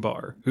Robin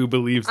Barr, who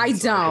believes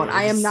in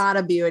I am not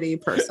a beauty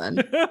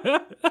person.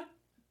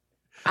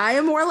 I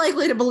am more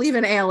likely to believe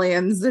in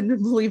aliens than to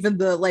believe in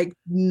the like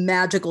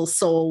magical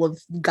soul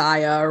of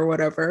Gaia or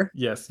whatever.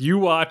 Yes, you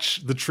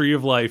watch The Tree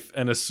of Life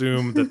and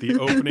assume that the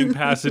opening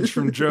passage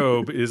from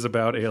Job is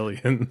about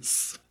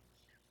aliens.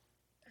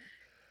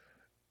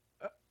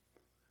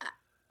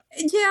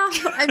 Yeah,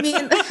 I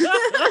mean,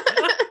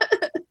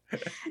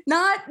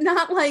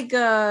 not like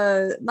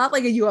a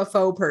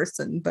UFO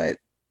person, but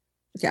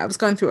Yeah, I was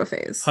going through a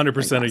phase. 100% a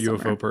last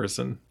UFO summer.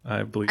 person.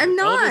 I believe I'm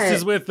not. Elvis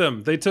is with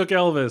them. They took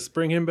Elvis.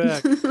 Bring him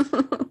back.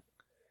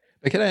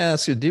 But can I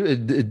ask you,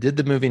 did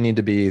the movie need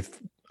to be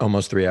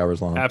almost 3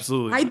 hours long?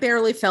 Absolutely. I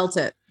barely felt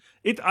it.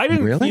 I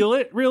didn't Really? feel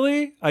it,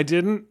 really. I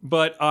didn't.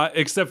 But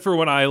except for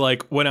when I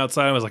went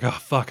outside, I was like, oh,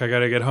 fuck, I got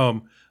to get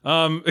home.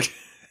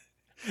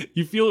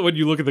 You feel it when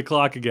you look at the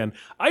clock again.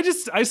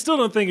 I still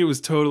don't think it was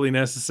totally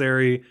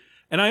necessary.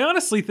 And I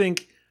honestly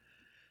think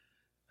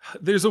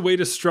there's a way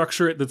to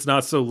structure it that's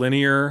not so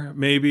linear,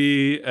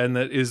 maybe, and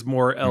that is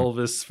more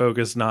Elvis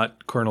focused,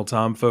 not Colonel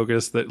Tom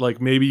focused.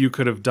 That maybe you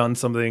could have done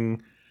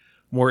something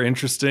more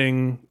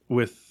interesting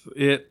with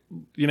it,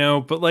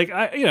 But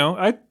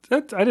I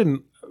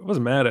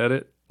wasn't mad at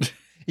it.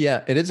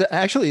 Yeah, it is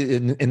actually,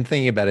 in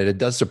thinking about it, it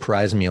does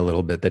surprise me a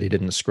little bit that he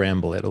didn't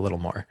scramble it a little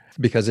more,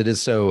 because it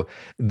is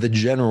the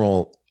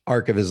general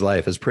arc of his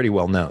life is pretty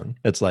well known.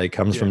 It's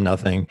comes from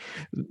nothing,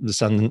 the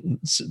sun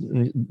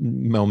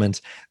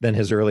moment, then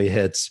his early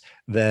hits,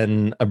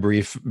 then a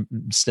brief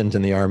stint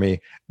in the army,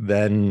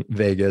 then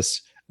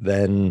Vegas,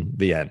 then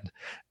the end.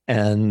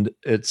 And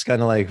it's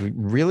kind of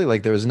really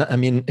there was no, I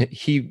mean,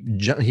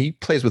 he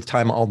plays with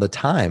time all the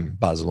time,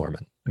 Baz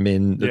Luhrmann. I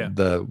mean,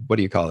 the what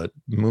do you call it?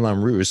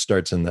 Moulin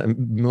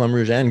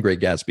Rouge and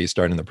Great Gatsby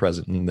start in the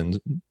present and then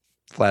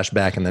flash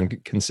back and then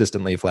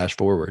consistently flash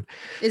forward.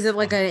 Is it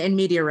like an in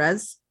media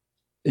res?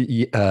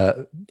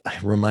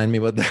 Remind me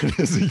what that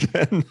is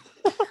again.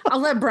 I'll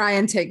let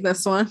Brian take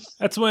this one.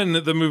 That's when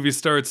the movie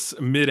starts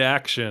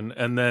mid-action,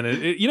 and then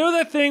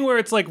that thing where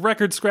it's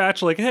record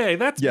scratch, hey,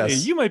 that's me.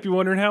 You might be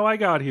wondering how I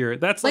got here.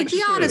 That's like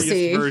the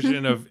Odyssey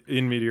version of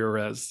in media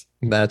res.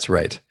 That's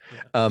right.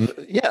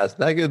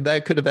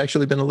 That could have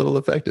actually been a little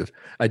effective.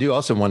 I do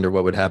also wonder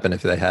what would happen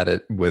if they had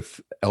it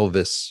with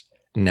Elvis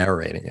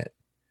narrating it.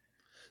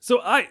 So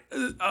I,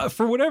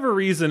 for whatever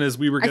reason, as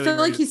we were getting I feel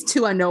like he's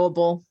too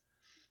unknowable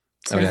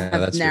to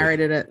have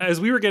narrated it.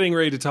 As we were getting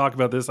ready to talk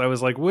about this, I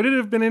was like, would it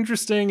have been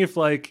interesting if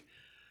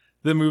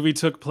the movie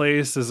took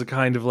place as a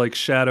kind of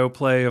shadow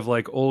play of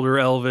older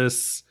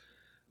Elvis,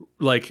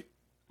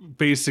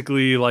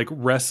 basically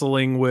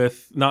wrestling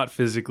with, not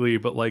physically,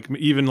 but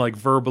even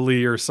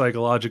verbally or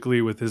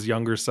psychologically with his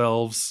younger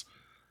selves,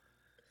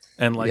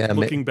 and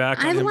looking back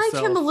on himself. I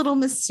like him a little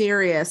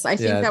mysterious. I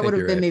think that would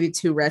have been maybe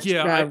too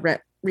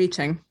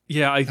reaching.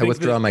 Yeah, I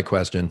withdraw my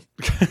question.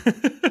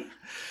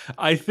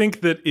 I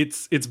think that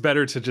it's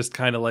better to just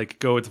kind of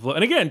go with the flow.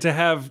 And again, to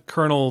have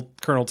Colonel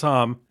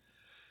Tom.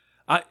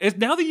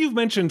 Now that you've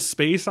mentioned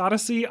Space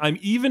Odyssey, I'm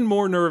even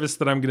more nervous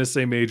that I'm going to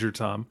say Major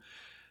Tom.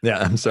 Yeah,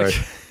 I'm sorry.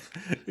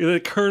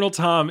 Colonel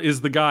Tom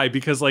is the guy,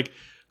 because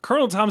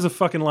Colonel Tom's a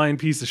fucking lying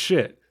piece of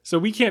shit. So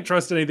we can't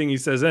trust anything he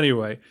says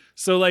anyway.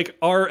 So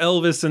our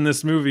Elvis in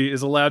this movie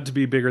is allowed to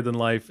be bigger than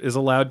life, is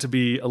allowed to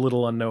be a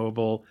little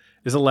unknowable,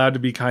 is allowed to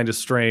be kind of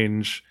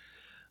strange.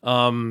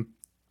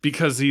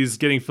 Because he's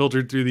getting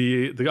filtered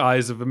through the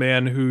eyes of a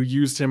man who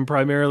used him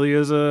primarily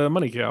as a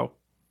money cow.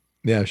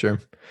 Yeah, sure.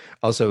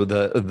 Also,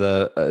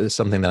 the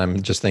something that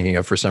I'm just thinking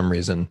of for some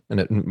reason,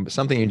 and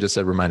something you just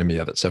said reminded me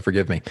of it, so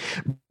forgive me.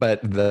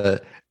 But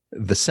the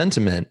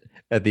sentiment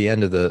at the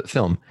end of the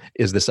film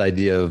is this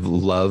idea of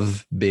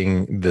love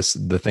being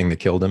the thing that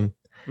killed him,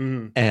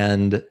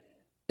 and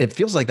it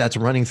feels like that's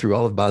running through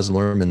all of Baz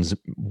Luhrmann's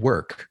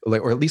work,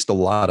 or at least a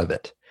lot of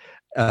it.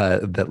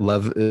 That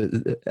love,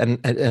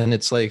 and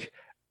it's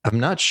I'm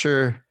not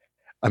sure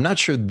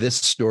this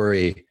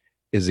story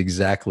is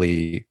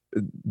exactly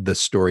the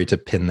story to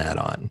pin that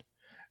on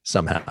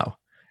somehow.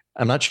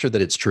 I'm not sure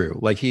that it's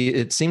true.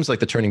 It seems like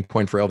the turning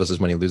point for Elvis is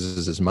when he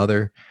loses his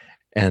mother.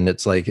 And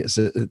it's I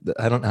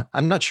don't know.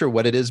 I'm not sure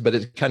what it is, but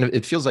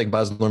it feels like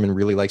Baz Luhrmann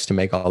really likes to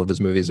make all of his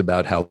movies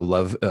about how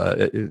love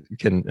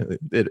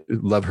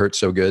love hurts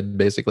so good.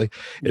 Basically,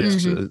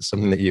 it's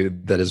something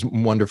that is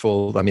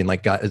wonderful. I mean,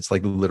 God, it's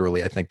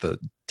literally, I think the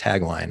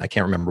tagline, I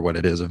can't remember what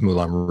it is, of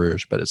Moulin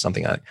Rouge, but it's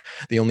something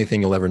the only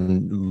thing you'll ever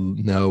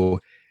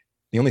know.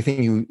 The only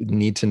thing you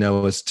need to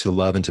know is to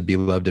love and to be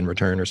loved in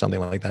return, or something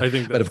like that. I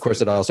think, but of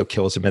course, it also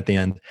kills him at the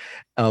end.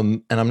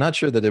 And I'm not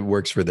sure that it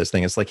works for this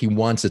thing. It's he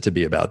wants it to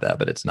be about that,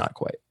 but it's not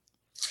quite.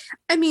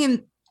 I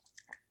mean,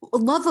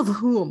 love of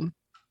whom?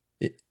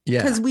 Yeah,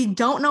 because we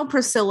don't know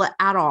Priscilla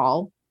at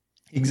all.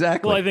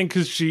 Exactly. Well, I think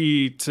because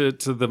she, to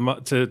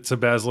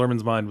Baz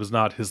Luhrmann's mind, was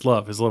not his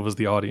love. His love was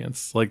the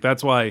audience.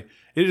 That's why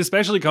it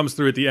especially comes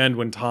through at the end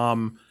when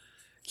Tom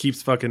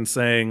keeps fucking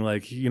saying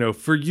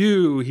for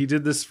you, he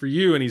did this for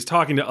you, and he's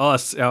talking to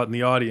us out in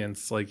the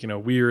audience,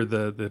 we're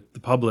the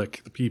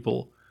public, the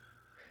people.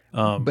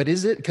 But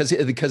is it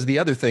because the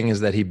other thing is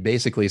that he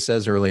basically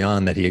says early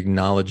on that he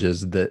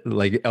acknowledges that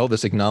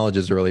Elvis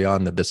acknowledges early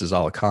on that this is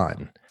all a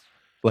con,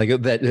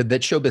 that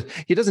show business.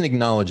 He doesn't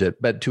acknowledge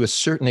it, but to a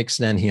certain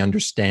extent he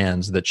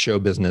understands that show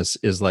business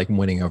is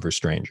winning over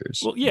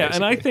strangers. Well, yeah, basically.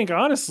 And I think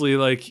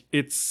honestly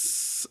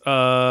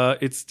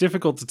it's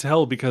difficult to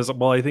tell, because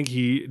I think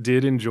he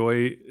did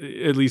enjoy,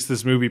 at least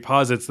this movie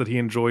posits that he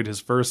enjoyed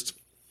his first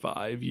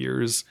 5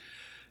 years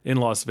in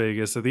Las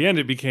Vegas. At the end,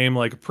 it became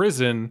like a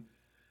prison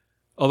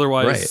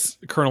Otherwise,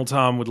 Colonel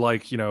Tom would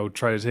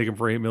try to take him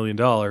for $8 million.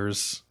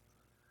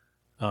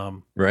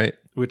 Right.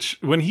 Which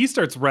when he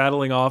starts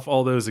rattling off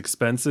all those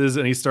expenses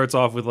and he starts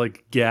off with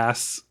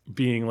gas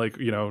being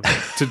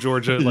to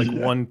Georgia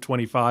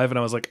 125, and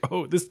I was like,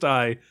 oh, this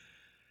guy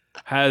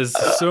has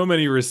so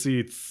many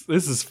receipts.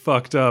 This is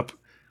fucked up.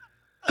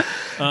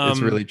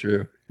 It's really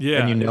true.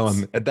 Yeah.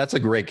 And that's a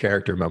great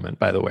character moment,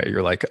 by the way.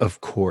 You're like,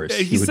 of course.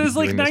 He says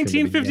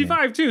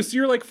 1955 too. So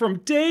you're from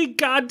day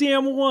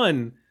goddamn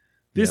one.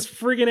 This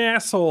friggin'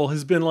 asshole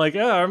has been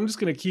I'm just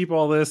going to keep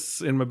all this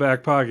in my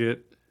back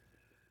pocket.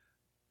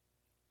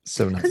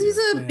 So nice.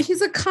 Because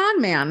he's a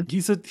con man.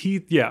 He's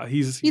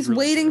really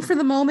waiting for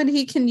the moment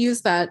he can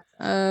use that.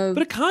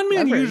 But a con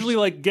man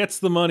usually gets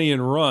the money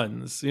and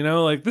runs.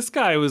 This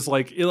guy was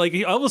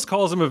Elvis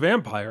calls him a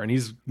vampire, and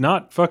he's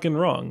not fucking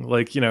wrong.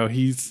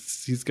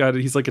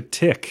 He's like a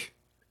tick.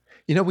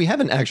 We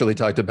haven't actually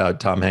talked about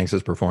Tom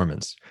Hanks's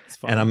performance,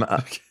 and I'm.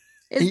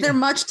 Is there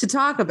much to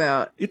talk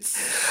about?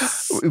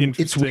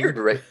 It's weird,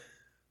 right?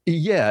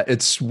 Yeah,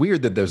 it's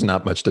weird that there's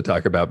not much to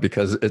talk about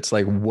because it's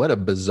what a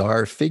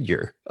bizarre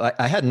figure.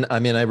 I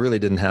really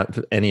didn't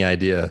have any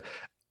idea.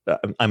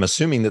 I'm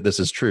assuming that this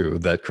is true,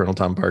 that Colonel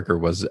Tom Parker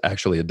was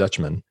actually a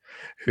Dutchman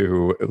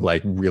who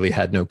really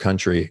had no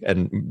country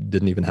and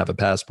didn't even have a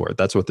passport.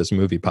 That's what this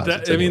movie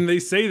posits. They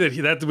say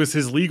that was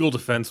his legal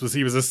defense, was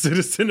he was a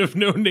citizen of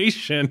no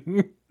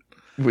nation.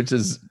 Which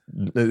is,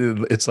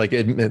 it's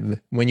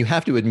when you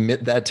have to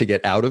admit that to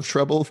get out of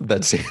trouble,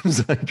 that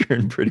seems like you're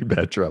in pretty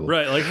bad trouble.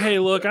 Right. Hey,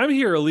 look, I'm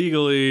here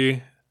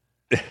illegally.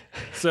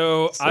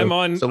 So I'm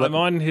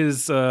on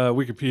his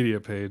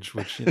Wikipedia page,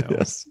 which,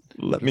 yes,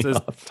 let me says,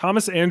 off.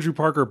 Thomas Andrew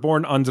Parker,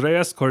 born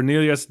Andreas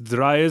Cornelius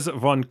Dries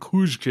van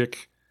Koesjik.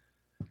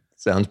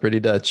 Sounds pretty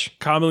Dutch.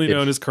 Commonly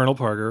known as Colonel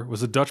Parker,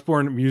 was a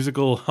Dutch-born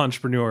musical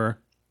entrepreneur,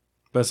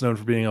 best known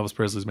for being Elvis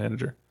Presley's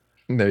manager.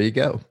 There you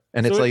go.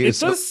 And so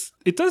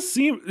it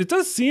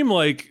does seem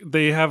like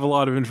they have a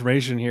lot of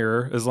information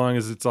here, as long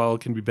as it's all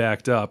can be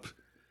backed up.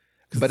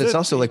 But it's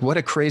also what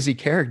a crazy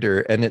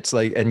character, and it's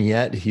and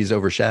yet he's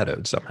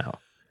overshadowed somehow.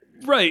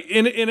 Right.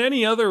 In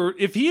any other,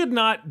 if he had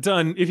not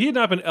been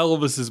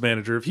Elvis's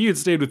manager, if he had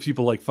stayed with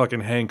people like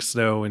fucking Hank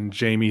Snow and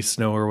Jamie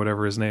Snow or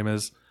whatever his name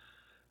is,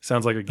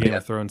 sounds like a Game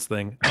of Thrones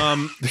thing.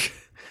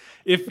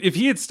 If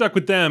he had stuck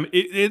with them,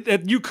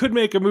 you could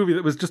make a movie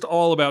that was just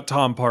all about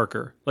Tom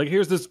Parker.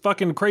 Here's this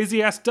fucking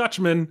crazy ass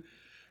Dutchman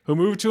who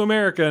moved to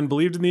America and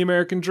believed in the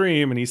American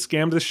dream, and he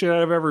scammed the shit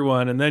out of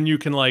everyone. And then you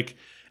can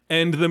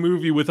end the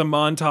movie with a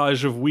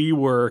montage of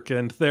WeWork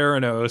and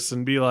Theranos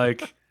and be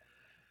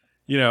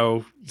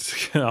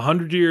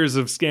 100 years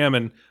of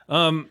scamming.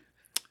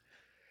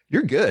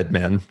 You're good,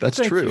 man. That's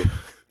true.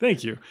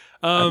 Thank you.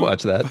 I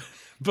watch that.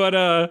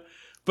 But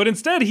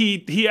instead,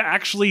 he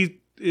actually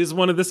is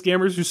one of the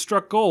scammers who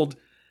struck gold,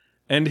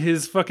 and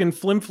his fucking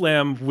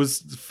flim-flam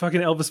was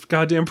fucking Elvis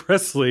goddamn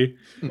Presley.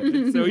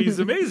 So he's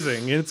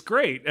amazing, and it's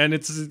great. And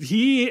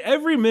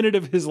every minute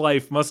of his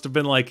life must have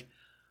been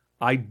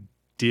I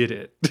did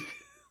it.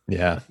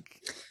 Yeah.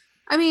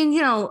 I mean,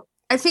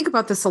 I think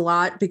about this a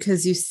lot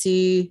because you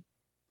see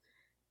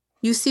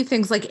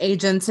things like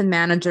agents and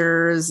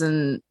managers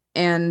and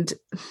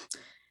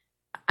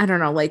I don't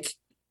know,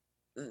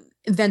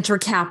 venture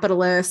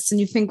capitalists, and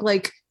you think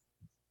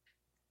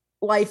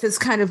life is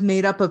kind of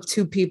made up of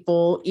two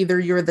people. Either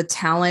you're the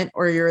talent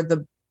or you're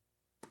the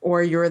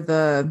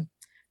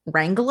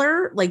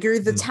wrangler. You're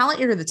the talent,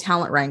 you're the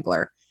talent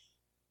wrangler.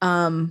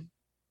 And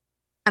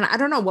I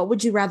don't know, what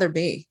would you rather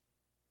be?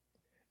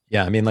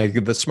 Yeah, I mean,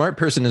 the smart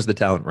person is the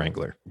talent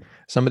wrangler.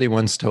 Somebody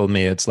once told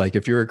me it's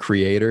if you're a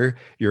creator,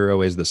 you're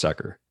always the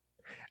sucker.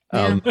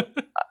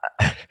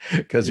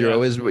 Because you're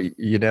always,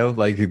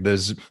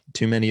 there's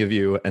too many of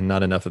you and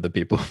not enough of the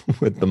people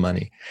with the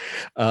money.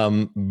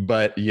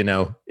 But,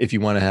 if you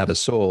want to have a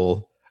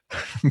soul,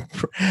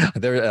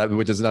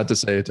 which is not to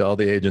say to all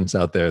the agents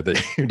out there that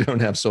you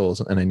don't have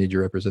souls, and I need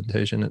your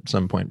representation at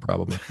some point,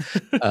 probably.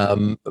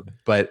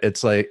 But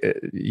it's I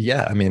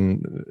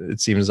mean,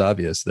 it seems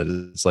obvious that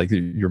it's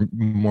you're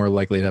more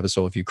likely to have a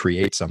soul if you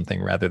create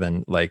something rather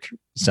than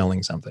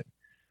selling something.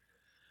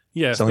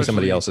 Yeah, selling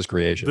somebody else's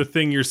creation. The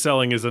thing you're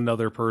selling is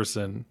another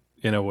person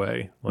in a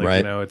way.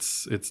 Right.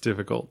 It's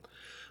difficult.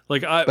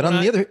 But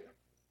on the other,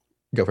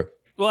 go for it.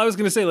 Well, I was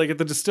going to say, at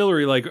the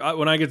distillery,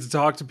 when I get to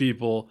talk to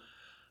people,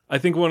 I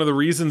think one of the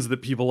reasons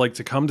that people like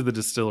to come to the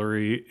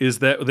distillery is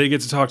that they get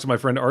to talk to my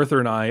friend Arthur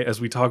and I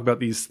as we talk about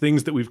these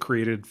things that we've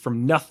created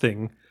from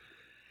nothing.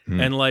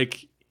 And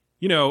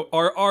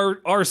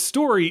our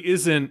story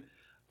isn't,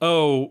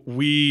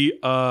 we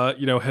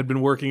had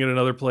been working at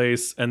another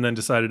place and then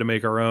decided to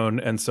make our own,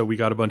 and so we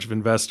got a bunch of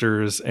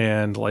investors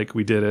and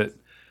we did it.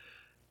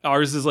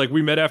 Ours is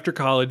we met after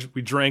college,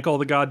 we drank all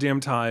the goddamn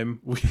time.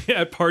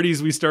 At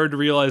parties we started to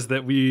realize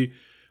that we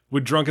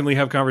would drunkenly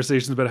have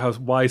conversations about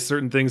why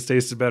certain things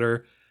tasted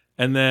better,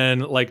 and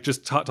then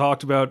just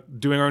talked about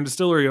doing our own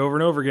distillery over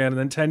and over again. And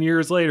then 10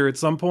 years later, at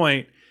some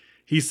point,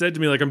 he said to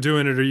me, I'm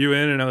doing it, are you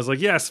in? And I was like,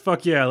 yes,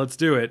 fuck yeah, let's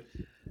do it.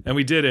 And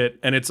we did it,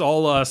 and it's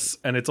all us,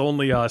 and it's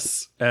only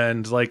us,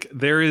 and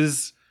there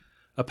is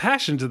a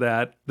passion to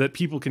that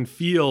people can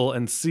feel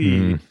and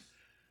see.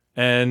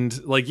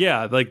 And like,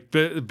 yeah, like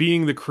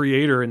being the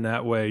creator in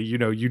that way, you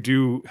know, you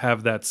do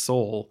have that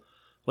soul.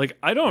 Like,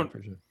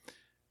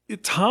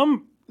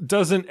 Tom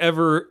doesn't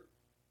ever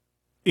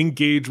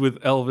engage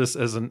with Elvis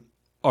as an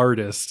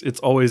artist. It's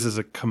always as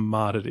a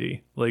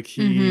commodity. Like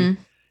he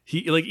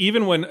like,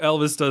 even when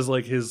Elvis does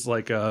like his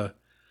like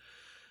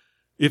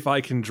If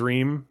I Can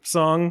Dream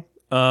song,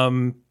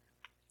 Tom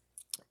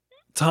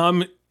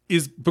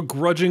is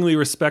begrudgingly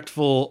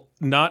respectful,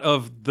 not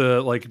of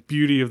the like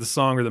beauty of the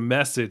song or the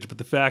message, but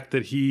the fact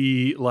that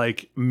he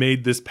like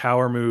made this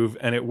power move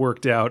and it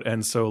worked out,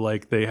 and so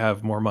like they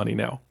have more money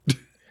now.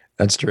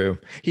 That's true.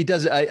 He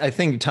does. I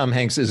think Tom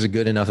Hanks is a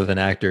good enough of an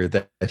actor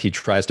that he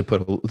tries to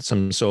put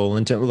some soul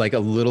into like a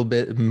little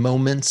bit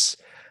moments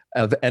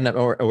of, and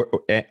or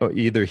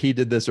either he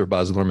did this or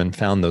Baz Luhrmann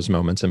found those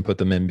moments and put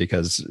them in,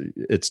 because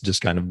it's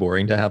just kind of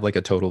boring to have like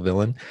a total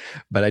villain.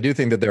 But I do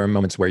think that there are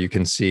moments where you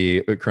can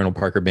see Colonel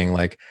Parker being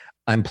like,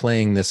 I'm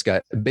playing this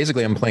guy.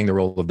 Basically, I'm playing the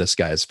role of this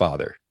guy's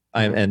father.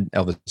 And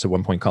Elvis at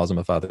one point calls him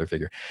a father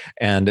figure.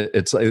 And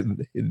it's like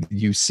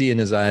you see in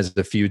his eyes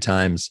a few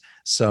times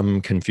some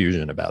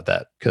confusion about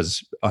that,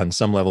 because on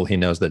some level he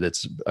knows that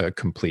it's a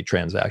complete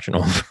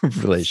transactional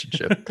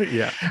relationship.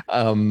 Yeah.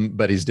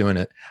 But he's doing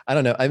it. I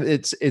don't know.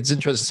 It's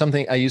interesting.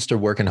 Something I used to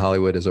work in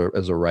Hollywood as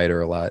a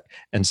writer a lot,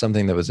 and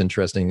something that was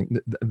interesting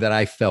that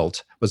I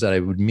felt was that I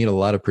would meet a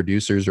lot of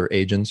producers or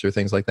agents or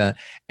things like that,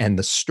 and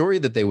the story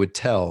that they would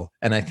tell,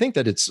 and I think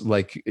that it's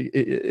like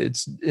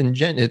it's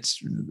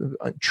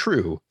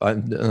true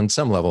on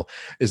some level,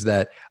 is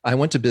that I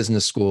went to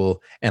business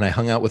school and I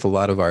hung out with a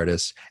lot of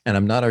artists, and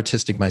I'm not artistic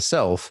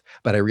myself,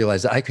 but I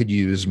realized I could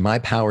use my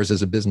powers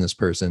as a business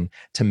person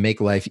to make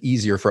life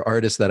easier for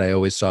artists that I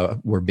always saw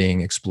were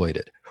being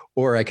exploited.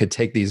 Or I could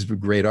take these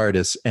great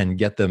artists and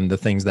get them the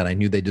things that I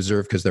knew they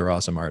deserve because they're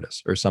awesome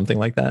artists, or something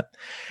like that.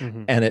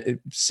 And it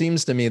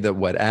seems to me that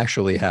what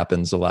actually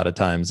happens a lot of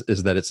times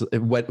is that it's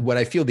what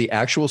I feel the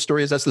actual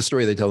story is. That's the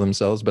story they tell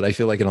themselves. But I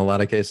feel like in a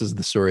lot of cases,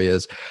 the story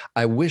is,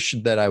 I wish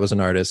that I was an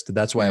artist.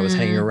 That's why I was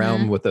hanging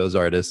around with those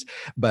artists,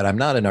 but I'm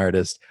not an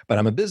artist, but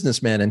I'm a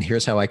businessman. And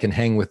here's how I can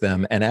hang with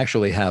them and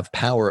actually have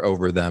power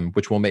over them,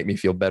 which will make me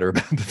feel better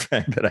about the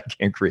fact that I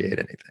can't create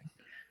anything.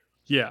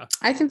 Yeah.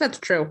 I think that's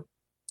true.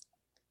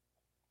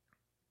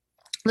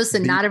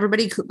 Listen, not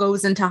everybody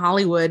goes into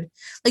Hollywood.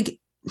 Like,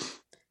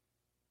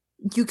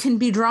 you can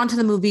be drawn to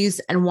the movies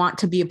and want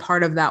to be a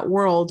part of that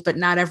world, but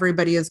not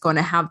everybody is going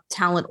to have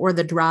talent or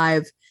the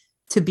drive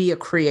to be a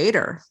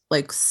creator.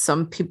 Like,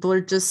 some people are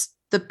just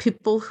the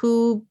people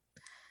who,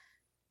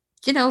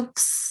 you know,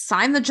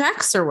 sign the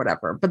checks or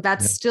whatever, but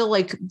that's still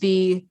like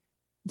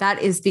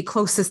that is the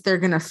closest they're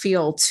going to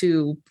feel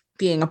to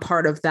being a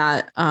part of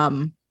that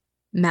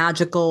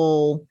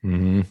magical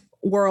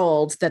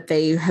world that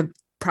they have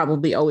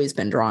probably always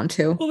been drawn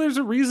to. Well, there's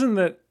a reason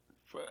that,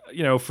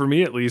 you know, for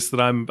me at least,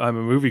 that I'm a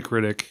movie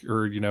critic,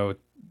 or, you know,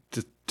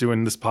 just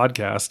doing this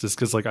podcast, is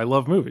because like I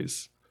love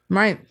movies.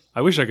 Right.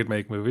 I wish I could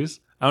make movies.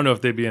 I don't know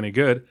if they'd be any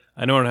good.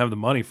 I know I don't have the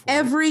money for it.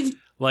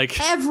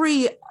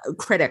 Every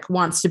critic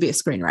wants to be a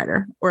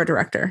screenwriter or a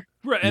director.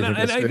 Right. And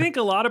I think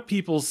a lot of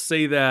people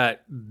say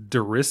that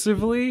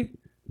derisively,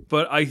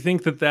 but I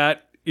think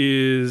that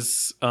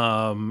is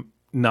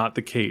not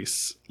the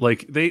case.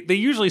 Like they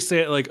usually say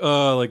it like,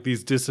 oh, like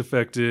these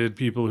disaffected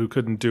people who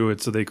couldn't do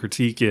it, so they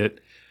critique it.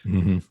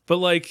 But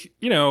like,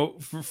 you know,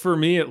 for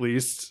me at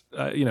least,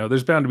 you know,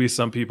 there's bound to be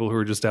some people who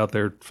are just out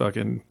there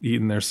fucking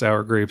eating their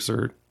sour grapes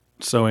or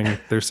sowing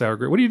their sour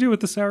grapes. What do you do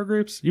with the sour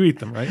grapes? You eat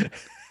them, right?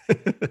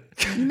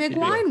 You make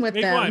wine with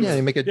them. Wine. Yeah,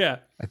 you make it. Yeah,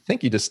 I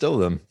think you distill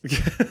them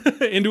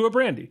into a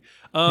brandy.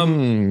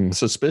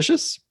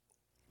 Suspicious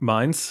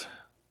minds.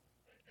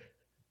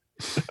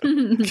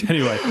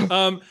 Anyway,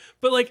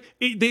 but like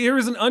there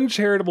is an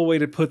uncharitable way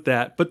to put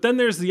that, but then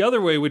there's the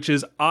other way, which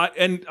is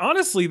and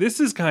honestly,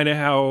 this is kind of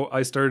how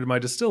I started my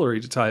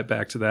distillery, to tie it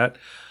back to that.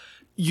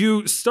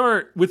 You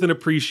start with an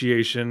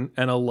appreciation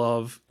and a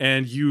love,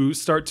 and you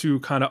start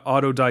to kind of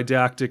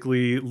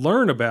autodidactically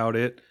learn about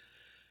it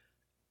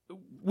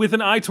with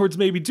an eye towards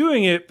maybe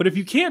doing it. But if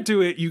you can't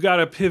do it, you got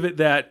to pivot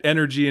that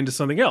energy into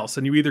something else,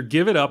 and you either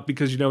give it up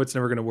because you know it's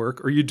never going to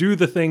work, or you do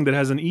the thing that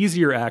has an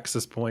easier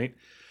access point.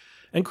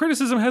 And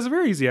criticism has a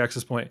very easy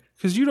access point,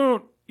 because you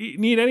don't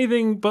need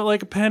anything but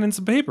like a pen and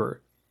some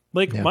paper.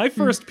 Like my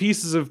first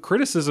pieces of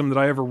criticism that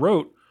I ever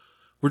wrote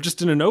were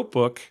just in a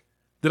notebook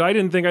that I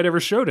didn't think I'd ever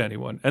show to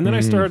anyone. And then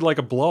I started like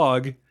a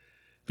blog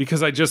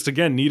because I just,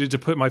 again, needed to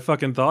put my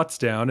fucking thoughts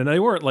down. And they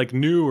weren't like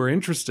new or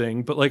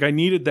interesting, but like I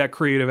needed that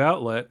creative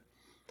outlet.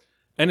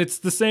 And it's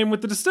the same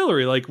with the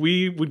distillery. Like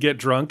we would get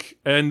drunk,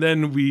 and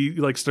then we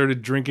like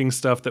started drinking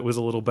stuff that was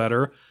a little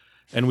better.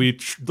 And we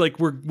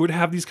would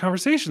have these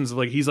conversations of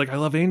like, he's like, I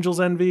love Angel's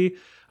Envy.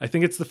 I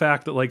think it's the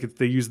fact that like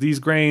they use these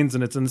grains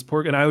and it's in this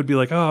pork. And I would be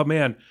like, oh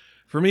man,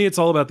 for me, it's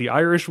all about the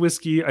Irish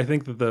whiskey. I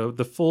think that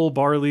the full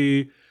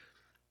barley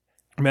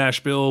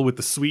mash bill with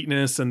the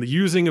sweetness and the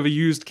using of a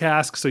used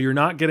cask, so you're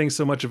not getting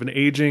so much of an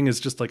aging,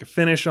 is just like a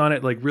finish on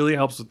it, like really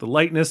helps with the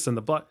lightness and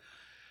the blood.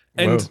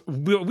 And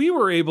we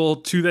were able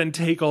to then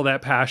take all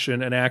that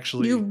passion and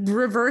actually You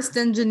reversed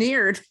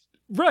engineered.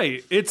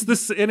 right. It's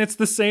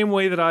the same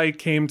way that I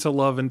came to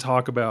love and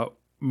talk about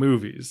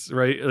movies,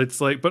 right? It's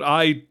like, but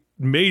I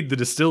made the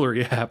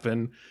distillery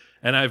happen,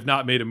 and I've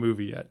not made a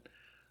movie yet.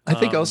 I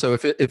think also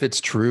if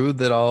it's true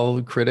that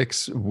all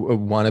critics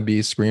want to be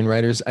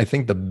screenwriters, I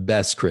think the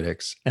best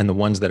critics and the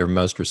ones that are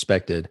most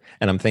respected,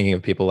 and I'm thinking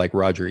of people like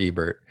Roger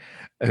Ebert,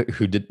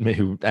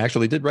 who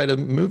actually did write a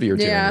movie or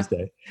two in his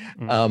day,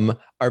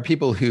 are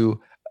people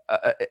who,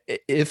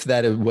 if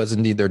that was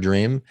indeed their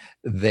dream,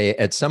 they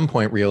at some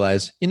point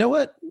realize, you know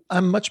what,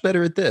 I'm much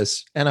better at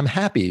this, and I'm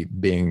happy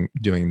doing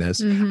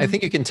this. I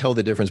think you can tell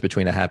the difference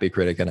between a happy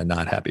critic and a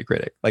not happy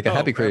critic. Like a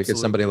happy critic is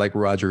somebody like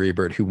Roger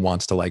Ebert who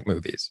wants to like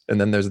movies,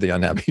 and then there's the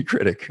unhappy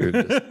critic who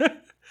just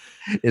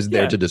is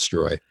there to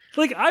destroy.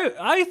 Like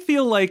I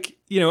feel like,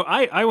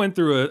 I went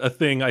through a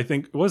thing, I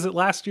think, was it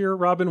last year,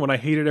 Robin, when I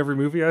hated every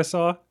movie I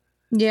saw?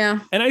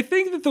 Yeah. And I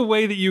think that the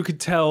way that you could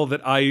tell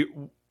that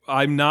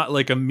I'm not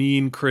like a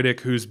mean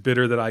critic who's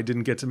bitter that I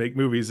didn't get to make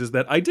movies is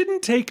that I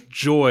didn't take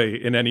joy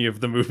in any of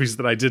the movies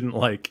that I didn't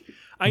like.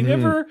 I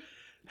never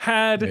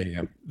had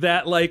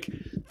that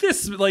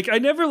I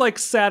never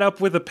sat up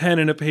with a pen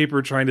and a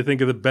paper trying to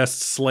think of the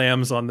best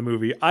slams on the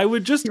movie. I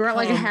would just You were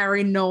like a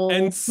Harry Knoll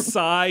and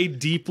sigh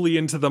deeply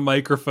into the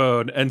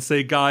microphone and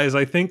say, guys,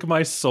 I think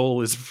my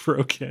soul is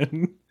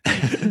broken.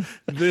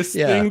 This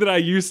thing that I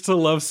used to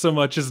love so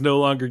much is no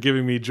longer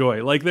giving me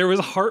joy. Like there was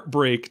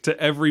heartbreak to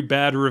every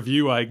bad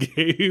review I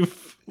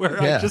gave where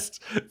I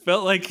just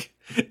felt like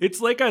it's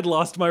like I'd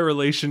lost my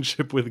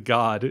relationship with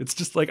God. It's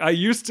just like I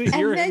used to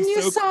hear him. And then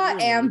you saw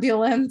clearly.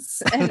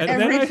 Ambulance and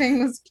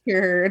everything was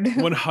cured.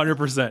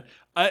 100%.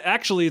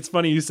 Actually, it's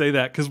funny you say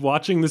that because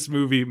watching this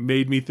movie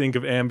made me think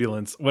of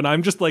Ambulance when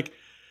I'm just like,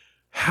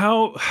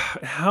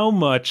 how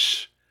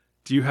much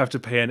do you have to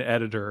pay an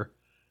editor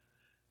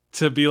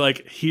to be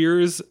like,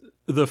 here's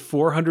the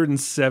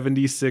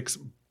 476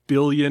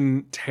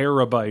 billion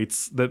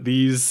terabytes that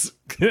these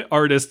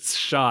artists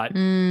shot.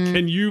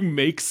 Can you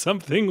make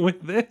something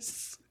with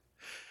this?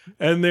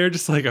 And they're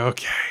just like,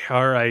 okay,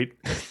 all right.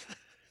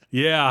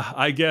 Yeah,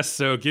 I guess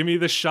so. Give me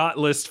the shot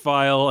list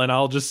file and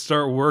I'll just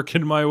start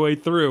working my way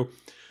through.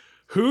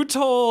 Who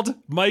told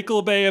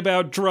Michael Bay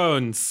about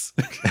drones?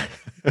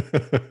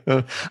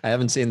 I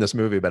haven't seen this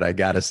movie, but I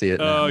got to see it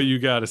now. Oh, you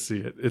got to see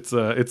it.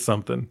 It's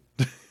something.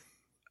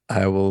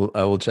 I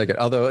will check it.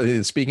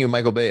 Although speaking of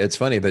Michael Bay, it's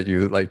funny that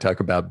you talk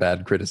about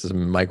bad criticism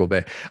of Michael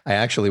Bay. I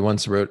actually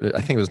once wrote, I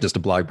think it was just a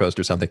blog post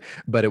or something,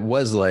 but it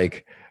was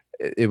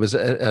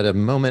at a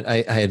moment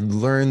I had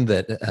learned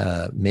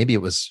that maybe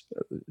it was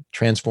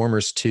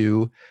Transformers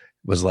 2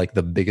 was like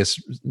the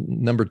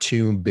number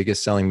 2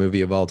 biggest selling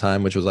movie of all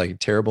time, which was like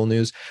terrible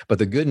news. But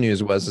the good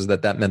news was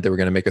that meant they were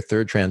going to make a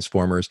third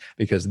Transformers,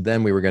 because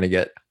then we were going to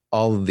get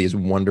all of these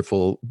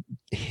wonderful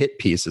hit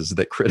pieces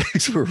that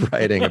critics were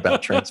writing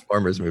about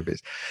Transformers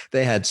movies.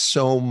 They had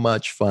so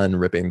much fun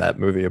ripping that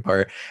movie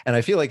apart. And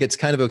I feel like it's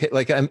kind of okay.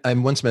 Like I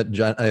once met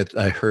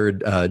I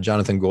heard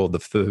Jonathan Gold,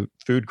 the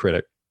food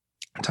critic,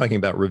 talking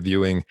about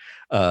reviewing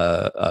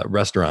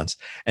restaurants.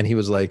 And he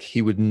was like,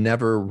 he would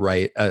never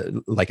write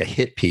like a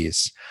hit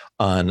piece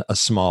on a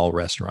small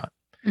restaurant.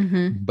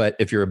 But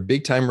if you're a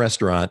big time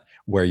restaurant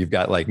where you've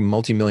got like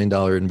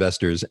multi-million-dollar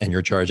investors and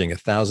you're charging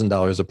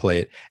 $1,000 a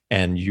plate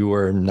and you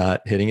are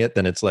not hitting it,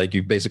 then it's like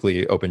you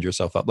basically opened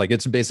yourself up. Like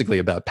it's basically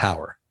about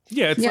power.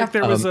 Yeah, it's like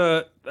there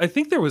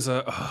was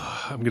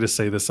I'm going to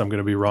say this, I'm going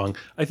to be wrong.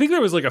 I think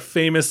there was like a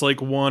famous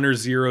like 1 or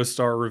 0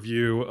 star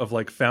review of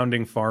like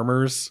Founding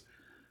Farmers,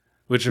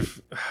 which if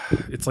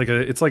it's like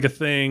a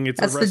thing.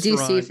 That's a restaurant the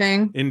DC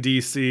thing in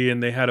DC,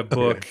 and they had a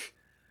book.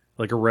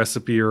 Like a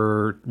recipe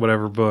or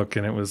whatever book,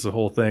 and it was the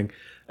whole thing.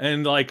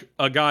 And like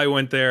a guy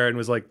went there and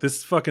was like,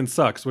 this fucking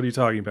sucks. What are you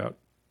talking about?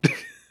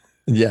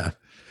 Yeah.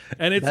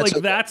 And it's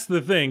that's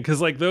the thing. Cause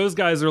like those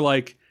guys are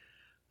like,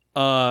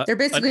 they're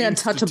basically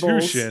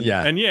untouchables.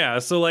 Yeah.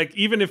 And so like,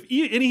 even if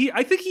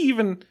I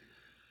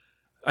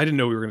didn't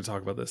know we were going to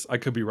talk about this. I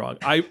could be wrong.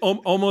 I'm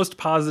almost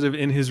positive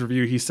in his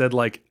review, he said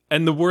like,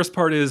 and the worst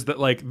part is that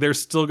like, they're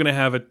still going to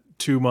have a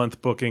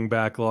 2-month booking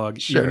backlog,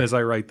 even as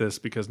I write this,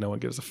 because no one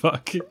gives a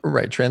fuck.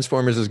 Right.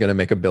 Transformers is going to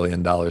make $1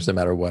 billion no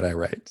matter what I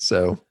write.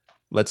 So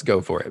let's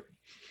go for it.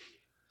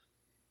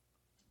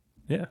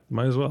 Yeah,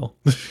 might as well.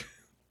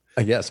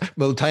 I guess.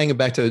 Well, tying it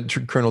back to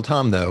Colonel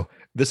Tom, though,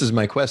 this is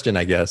my question,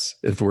 I guess,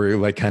 if we're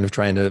like kind of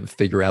trying to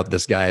figure out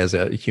this guy as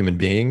a human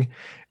being,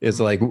 is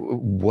like,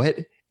 what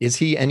is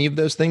he? Any of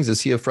those things?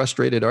 Is he a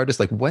frustrated artist?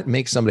 Like, what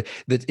makes somebody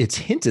that it's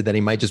hinted that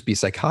he might just be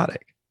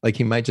psychotic? Like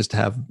he might just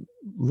have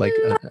like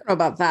I don't know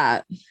about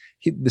that.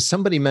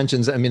 Somebody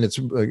mentions, I mean, it's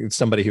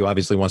somebody who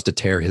obviously wants to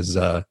tear his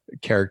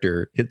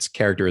character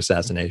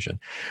assassination,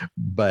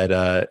 but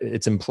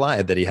it's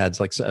implied that he had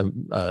like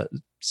some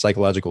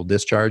psychological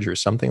discharge or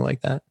something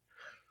like that.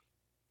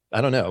 I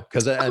don't know.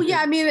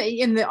 I mean,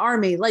 in the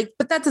army, like,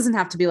 but that doesn't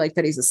have to be like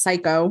that he's a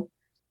psycho.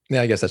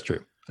 Yeah, I guess that's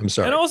true. I'm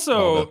sorry. And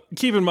also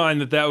keep in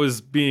mind that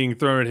was being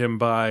thrown at him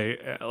by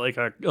like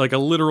a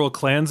literal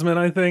Klansman,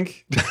 I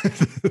think.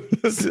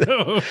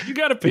 So you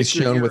got to pick. He's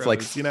shown with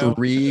like you know?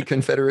 3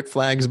 Confederate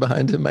flags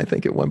behind him, I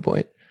think, at one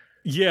point.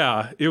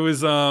 Yeah, it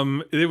was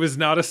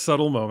not a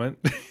subtle moment.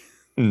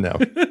 No.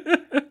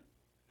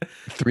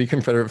 3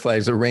 Confederate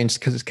flags arranged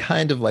because it's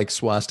kind of like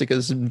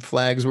swastikas and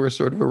flags were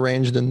sort of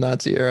arranged in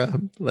Nazi era.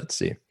 Let's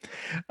see.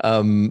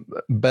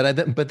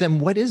 But then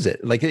what is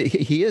it? Like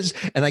he is,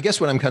 and I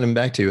guess what I'm coming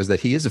back to is that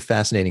he is a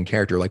fascinating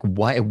character. Like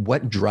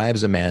what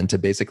drives a man to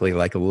basically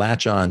like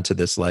latch on to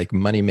this like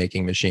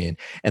money-making machine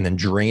and then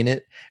drain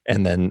it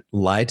and then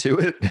lie to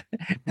it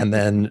and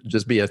then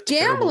just be a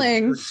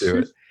Gambling to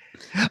it.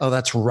 Oh,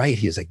 that's right.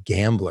 He is a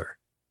gambler.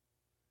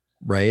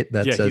 Right?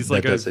 He's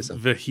like a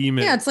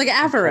vehement, it's like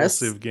avarice,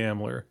 compulsive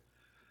gambler.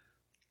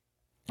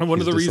 And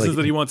one of the reasons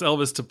that he wants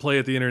Elvis to play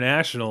at the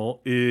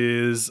International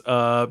is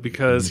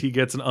because he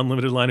gets an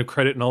unlimited line of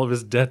credit and all of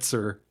his debts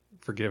are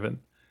forgiven.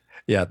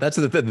 Yeah, that's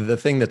the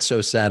thing that's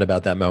so sad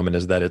about that moment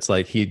is that it's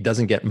like he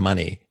doesn't get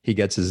money. He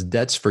gets his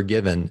debts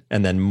forgiven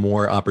and then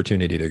more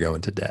opportunity to go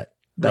into debt.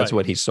 That's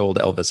what he sold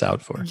Elvis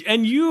out for.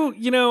 And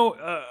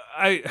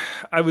I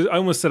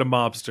almost said a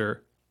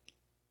mobster.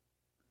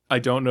 I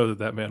don't know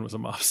that man was a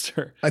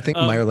mobster. I think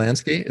Meyer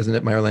Lansky, isn't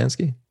it Meyer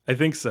Lansky? I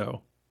think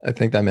so. I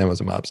think that man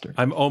was a mobster.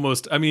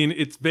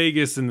 It's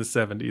Vegas in the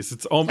 70s.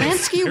 It's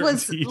almost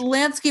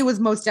Lansky was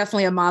most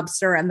definitely a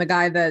mobster, and the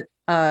guy that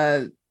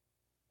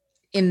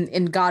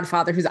in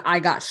Godfather whose eye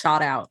got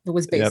shot out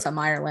was based on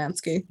Meyer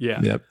Lansky. Yeah.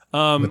 Yep.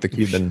 With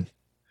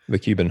the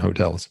Cuban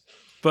hotels.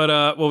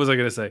 But what was I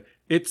going to say?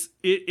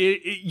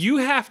 You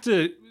have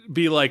to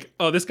be like,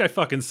 oh, this guy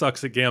fucking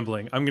sucks at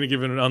gambling. I'm going to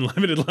give him an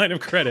unlimited line of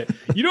credit.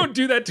 You don't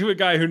do that to a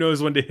guy who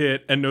knows when to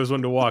hit and knows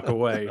when to walk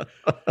away.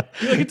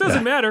 You're like, it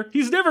doesn't matter.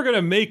 He's never going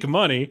to make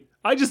money.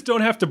 I just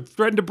don't have to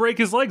threaten to break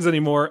his legs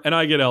anymore, and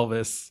I get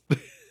Elvis.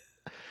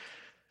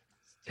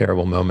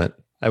 Terrible moment.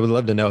 I would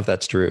love to know if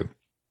that's true.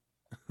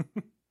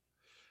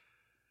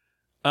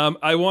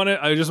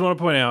 I just want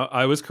to point out,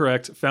 I was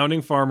correct.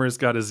 Founding Farmers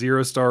got a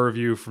 0-star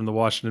review from the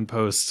Washington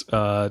Post,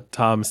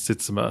 Tom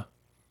Sitzema.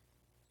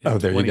 Oh,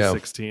 there you go.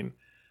 2016.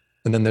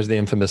 And then there's the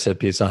infamous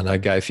hit piece on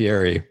Guy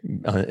Fieri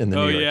in the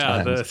New York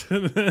Times.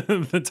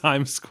 The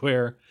Times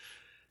Square.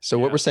 So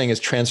what we're saying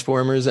is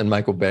Transformers and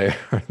Michael Bay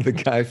are the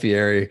Guy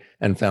Fieri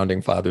and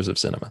founding fathers of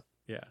cinema.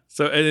 Yeah.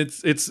 So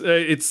it's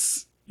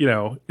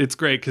it's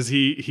great because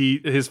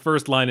his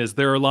first line is,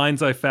 there are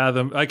lines I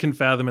can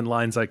fathom and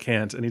lines I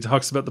can't. And he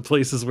talks about the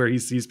places where he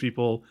sees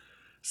people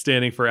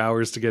standing for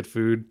hours to get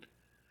food.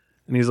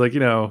 And he's like,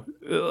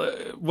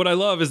 what I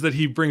love is that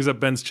he brings up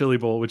Ben's Chili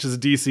Bowl, which is a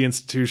DC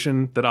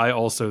institution that I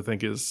also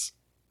think is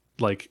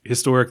like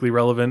historically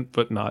relevant,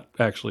 but not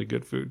actually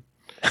good food.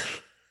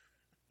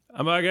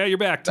 I'm like, yeah, you're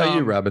back, Tom. How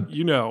you, Robin?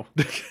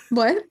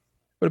 What?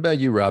 What about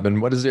you, Robin?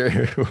 What is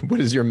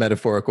your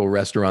metaphorical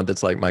restaurant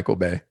that's like Michael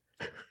Bay?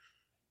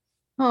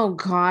 Oh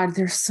God,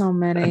 there's so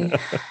many.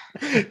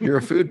 You're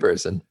a food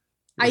person.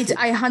 I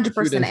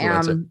 100%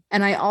 am.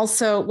 And I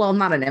also, well,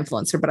 not an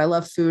influencer, but I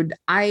love food.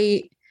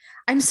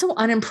 I'm so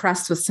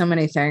unimpressed with so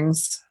many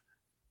things.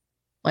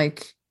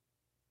 Like,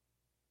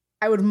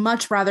 I would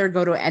much rather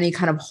go to any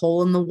kind of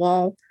hole in the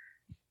wall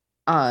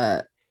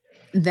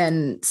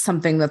than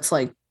something that's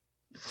like,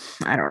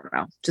 I don't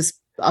know, just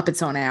up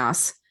its own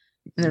ass.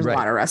 And there's a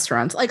lot of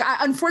restaurants. Like,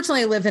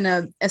 unfortunately, I live in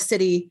a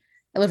city.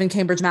 I live in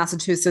Cambridge,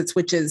 Massachusetts,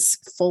 which is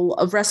full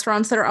of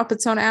restaurants that are up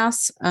its own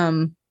ass.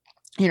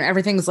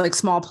 Everything's like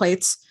small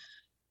plates.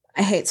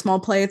 I hate small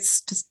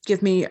plates. Just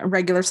give me a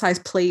regular size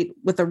plate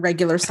with a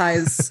regular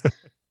size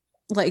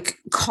like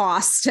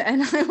cost,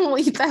 and I will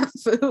eat that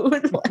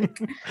food.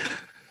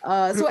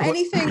 So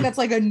anything that's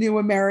like a new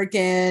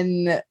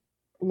American,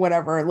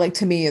 whatever, like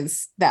to me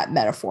is that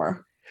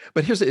metaphor.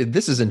 But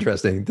this is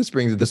interesting.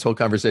 This whole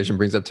conversation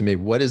brings up to me,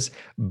 what is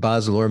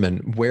Baz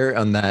Luhrmann? Where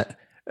on that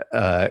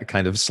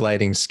kind of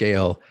sliding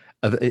scale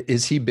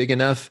is he big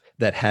enough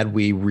that had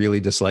we really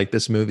disliked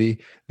this movie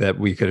that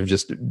we could have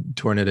just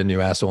torn it a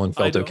new asshole and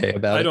felt okay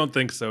about it? I don't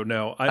think so.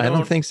 No, I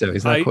don't think so.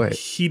 He's not quite.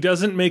 He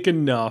doesn't make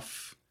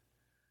enough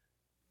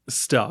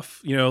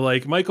stuff.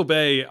 Like Michael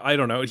Bay, I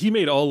don't know. He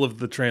made all of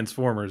the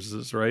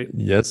Transformers, right?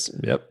 Yes.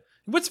 Yep.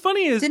 What's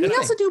funny is, didn't he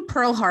also do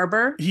Pearl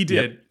Harbor? He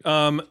did.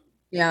 Yep.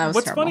 Yeah.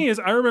 What's terrible. funny is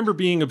I remember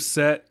being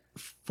upset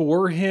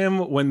for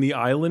him when The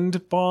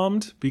Island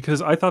bombed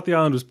because I thought The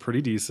Island was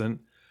pretty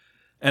decent.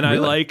 And really? I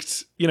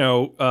liked,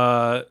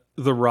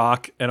 The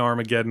Rock and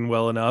Armageddon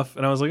well enough.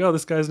 And I was like, oh,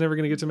 this guy's never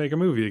going to get to make a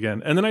movie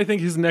again. And then I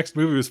think his next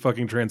movie was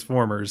fucking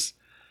Transformers.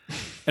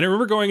 And I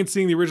remember going and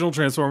seeing the original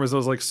Transformers. I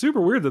was like, super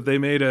weird that they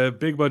made a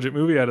big budget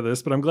movie out of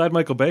this. But I'm glad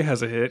Michael Bay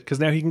has a hit because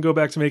now he can go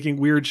back to making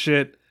weird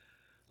shit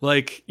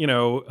like,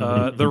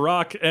 The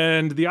Rock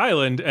and The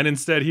Island. And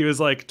instead he was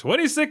like,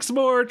 26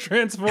 more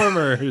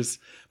Transformers.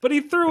 But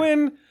he threw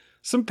in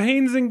some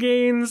Pains and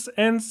Gains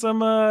and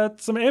some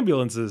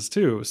ambulances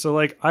too. So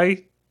like,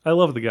 I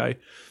love the guy.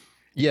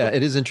 Yeah,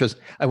 it is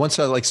interesting. I once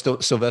saw like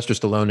Sylvester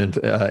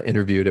Stallone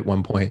interviewed at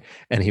one point,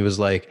 and he was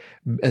like,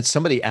 and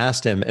somebody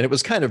asked him, and it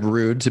was kind of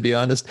rude to be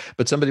honest,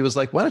 but somebody was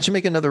like, "Why don't you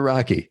make another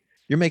Rocky?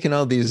 You're making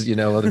all these,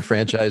 other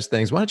franchise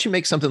things. Why don't you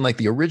make something like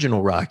the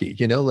original Rocky?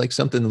 Like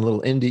something a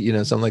little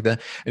indie, something like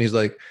that." And he's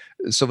like,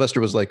 Sylvester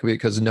was like,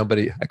 because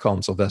nobody, I call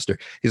him Sylvester.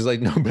 He's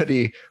like,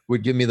 nobody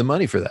would give me the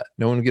money for that.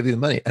 No one would give you the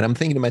money. And I'm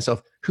thinking to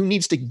myself, who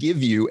needs to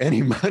give you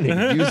any money?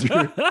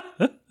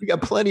 You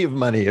got plenty of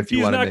money if you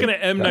he's want to. He's not going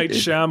to M. Night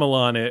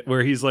Shyamalan it,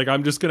 where he's like,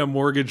 I'm just going to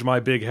mortgage my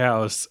big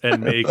house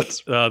and make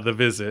The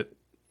Visit.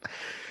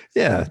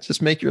 Yeah,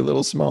 just make your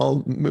little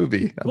small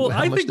movie. Well,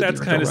 I think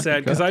that's kind of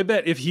sad because I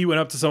bet if he went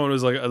up to someone who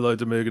was like, I'd like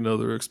to make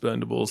another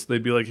Expendables,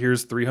 they'd be like,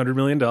 here's $300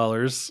 million.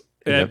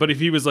 Yep. But if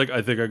he was like,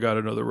 I think I got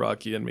another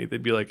Rocky in me,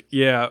 they'd be like,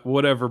 yeah,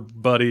 whatever,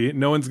 buddy.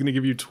 No one's going to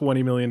give you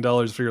 $20 million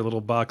for your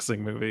little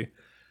boxing movie.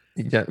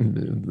 Yeah,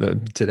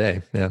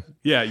 today, yeah.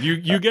 Yeah,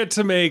 you get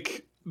to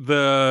make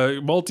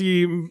the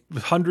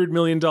multi-$100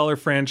 million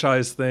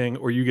franchise thing,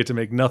 or you get to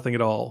make nothing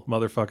at all,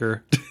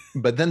 motherfucker.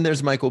 But then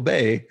there's Michael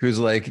Bay, who's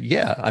like,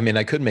 yeah, I mean,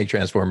 I could make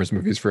Transformers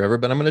movies forever,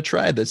 but I'm going to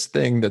try this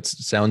thing that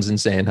sounds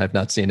insane. I've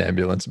not seen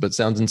Ambulance, but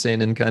sounds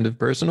insane and kind of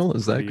personal.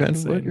 Is that kind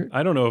of what you're...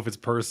 I don't know if it's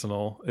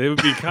personal. It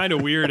would be kind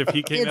of weird if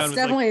he came out and was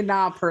definitely like,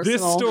 not personal.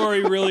 This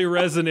story really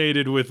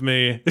resonated with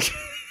me.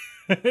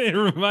 It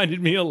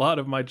reminded me a lot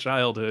of my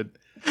childhood.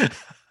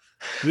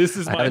 This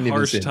is my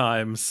harsh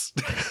times.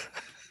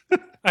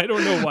 I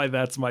don't know why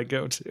that's my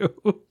go-to.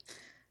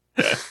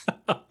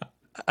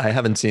 I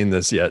haven't seen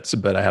this yet,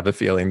 but I have a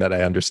feeling that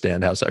I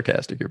understand how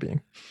sarcastic you're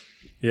being.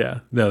 Yeah,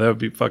 no, that would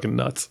be fucking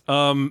nuts.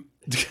 Oh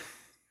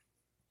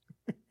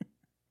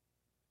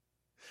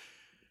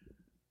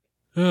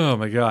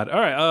my god!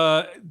 All right,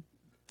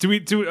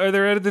 are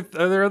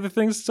there other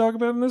things to talk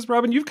about in this,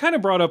 Robin? You've kind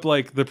of brought up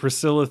like the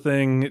Priscilla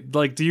thing.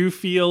 Like, do you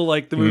feel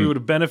like the movie would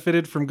have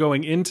benefited from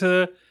going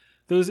into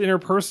those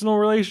interpersonal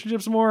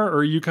relationships more, or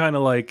are you kind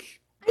of like?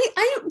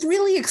 I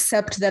really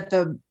accept that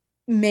the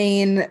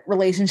main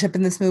relationship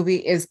in this movie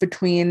is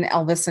between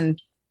Elvis and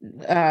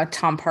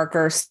Tom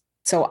Parker.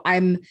 So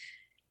I'm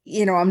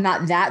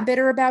not that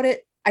bitter about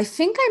it. I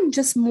think I'm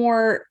just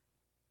more,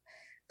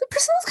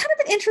 Priscilla's kind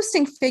of an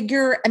interesting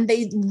figure, and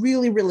they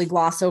really, really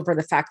gloss over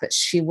the fact that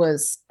she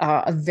was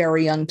a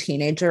very young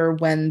teenager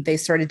when they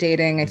started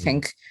dating. I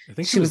think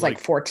she was like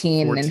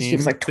 14 and he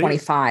was like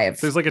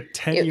 25. There's like a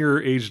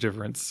 10-year age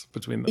difference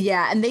between them.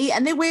 Yeah, and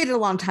they waited a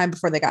long time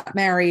before they got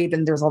married,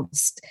 and there's all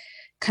this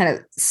kind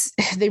of,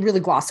 they really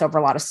gloss over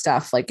a lot of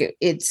stuff. Like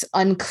it's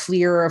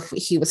unclear if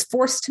he was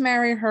forced to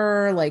marry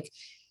her. Like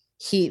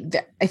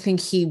I think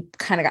he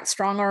kind of got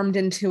strong-armed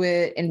into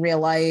it in real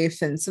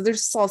life. And so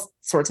there's all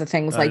sorts of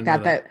things like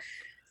that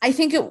I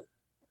think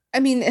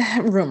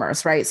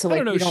rumors, right? So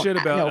like, I don't know shit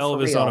about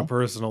Elvis on a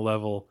personal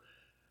level.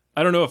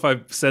 I don't know if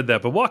I've said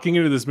that, but walking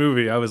into this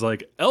movie, I was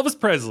like, Elvis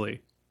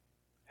Presley,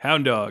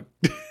 hound dog.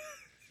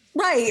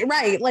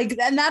 Right. Like,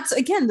 and that's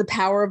again, the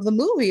power of the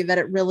movie, that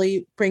it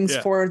really brings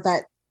forward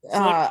that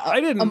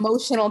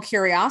emotional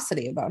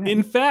curiosity about him.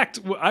 In fact,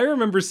 I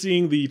remember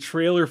seeing the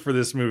trailer for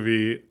this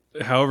movie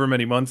however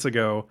many months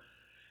ago,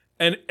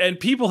 and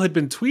people had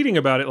been tweeting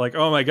about it like,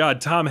 oh my god,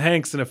 Tom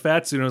Hanks in a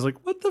fat suit. And I was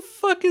like, what the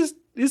fuck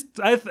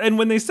and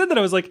when they said that,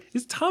 I was like,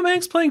 is Tom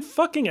Hanks playing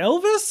fucking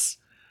Elvis?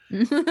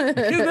 And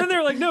then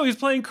they're like, no, he's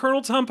playing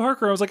Colonel Tom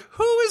Parker. I was like,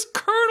 who is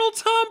Colonel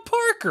Tom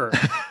Parker?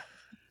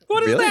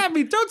 What does that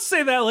mean? Don't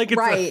say that like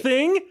it's a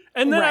thing.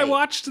 And then I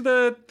watched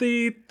the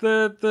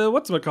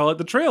whatchamacallit,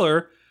 the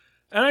trailer,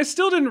 and I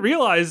still didn't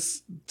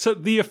realize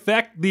the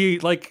effect, the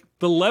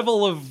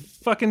level of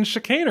fucking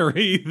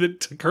chicanery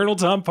that Colonel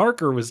Tom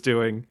Parker was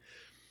doing.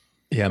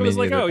 Yeah, I was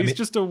like, he's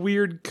just a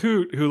weird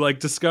coot who like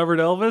discovered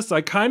Elvis.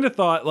 I kind of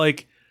thought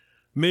like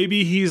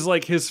maybe he's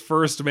like his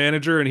first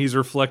manager and he's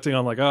reflecting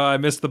on like, oh, I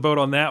missed the boat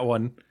on that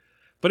one.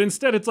 But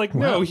instead it's like,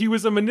 no, he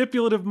was a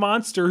manipulative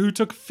monster who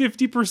took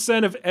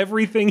 50% of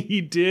everything he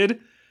did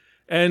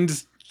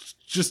and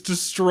just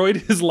destroyed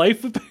his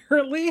life,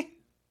 apparently.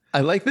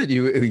 I like that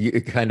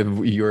you kind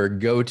of, your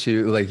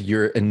go-to, like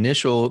your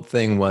initial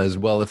thing was,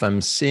 well, if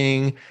I'm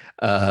seeing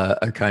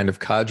a kind of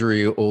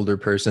cadre older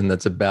person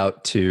that's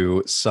about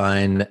to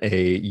sign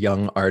a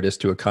young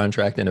artist to a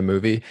contract in a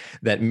movie,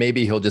 that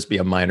maybe he'll just be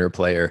a minor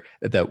player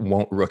that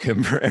won't rook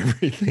him for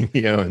everything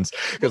he owns.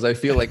 Because I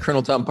feel like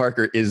Colonel Tom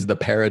Parker is the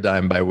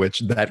paradigm by which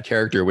that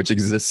character, which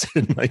exists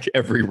in like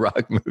every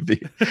rock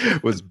movie,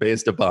 was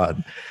based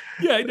upon.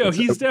 Yeah, no,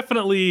 he's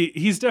definitely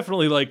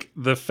like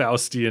the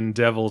Faustian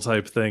devil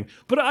type thing.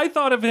 But I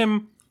thought of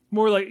him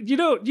more like, you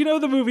know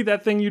the movie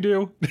That Thing You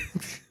Do?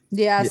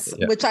 Yes,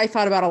 yeah. Which I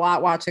thought about a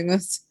lot watching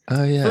this.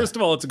 Oh yeah. First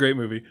of all, it's a great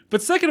movie.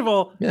 But second of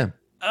all,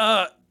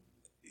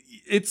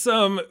 it's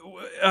I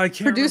can't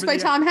produced by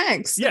Tom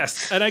Hanks.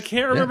 Yes, and I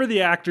can't remember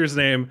the actor's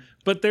name,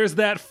 but there's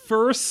that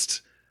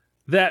first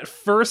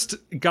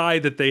guy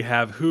that they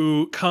have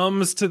who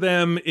comes to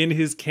them in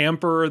his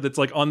camper that's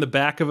like on the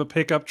back of a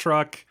pickup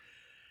truck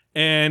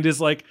and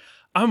is like,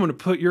 I'm going to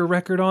put your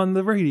record on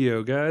the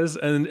radio, guys.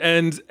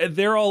 And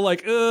they're all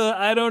like,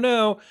 I don't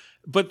know.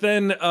 But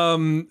then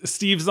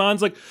Steve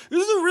Zahn's like,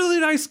 this is a really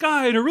nice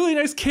guy and a really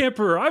nice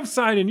camper. I'm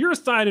signing, you're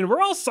signing,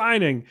 we're all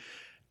signing.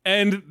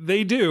 And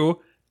they do.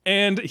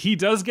 And he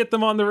does get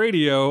them on the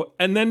radio.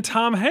 And then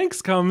Tom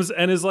Hanks comes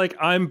and is like,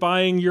 I'm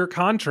buying your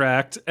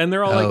contract. And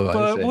they're all like,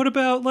 but what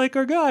about like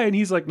our guy? And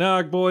he's like,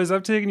 nah, boys,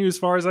 I've taken you as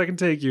far as I can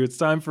take you. It's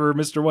time for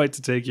Mr. White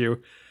to take you.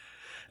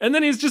 And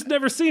then he's just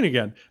never seen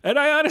again. And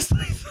I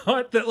honestly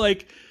thought that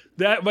like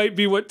that might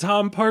be what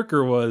Tom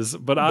Parker was,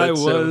 but I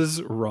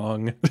was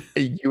wrong.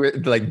 You were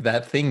like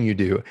that thing you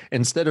do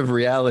instead of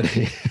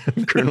reality.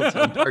 Colonel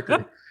Tom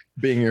Parker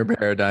being your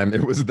paradigm,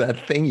 it was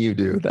that thing you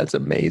do. That's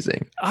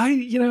amazing.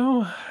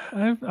 I'm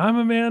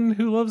a man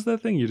who loves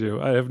that thing you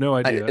do. I have no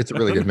idea. It's a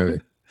really good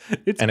movie.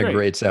 It's and great. A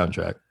great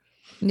soundtrack.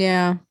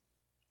 Yeah.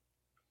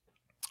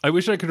 I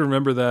wish I could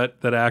remember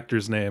that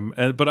actor's name,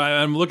 but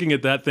I'm looking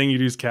at that thing you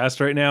do's cast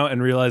right now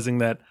and realizing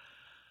that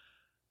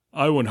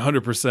I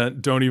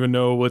 100% don't even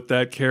know what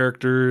that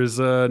character's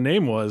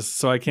name was,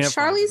 so I can't.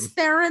 Charlize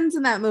Theron's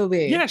in that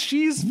movie. Yeah,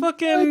 she's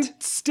fucking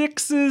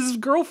Styx's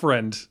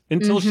girlfriend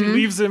until she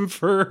leaves him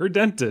for her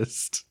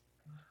dentist.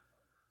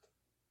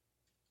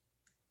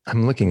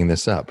 I'm looking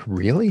this up.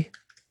 Really?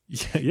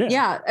 Yeah.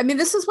 Yeah. I mean,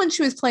 this is when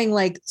she was playing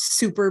like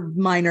super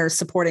minor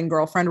supporting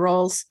girlfriend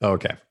roles.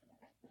 Okay.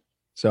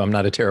 So I'm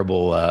not a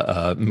terrible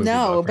movie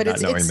no, buff for but not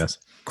it's knowing this.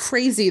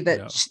 crazy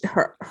that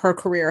her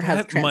career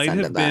has that might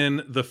have transcended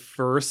that. been the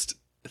first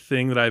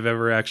thing that I've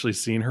ever actually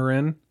seen her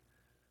in.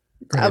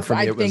 I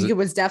think it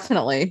was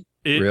definitely.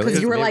 Really?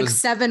 Because you were like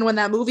 7 when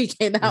that movie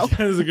came out.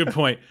 That is a good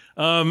point.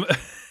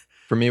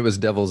 For me, it was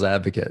Devil's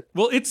Advocate.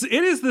 Well, it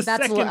is the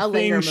That's second a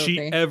later thing she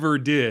movie. ever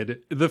did.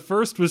 The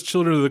first was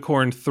Children of the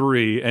Corn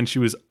 3, and she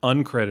was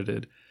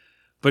uncredited.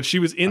 But she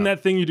was in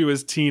that thing you do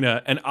as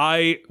Tina, and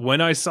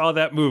when I saw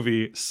that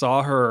movie,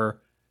 saw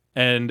her,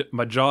 and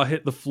my jaw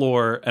hit the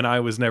floor, and I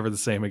was never the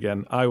same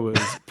again. I was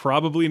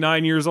probably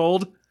 9 years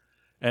old,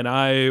 and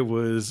I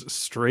was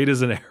straight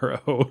as an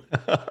arrow.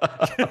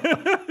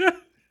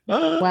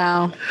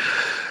 Wow.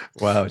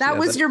 Wow. That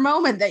was your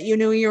moment that you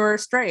knew you were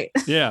straight.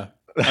 Yeah.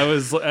 I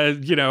was,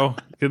 and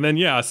then,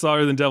 I saw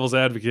her in Devil's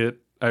Advocate.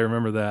 I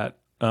remember that.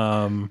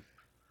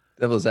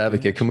 Devil's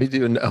Advocate. Can we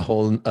do a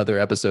whole other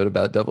episode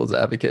about Devil's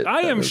Advocate?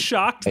 I am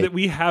shocked that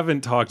we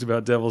haven't talked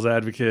about Devil's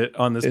Advocate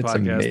on this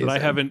podcast, amazing. that I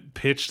haven't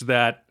pitched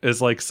that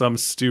as like some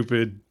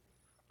stupid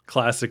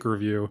classic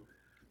review.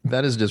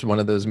 That is just one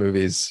of those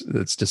movies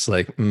that's just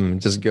like,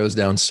 just goes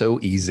down so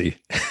easy.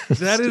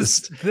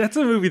 That's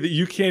a movie that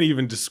you can't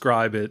even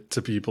describe it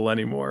to people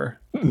anymore.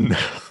 No.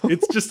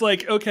 It's just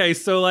like, okay,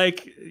 so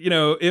like,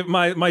 if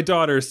my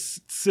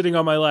daughter's sitting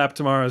on my lap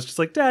tomorrow, is just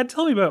like, Dad,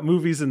 tell me about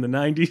movies in the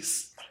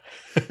 90s.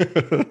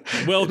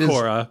 Well,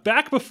 Cora,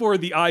 back before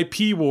the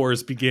IP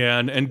wars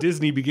began and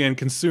Disney began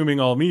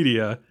consuming all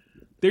media,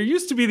 there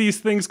used to be these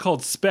things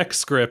called spec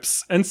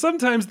scripts, and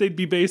sometimes they'd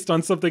be based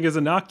on something as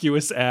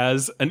innocuous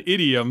as an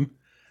idiom.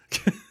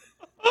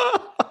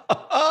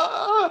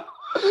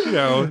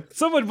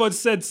 Someone once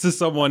said to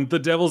someone, the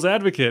devil's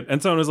advocate,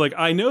 and someone was like,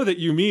 I know that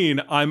you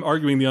mean I'm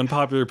arguing the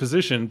unpopular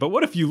position, but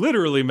what if you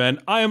literally meant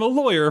I am a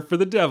lawyer for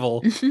the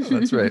devil?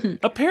 That's right.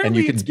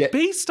 Apparently it's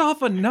based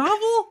off a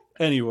novel?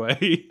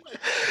 Anyway.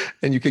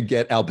 And you could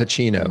get Al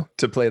Pacino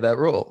to play that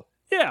role.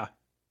 Yeah.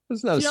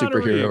 It's not a Keanu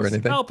superhero or Reeves,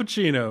 anything. Al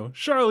Pacino,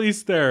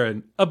 Charlize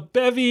Theron, a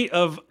bevy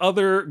of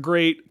other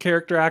great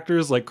character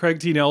actors like Craig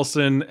T.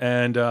 Nelson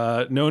and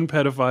known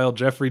pedophile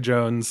Jeffrey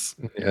Jones.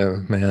 Yeah,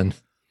 man.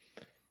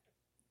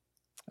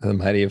 The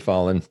mighty have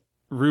fallen.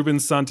 Ruben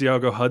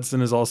Santiago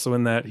Hudson is also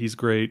in that. He's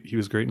great. He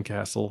was great in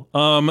Castle.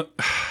 I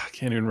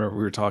can't even remember what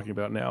we were talking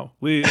about now.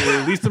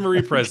 Lisa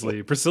Marie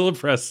Presley, Priscilla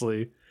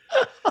Presley.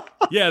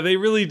 Yeah, they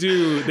really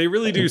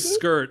do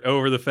skirt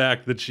over the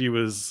fact that she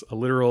was a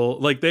literal,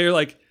 like, they're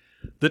like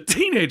the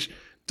teenage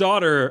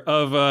daughter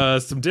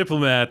of some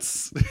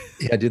diplomats.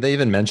 Yeah, did they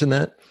even mention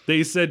that?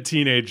 They said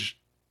teenage,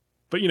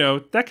 but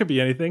that could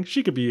be anything.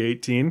 She could be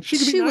 18. She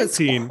could be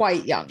 19. Was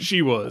quite young.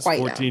 She was quite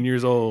 14 young.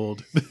 years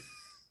old.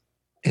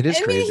 It is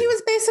crazy. He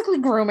was basically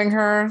grooming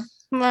her.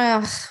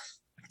 Ugh.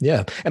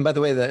 Yeah, and by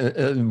the way,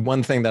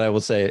 one thing that I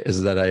will say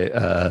is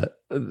that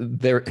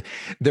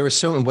there was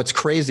so. What's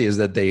crazy is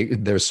that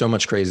there's so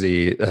much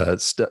crazy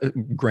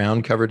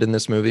ground covered in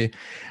this movie.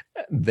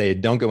 They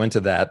don't go into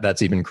that.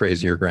 That's even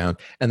crazier ground.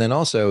 And then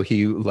also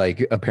he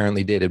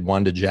apparently dated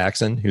Wanda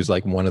Jackson, who's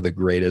like one of the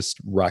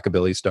greatest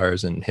rockabilly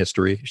stars in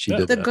history. She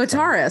did the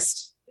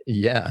guitarist.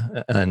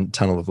 Yeah, and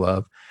Tunnel of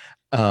Love,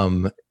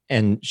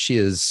 and she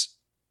is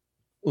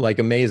like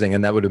amazing,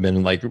 and that would have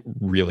been like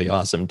really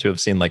awesome to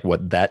have seen like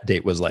what that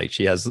date was like.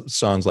 She has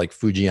songs like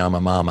Fujiyama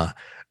Mama.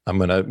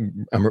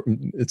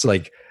 It's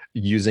like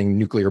using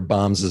nuclear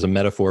bombs as a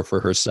metaphor for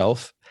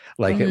herself.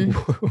 Like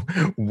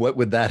what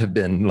would that have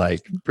been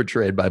like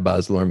portrayed by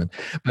Baz Luhrmann?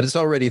 But it's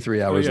already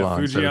 3 hours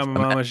long. Fujiyama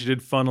Mama. She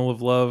did Funnel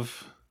of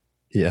Love.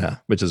 Yeah,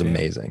 which is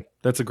amazing.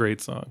 That's a great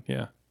song.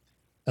 Yeah.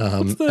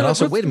 And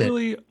also, wait a minute.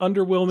 Really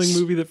underwhelming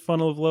movie that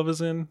Funnel of Love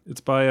is in?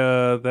 It's by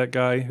that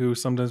guy who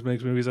sometimes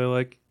makes movies I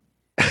like.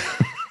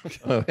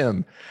 Oh,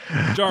 him.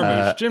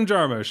 Jarmusch. Jim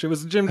Jarmusch. It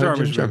was a Jim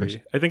Jarmusch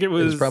movie. I think it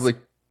was probably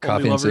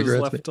Coffee and Lovers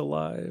Cigarettes. Left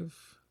Alive.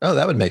 Oh,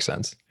 that would make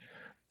sense.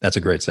 That's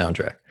a great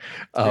soundtrack.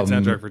 Great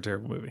soundtrack for a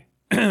terrible movie.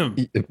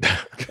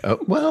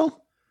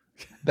 Well,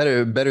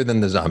 better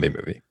than the zombie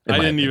movie. I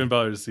didn't even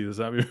bother to see the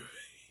zombie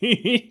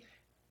movie.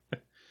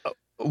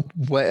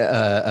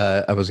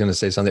 I was going to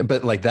say something,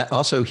 but like that.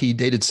 Also, he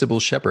dated Sybil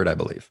Shepherd, I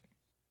believe.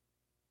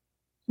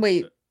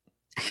 Wait,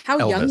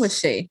 how young was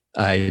she?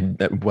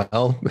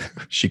 Well,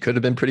 she could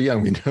have been pretty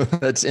young. We know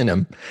that's in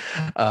him.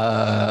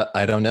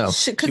 I don't know.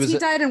 Because he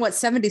died in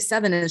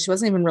 77, and she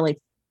wasn't even really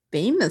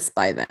famous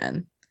by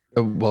then.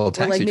 Well,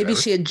 or like maybe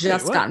she had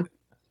just gotten.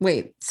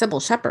 Wait, Sybil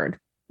Shepherd.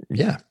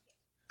 Yeah,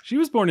 she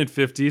was born in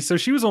 50, so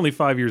she was only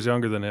 5 years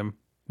younger than him.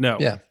 No.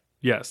 Yeah.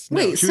 Yes.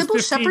 Wait, Sybil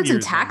Shepherd's in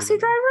Taxi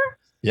Driver?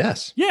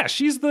 Yes. Yeah,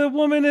 she's the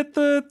woman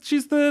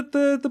she's the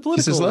political.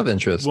 She's his love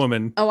interest.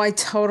 Woman. Oh, I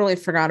totally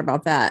forgot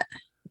about that.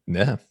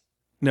 Yeah.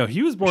 No,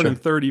 he was born in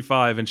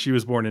 35 and she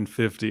was born in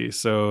 50.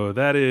 So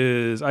that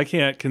is, I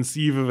can't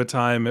conceive of a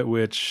time at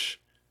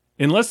which,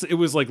 unless it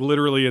was like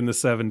literally in the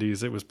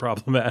 70s, it was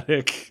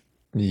problematic.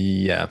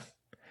 Yeah.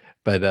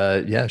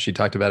 But yeah, she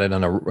talked about it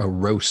on a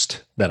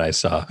roast that I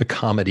saw, a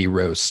comedy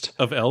roast.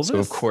 Of Elvis? So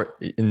of course,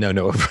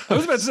 no. I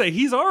was about to say,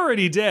 he's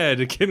already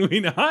dead. Can we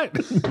not?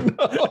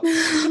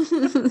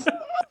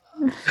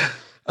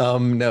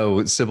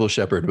 No, Sybil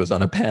Shepherd was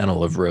on a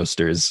panel of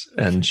roasters,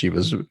 and she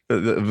was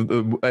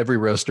every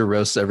roaster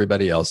roasts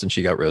everybody else, and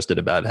she got roasted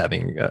about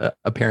having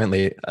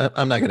apparently.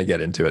 I'm not going to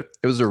get into it.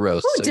 It was a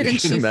roast. Who didn't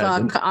she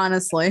fuck?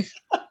 Honestly,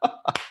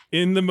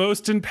 in the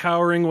most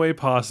empowering way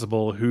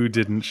possible, who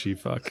didn't she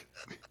fuck?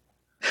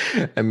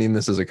 I mean,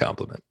 this is a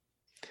compliment.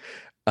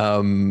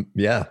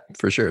 Yeah,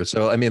 for sure.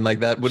 So, I mean, like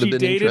that would have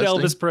been interesting. She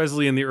dated Elvis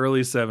Presley in the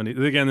early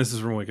 70s. Again, this is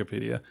from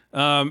Wikipedia.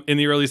 In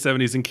the early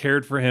 70s and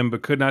cared for him,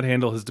 but could not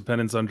handle his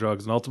dependence on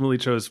drugs and ultimately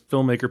chose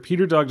filmmaker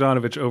Peter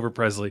Bogdanovich over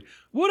Presley.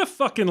 What a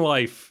fucking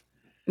life.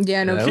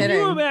 Yeah, no kidding. Can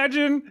you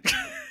imagine?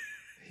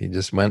 He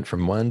just went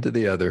from one to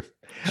the other.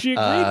 She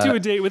agreed to a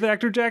date with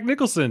actor Jack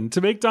Nicholson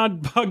to make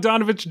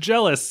Bogdanovich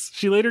jealous.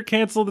 She later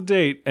canceled the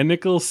date, and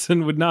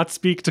Nicholson would not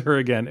speak to her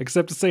again,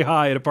 except to say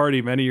hi at a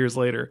party many years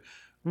later.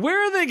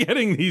 Where are they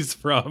getting these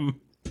from?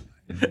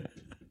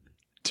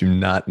 Do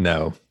not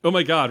know. Oh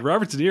my God.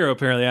 Robert De Niro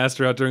apparently asked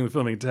her out during the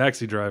filming of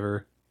Taxi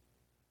Driver.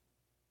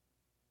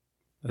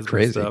 That's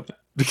crazy. Up.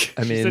 She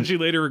said she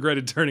later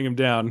regretted turning him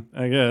down,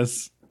 I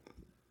guess.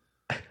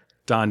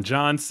 Don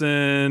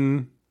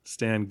Johnson,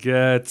 Stan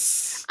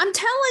Getz. I'm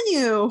telling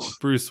you.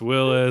 Bruce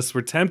Willis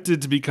were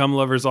tempted to become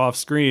lovers off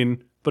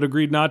screen, but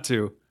agreed not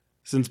to,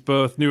 since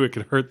both knew it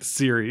could hurt the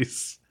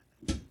series.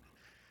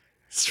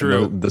 It's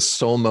true. The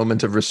sole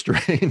moment of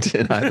restraint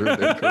in either of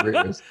their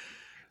careers.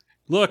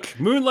 Look,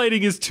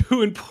 moonlighting is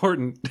too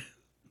important.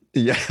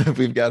 Yeah,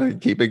 we've got to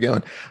keep it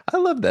going. I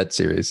love that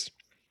series.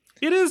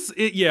 It is.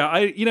 It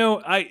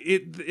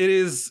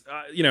is.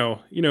 You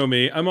know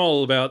me. I'm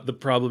all about the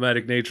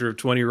problematic nature of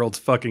 20-year-olds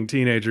fucking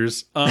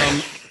teenagers.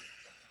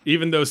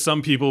 Even though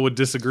some people would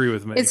disagree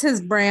with me. It's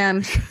his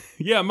brand.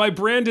 Yeah, my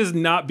brand is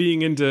not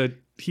being into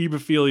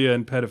hebephilia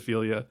and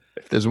pedophilia.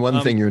 If there's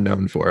one thing you're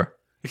known for.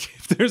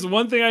 If there's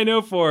one thing I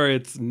know for,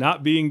 it's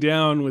not being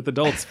down with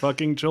adults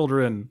fucking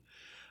children.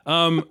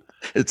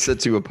 It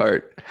sets you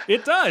apart.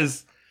 It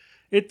does.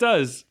 It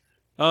does.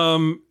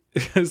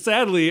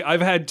 Sadly, I've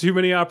had too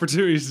many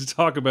opportunities to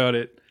talk about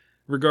it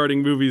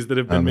regarding movies that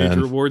have been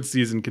major award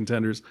season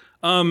contenders.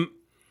 What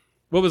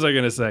was I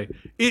going to say?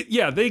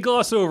 They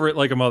gloss over it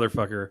like a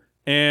motherfucker.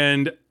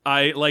 And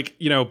I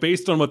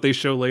based on what they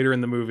show later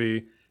in the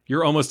movie,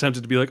 you're almost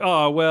tempted to be like,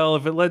 oh, well,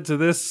 if it led to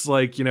this,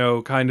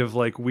 kind of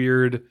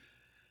weird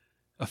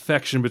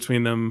affection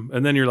between them,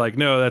 and then you're like,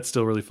 no, that's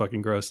still really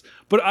fucking gross.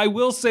 But I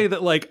will say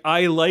that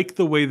I like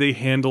the way they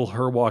handle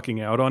her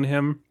walking out on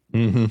him,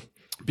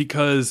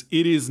 because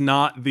it is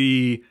not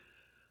the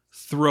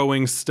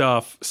throwing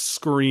stuff,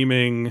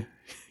 screaming,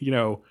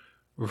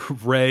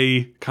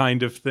 Ray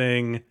kind of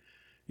thing.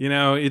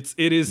 It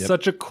is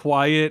such a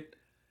quiet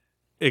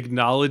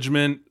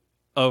acknowledgement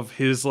of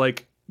his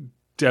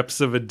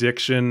depths of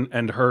addiction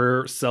and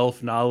her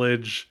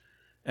self-knowledge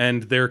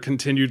and their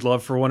continued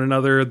love for one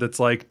another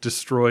that's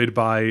destroyed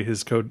by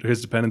his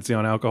dependency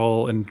on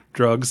alcohol and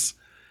drugs.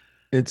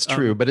 It's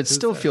true, but it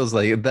still feels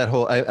like that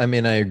whole, I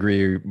mean, I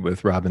agree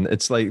with Robin.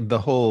 It's like the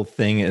whole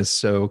thing is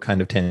so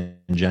kind of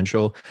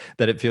tangential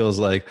that it feels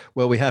like,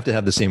 well, we have to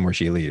have the scene where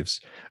she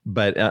leaves.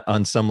 But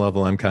on some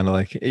level, I'm kind of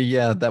like,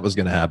 yeah, that was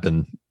going to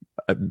happen.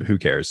 Who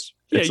cares?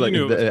 Yeah, it's like,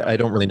 I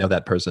don't really know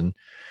that person.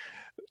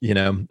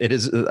 It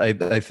is.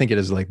 I think it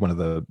is one of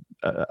the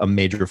a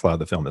major flaw of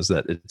the film is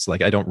that it's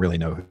I don't really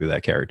know who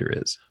that character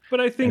is.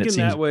 But I think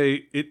that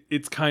way,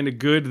 it's kind of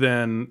good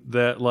then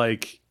that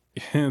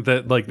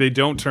that they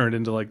don't turn it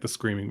into the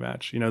screaming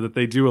match. That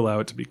they do allow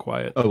it to be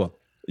quiet. Oh well,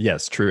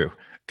 yes, true.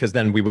 Because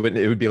then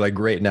it would be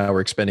great. Now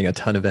we're expending a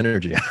ton of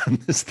energy on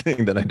this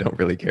thing that I don't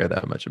really care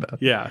that much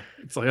about. Yeah,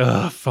 it's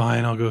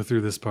fine, I'll go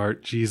through this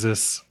part.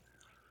 Jesus.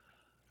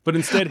 But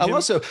instead,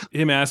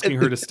 him asking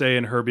her to stay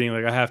and her being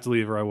I have to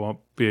leave or I won't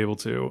be able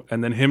to.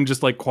 And then him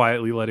just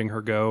quietly letting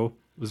her go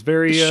was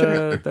very,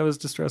 that was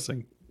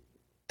distressing.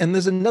 And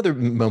there's another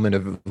moment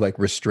of like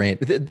restraint.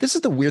 This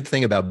is the weird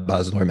thing about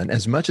Baz Luhrmann.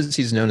 As much as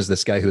he's known as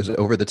this guy who's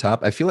over the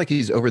top, I feel like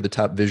he's over the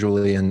top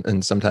visually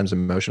and sometimes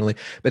emotionally,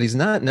 but he's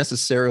not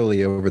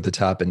necessarily over the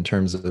top in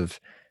terms of,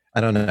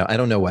 I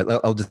don't know what.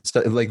 I'll just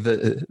like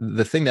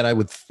the thing that I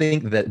would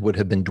think that would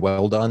have been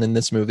dwelled on in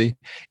this movie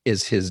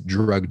is his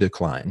drug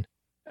decline.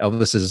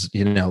 Elvis is,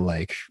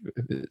 like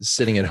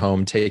sitting at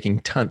home,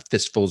 taking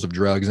fistfuls of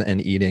drugs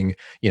and eating,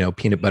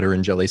 peanut butter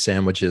and jelly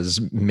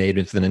sandwiches made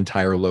with an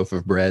entire loaf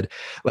of bread.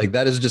 Like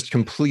that is just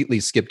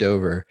completely skipped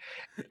over.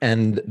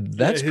 And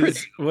that's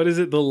what is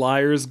it? The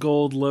liar's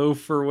gold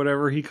loaf or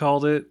whatever he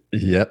called it.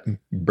 Yep.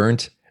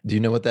 Burnt. Do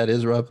you know what that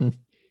is, Robin?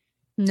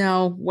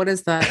 No. What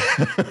is that?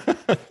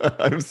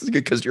 I was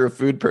thinking because you're a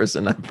food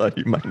person, I thought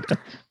you might know.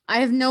 I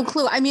have no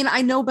clue. I mean,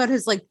 I know about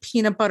his like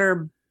peanut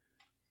butter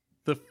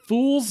The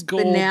Fool's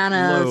Gold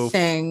banana loaf,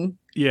 thing.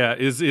 Yeah,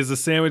 is a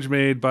sandwich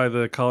made by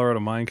the Colorado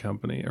Mine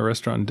Company, a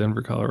restaurant in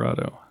Denver,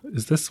 Colorado.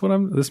 Is this what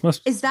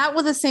Is that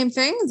what the same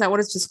thing? Is that what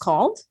it's just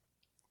called?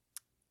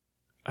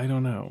 I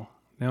don't know.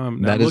 Now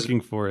I'm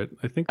looking for it.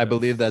 I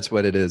believe that's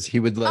what it is. He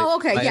would like. Oh,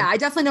 okay. Yeah, I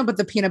definitely know about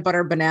the peanut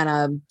butter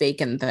banana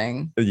bacon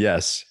thing.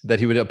 Yes, that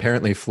he would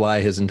apparently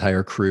fly his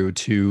entire crew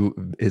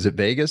to. Is it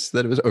Vegas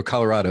that it was? Or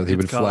Colorado? He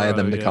would fly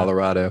them to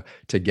Colorado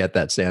to get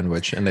that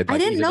sandwich, and they. I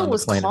didn't know it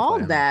was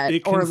called that,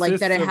 or like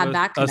that it had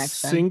that connection. A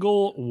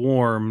single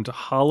warmed,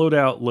 hollowed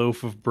out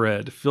loaf of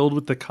bread filled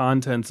with the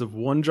contents of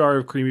 1 jar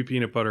of creamy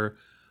peanut butter,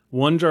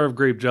 1 jar of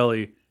grape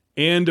jelly,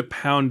 and a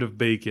pound of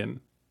bacon.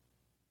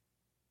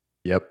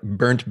 Yep,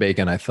 burnt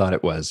bacon. I thought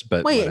it was,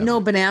 but wait, whatever. No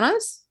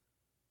bananas.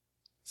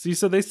 See,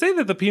 so they say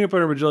that the peanut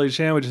butter and jelly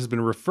sandwich has been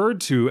referred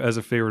to as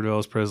a favorite of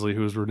Elvis Presley, who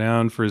was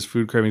renowned for his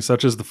food cravings,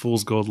 such as the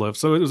Fool's Gold loaf.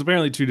 So it was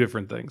apparently 2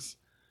 different things.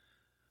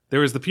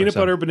 There was the peanut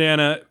butter,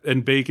 banana,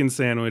 and bacon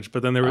sandwich,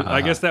 but then there was, I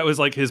guess that was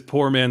like his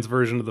poor man's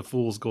version of the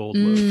Fool's Gold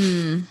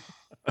loaf.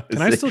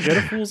 Can I still get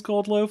a Fool's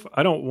Gold loaf?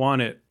 I don't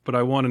want it, but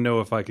I want to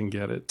know if I can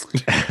get it.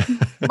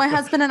 My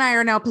husband and I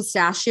are now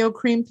pistachio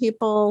cream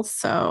people,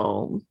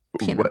 so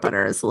peanut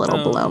butter is a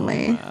little below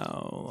me.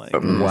 Wow.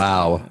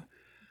 Wow.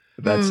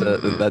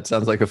 That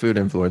sounds like a food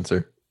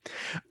influencer.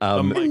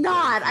 I'm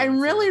not. I'm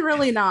really,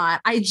 really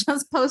not. I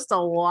just post a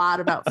lot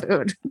about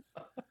food.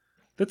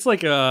 That's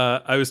like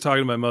I was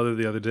talking to my mother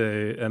the other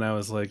day, and I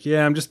was like,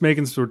 "Yeah, I'm just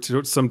making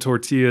some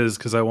tortillas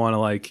because I want to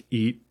like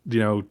eat,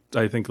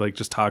 I think like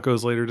just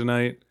tacos later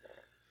tonight."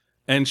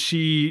 And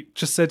she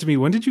just said to me,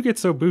 "When did you get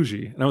so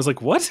bougie?" And I was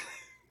like, "What?"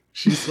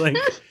 She's like,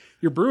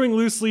 "You're brewing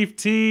loose leaf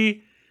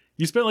tea.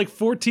 You spent like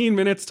 14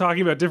 minutes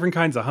talking about different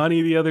kinds of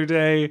honey the other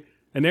day,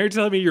 and now you're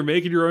telling me you're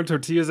making your own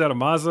tortillas out of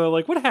maza.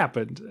 Like, what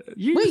happened?"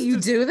 You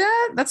do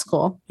that? That's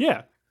cool.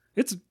 Yeah,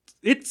 it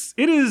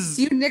is.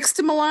 Do you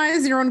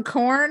nixtamalize your own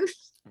corn?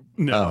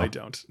 No, I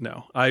don't.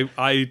 No,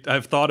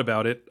 I've thought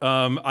about it.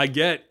 I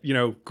get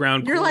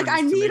ground. You're like,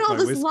 I need all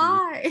this whiskey.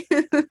 lye.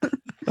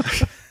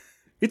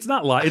 It's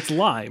not lye. It's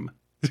lime.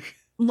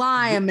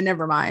 Lime.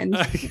 Never mind.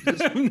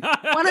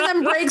 One of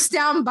them breaks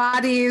down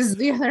bodies.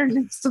 The other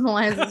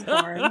nixtamalizes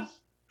corn.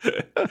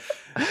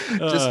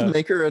 Just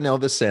make her an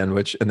Elvis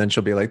sandwich, and then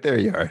she'll be like, "There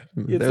you are.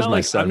 There's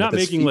my son." I'm not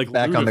making like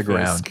back on the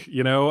ground.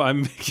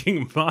 I'm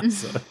making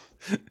matzah.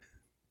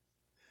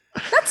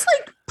 That's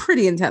like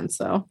pretty intense,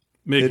 though.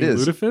 Making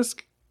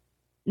lutefisk?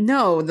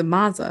 No, the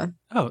maza.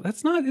 Oh,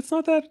 it's not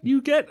that.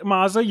 You get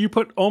maza, you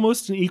put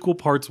almost in equal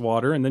parts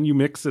water, and then you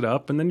mix it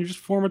up, and then you just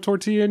form a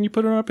tortilla and you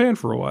put it on a pan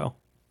for a while.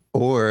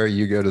 Or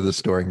you go to the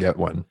store and get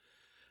one.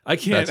 I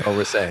can't. That's all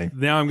we're saying.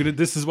 Now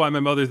this is why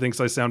my mother thinks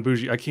I sound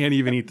bougie. I can't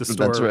even eat the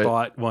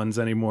store-bought ones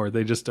anymore.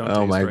 They just don't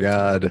taste my right.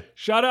 God.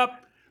 Shut up.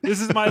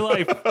 This is my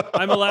life.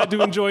 I'm allowed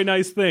to enjoy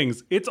nice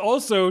things. It's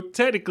also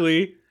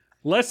technically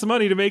less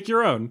money to make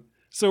your own.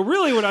 So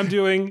really what I'm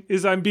doing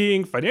is I'm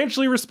being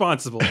financially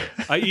responsible.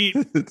 I eat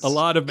a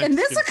lot of Mexican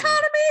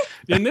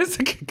in this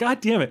economy? God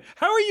damn it.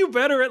 How are you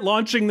better at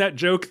launching that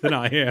joke than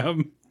I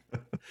am?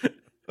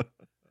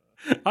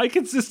 I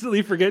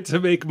consistently forget to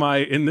make my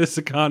in this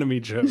economy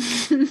joke.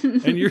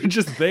 And you're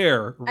just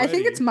there. Ready. I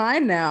think it's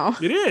mine now.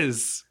 It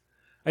is.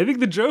 I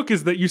think the joke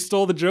is that you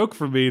stole the joke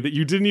from me that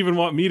you didn't even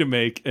want me to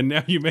make, and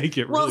now you make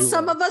it really well.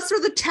 Some of us are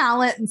the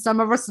talent, and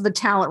some of us are the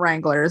talent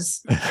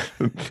wranglers.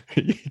 There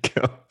you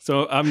go.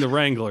 So I'm the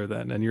wrangler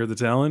then, and you're the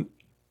talent?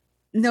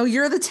 No,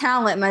 you're the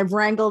talent, and I've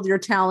wrangled your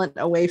talent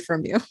away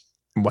from you.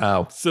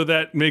 Wow. So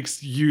that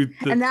makes you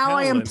the And now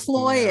talent I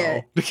employ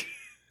it.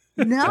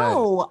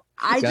 No,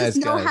 I just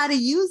know how to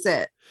use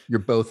it. You're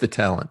both the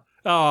talent.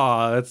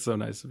 Oh, that's so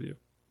nice of you.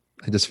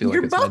 I just feel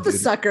you're like both the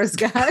suckers,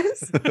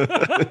 guys.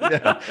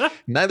 Yeah.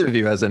 Neither of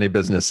you has any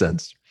business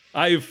sense.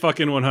 I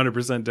fucking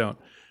 100% don't.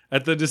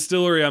 At the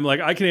distillery, I'm like,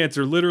 I can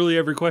answer literally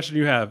every question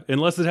you have,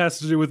 unless it has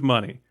to do with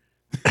money.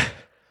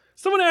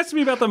 Someone asked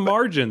me about the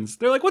margins.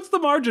 They're like, what's the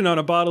margin on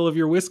a bottle of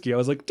your whiskey? I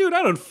was like, dude,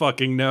 I don't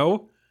fucking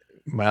know.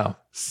 Wow.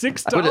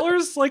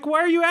 $6? Like, why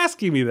are you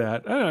asking me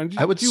that? I don't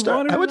know. I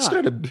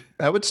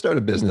would start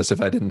a business if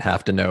I didn't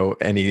have to know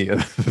any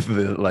of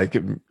the like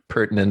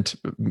pertinent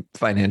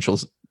financial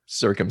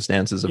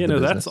circumstances of You the know,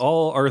 business. that's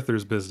all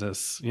Arthur's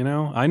business. You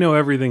know, I know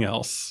everything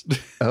else.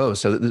 Oh,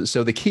 so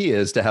the key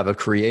is to have a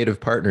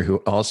creative partner who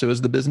also is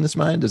the business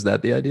mind. Is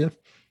that the idea?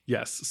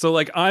 Yes. So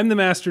like I'm the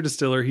master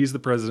distiller, he's the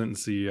president and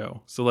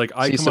CEO. So like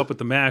I come up with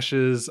the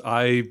mashes,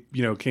 I,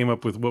 came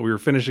up with what we were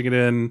finishing it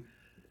in.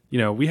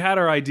 We had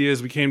our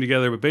ideas, we came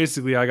together, but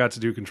basically I got to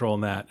do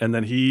controlling that. And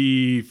then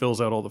he fills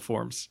out all the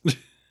forms.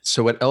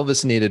 So what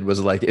Elvis needed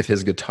was like if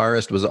his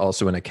guitarist was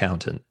also an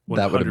accountant,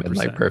 that would have been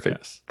like perfect.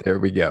 Yes. There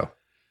we go.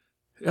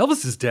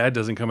 Elvis's dad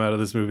doesn't come out of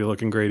this movie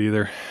looking great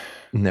either.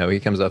 No, he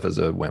comes off as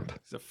a wimp.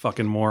 He's a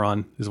fucking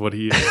moron is what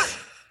he is.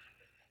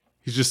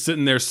 He's just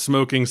sitting there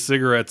smoking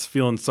cigarettes,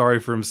 feeling sorry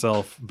for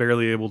himself,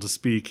 barely able to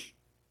speak.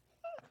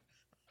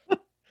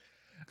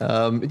 But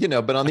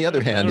on the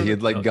other hand, he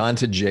had like gone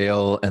to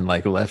jail and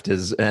like left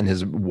his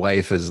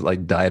wife has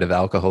like died of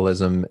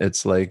alcoholism.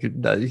 It's like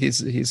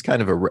he's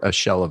kind of a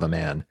shell of a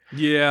man.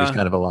 Yeah. He's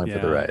kind of along for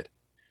the ride.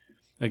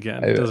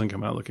 Again, it doesn't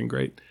come out looking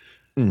great.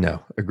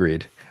 No,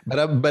 agreed.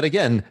 But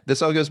again,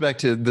 this all goes back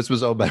to this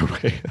was all by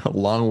a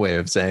long way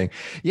of saying,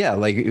 yeah,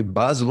 like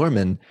Baz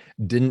Luhrmann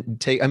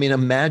didn't take. I mean,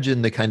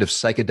 imagine the kind of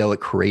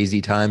psychedelic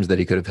crazy times that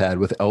he could have had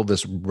with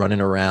Elvis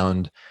running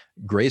around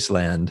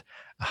Graceland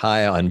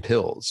high on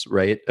pills,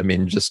 right? I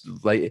mean, just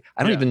like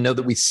I don't even know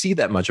that we see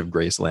that much of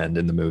Graceland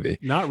in the movie.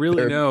 Not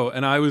really, no.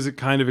 And I was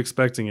kind of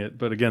expecting it,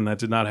 but again, that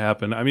did not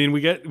happen. I mean,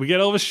 we get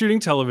Elvis shooting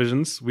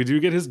televisions. We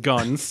do get his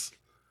guns.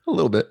 A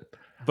little bit.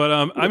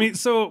 But I mean,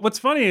 so what's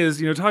funny is,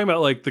 talking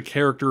about like the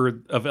character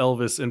of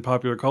Elvis in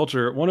popular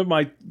culture, one of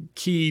my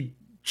key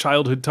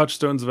childhood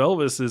touchstones of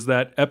Elvis is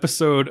that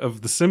episode of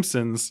The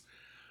Simpsons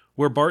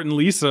where Bart and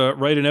Lisa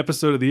write an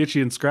episode of the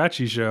Itchy and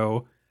Scratchy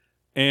show,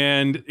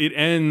 and it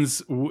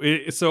ends.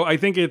 So I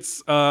think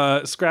it's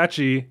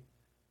Scratchy.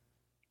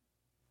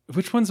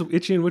 Which one's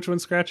Itchy and which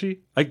one's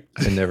Scratchy? I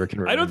never can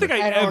remember. I don't think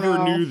I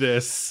ever knew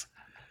this.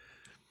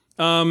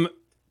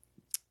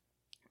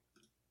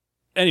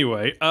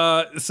 Anyway,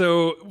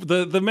 so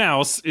the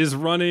mouse is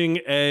running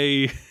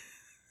a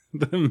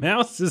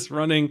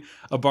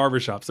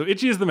barbershop. So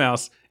Itchy is the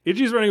mouse.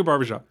 Itchy's running a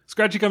barbershop.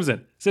 Scratchy comes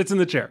in, sits in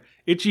the chair.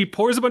 Itchy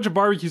pours a bunch of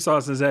barbecue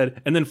sauce in his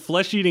head and then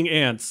flesh-eating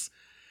ants.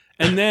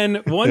 And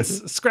then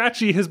once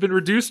Scratchy has been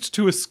reduced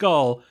to a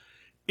skull,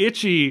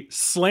 Itchy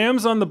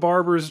slams on the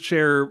barber's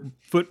chair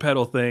foot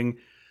pedal thing.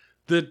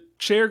 The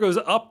chair goes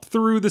up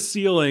through the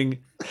ceiling,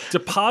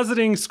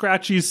 depositing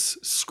Scratchy's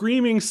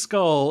screaming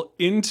skull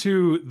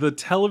into the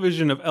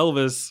television of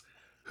Elvis,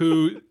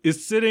 who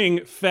is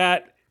sitting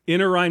fat in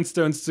a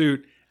rhinestone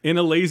suit in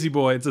a lazy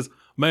boy and says,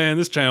 "Man,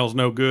 this channel's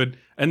no good,"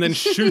 and then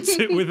shoots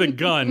it with a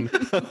gun.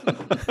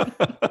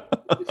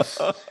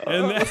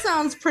 And that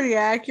sounds pretty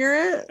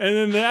accurate. And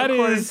then that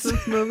is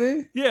this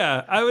movie.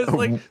 Yeah, I was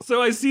like,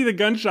 so I see the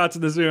gunshots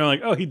in this movie. I'm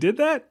like, oh, he did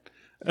that?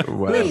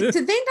 Wow. Wait,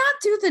 did they not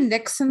do the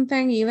Nixon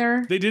thing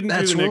either? They didn't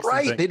That's do the Nixon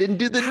right. thing. They didn't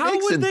do the How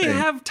Nixon would they thing.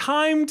 have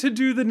time to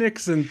do the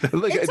Nixon thing?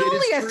 Look, It's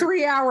only a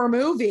 3-hour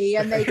movie,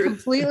 and they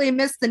completely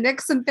missed the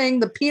Nixon thing,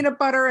 the peanut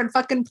butter, and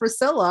fucking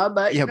Priscilla.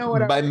 But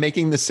whatever. By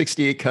making the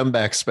 68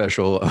 comeback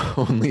special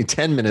only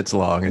 10 minutes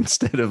long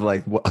instead of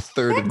like a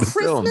third that of the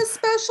film. Christmas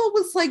special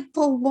was like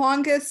the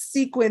longest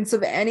sequence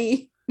of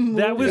any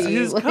movie. That was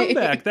his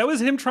comeback. That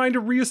was him trying to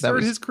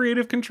reassert his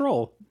creative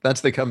control.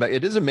 That's the comeback.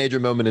 It is a major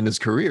moment in his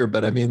career,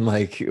 but I mean,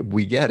 like,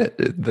 we get it.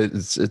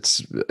 It's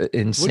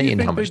insane What do you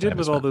think how much they did time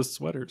with is all spent. those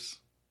sweaters?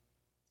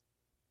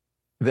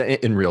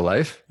 In real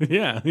life?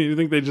 Yeah, you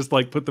think they just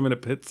like put them in a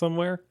pit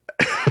somewhere?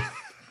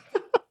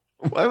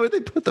 Why would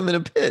they put them in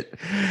a pit?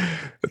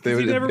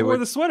 He never wore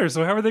the sweater,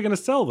 so how are they going to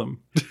sell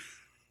them?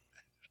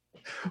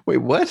 Wait,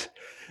 what?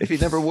 If he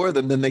never wore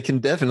them, then they can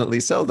definitely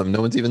sell them. No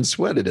one's even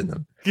sweated in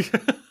them.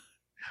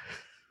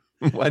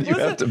 Why do you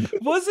have to?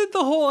 Wasn't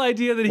the whole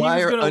idea that he Why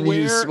was are going to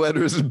unused wear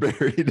sweaters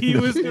buried? He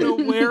was going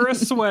to wear a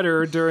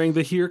sweater during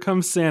the "Here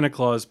Comes Santa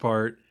Claus"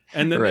 part,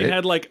 and then they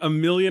had like 1.5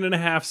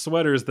 million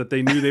sweaters that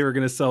they knew they were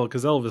going to sell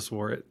because Elvis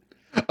wore it.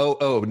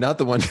 Oh, not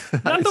the one.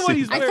 Not the one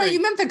he's wearing. I thought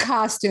you meant the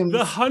costumes. The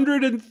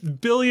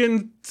 100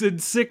 billion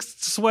and 6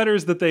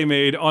 sweaters that they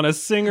made on a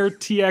Singer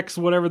TX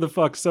whatever the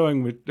fuck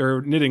sewing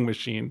or knitting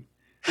machine.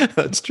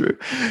 That's true.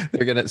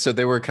 So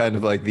they were kind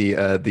of like the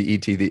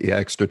ET, the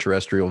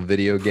extraterrestrial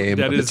video game.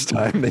 That of is its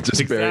time. They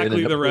just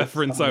exactly the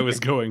reference I was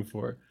going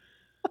for.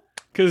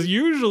 Because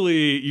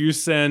usually you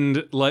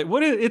send like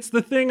it's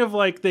the thing of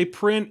like they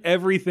print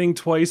everything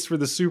twice for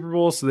the Super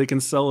Bowl so they can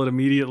sell it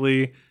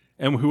immediately,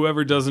 and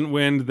whoever doesn't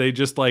win, they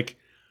just like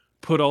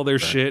put all their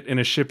shit in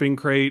a shipping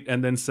crate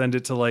and then send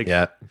it to like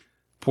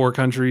poor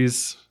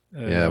countries.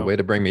 Way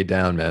to bring me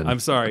down, man. I'm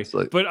sorry,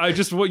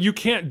 but you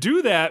can't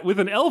do that with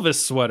an Elvis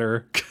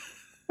sweater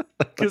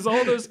because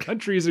all those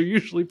countries are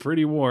usually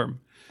pretty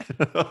warm.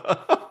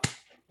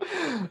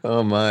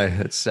 Oh my,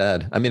 it's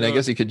sad. I mean, I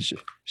guess you could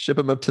ship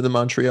them up to the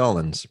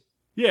Montrealans.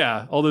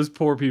 Yeah, all those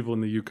poor people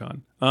in the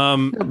Yukon.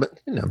 But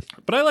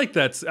I like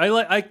that.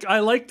 I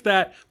liked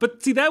that.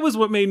 But see, that was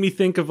what made me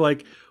think of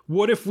like,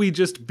 what if we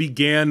just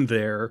began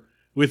there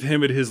with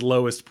him at his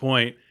lowest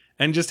point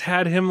and just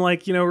had him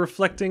like,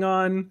 reflecting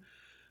on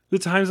the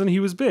times when he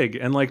was big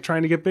and like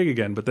trying to get big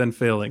again, but then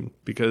failing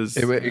because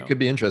it could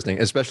be interesting,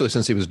 especially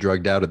since he was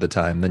drugged out at the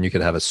time. Then you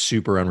could have a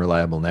super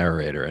unreliable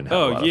narrator. And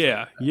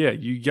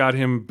you got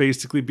him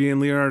basically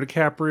being Leonardo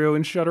DiCaprio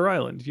in Shutter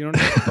Island. You don't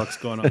know what the fuck's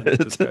going on with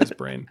this guy's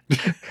brain.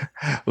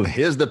 Well,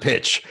 here's the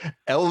pitch: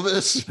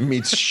 Elvis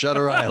meets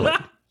Shutter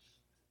Island.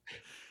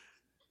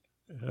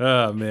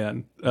 Oh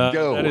man,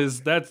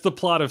 that's the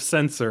plot of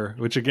Censor,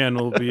 which again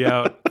will be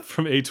out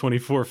from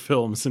A24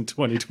 Films in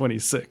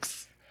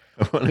 2026.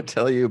 I want to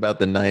tell you about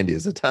the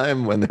 90s, a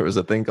time when there was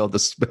a thing called the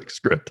spec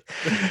script.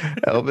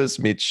 Elvis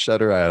meets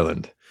Shutter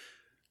Island.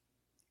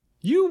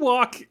 You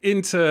walk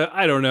into,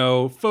 I don't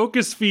know,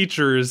 Focus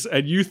Features,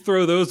 and you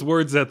throw those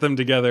words at them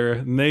together,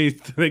 and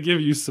they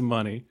give you some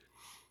money.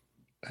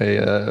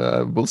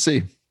 We'll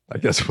see. I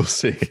guess we'll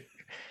see.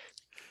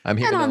 I'm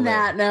here. And on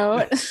that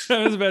note,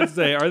 I was about to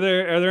say, are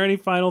there any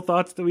final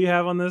thoughts that we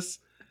have on this?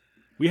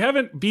 We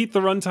haven't beat the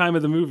runtime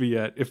of the movie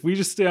yet. If we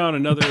just stay on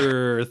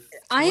another,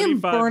 I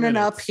am burning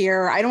minutes. up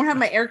here. I don't have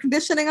my air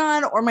conditioning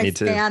on or my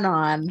fan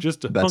on.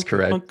 That's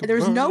correct.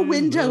 There's no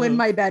window in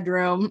my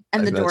bedroom,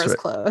 and the door is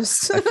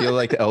closed. I feel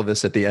like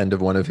Elvis at the end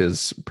of one of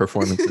his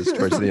performances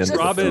towards the end.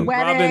 Of the film.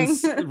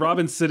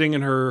 Robin's sitting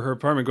in her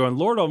apartment, going,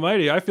 "Lord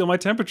Almighty, I feel my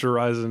temperature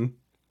rising."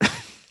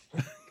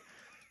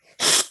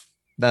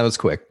 That was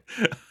quick.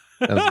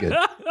 That was good.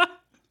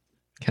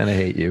 Kind of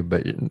hate you,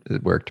 but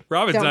it worked.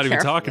 Robin's not even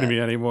talking to me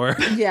anymore.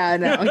 Yeah,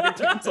 no, you're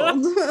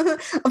canceled.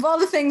 Of all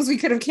the things we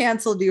could have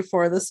canceled you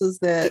for, this was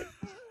the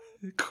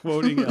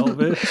quoting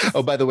Elvis.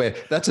 Oh, by the way,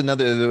 that's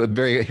another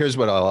here's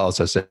what I'll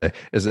also say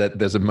is that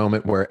there's a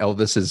moment where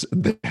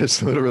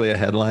there's literally a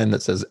headline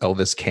that says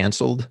Elvis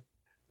canceled.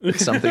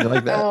 Something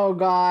like that. Oh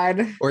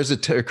God. Or is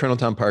it Colonel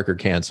Tom Parker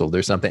canceled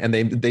or something? And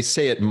they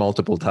say it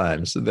multiple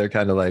times. They're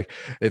kind of like,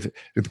 if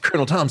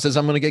Colonel Tom says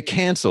I'm going to get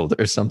canceled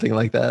or something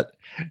like that.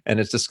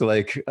 And it's just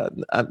like,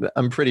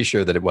 I'm pretty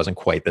sure that it wasn't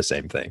quite the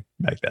same thing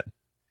back then.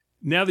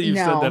 Now that you've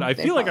said that, I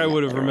feel like I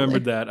would have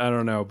remembered that. I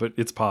don't know, but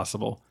it's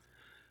possible.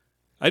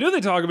 I know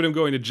they talk about him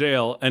going to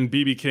jail, and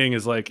B.B. King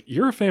is like,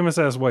 "You're a famous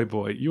ass white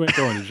boy. You ain't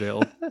going to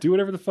jail. Do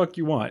whatever the fuck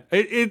you want."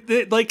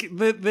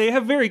 They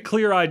have very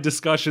clear-eyed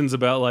discussions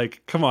about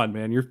like, "Come on,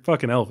 man, you're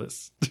fucking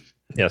Elvis."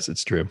 Yes,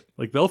 it's true.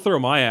 Like they'll throw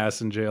my ass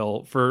in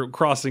jail for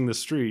crossing the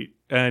street,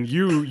 and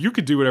you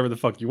could do whatever the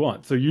fuck you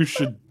want. So you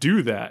should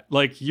do that.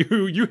 Like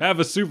you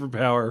have a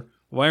superpower.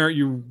 Why aren't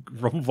you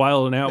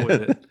wilding out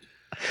with it?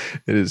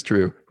 It is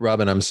true,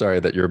 Robin. I'm sorry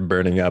that you're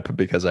burning up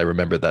because I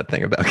remember that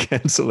thing about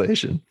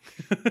cancellation.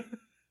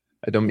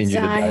 I don't mean you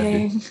to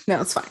die.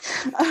 No, it's fine.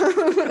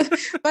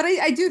 But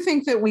I do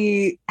think that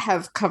we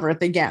have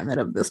covered the gamut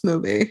of this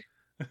movie.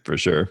 For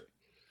sure.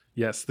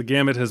 Yes, the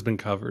gamut has been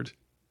covered.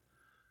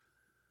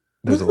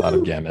 There's a lot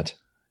of gamut.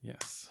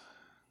 Yes.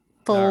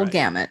 Full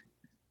gamut.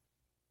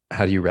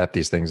 How do you wrap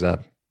these things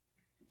up?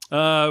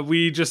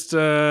 We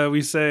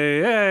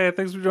say, "Hey,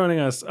 thanks for joining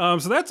us."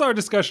 So that's our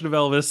discussion of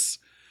Elvis.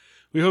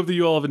 We hope that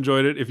you all have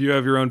enjoyed it. If you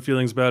have your own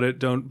feelings about it,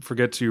 don't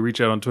forget to reach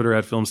out on Twitter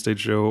at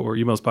FilmStageShow or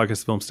email us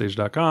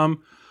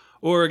podcast@filmstage.com.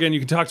 Or again, you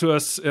can talk to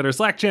us at our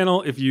Slack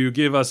channel if you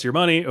give us your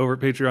money over at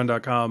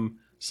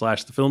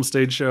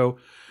patreon.com/thefilmstageshow.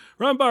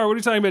 Ron Barr, what are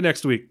you talking about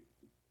next week?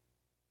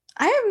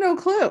 I have no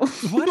clue.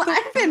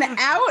 I've been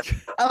out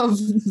of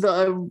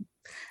the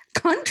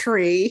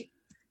country.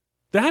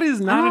 That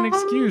is not an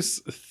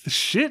excuse.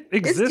 Shit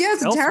exists.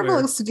 It's a terrible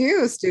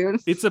excuse,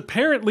 dude. It's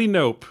apparently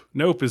Nope.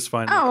 Nope is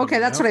fine. Oh, okay.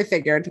 That's what I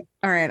figured.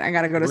 All right. I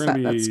got to go to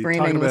that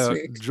screening this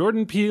week.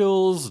 Jordan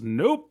Peele's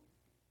Nope.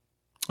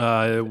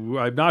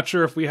 I'm not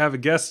sure if we have a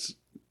guest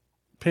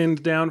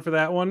pinned down for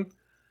that one.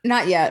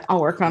 Not yet.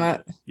 I'll work on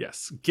it.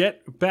 Yes.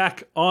 Get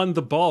back on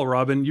the ball,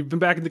 Robin. You've been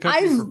back in the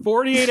country for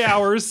 48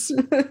 hours.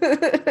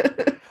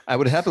 I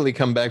would happily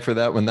come back for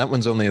that one. That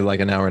one's only like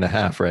an hour and a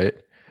half, right?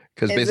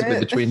 Because basically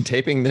between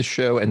taping this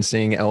show and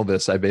seeing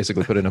Elvis, I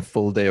basically put in a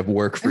full day of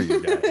work for you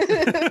guys.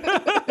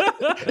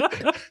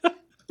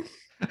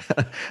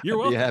 You're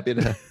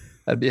welcome.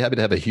 I'd be happy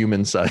to have a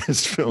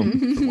human-sized film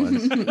for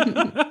once.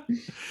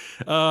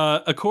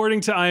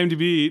 According to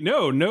IMDb,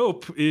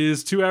 Nope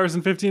is 2 hours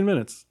and 15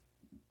 minutes.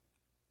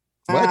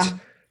 What?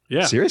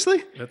 Yeah.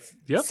 Seriously?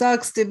 Yep.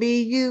 Sucks to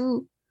be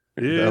you.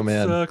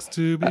 It sucks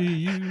to be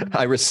you.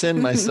 I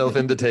rescind my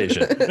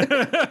self-invitation.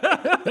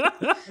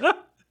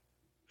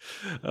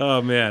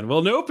 Oh, man.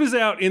 Well, Nope is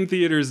out in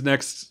theaters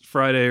next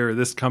Friday or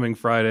this coming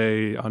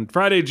Friday on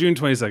Friday, June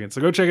 22nd.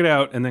 So go check it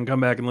out and then come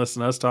back and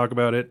listen to us talk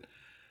about it.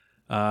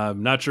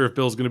 I'm not sure if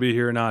Bill's going to be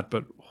here or not,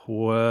 but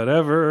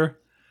whatever.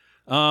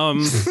 All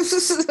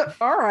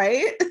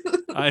right.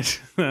 I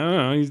don't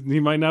know. He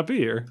might not be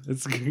here.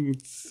 It's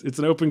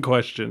an open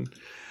question.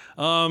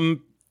 It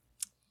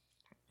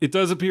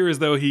does appear as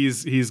though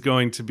he's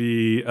going to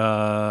be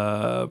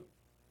back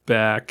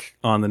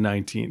on the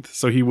 19th.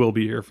 So he will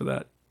be here for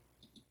that.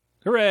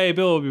 Hooray,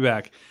 Bill will be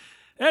back.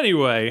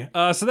 Anyway,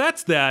 so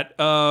that's that.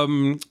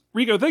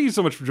 Rico, thank you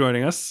so much for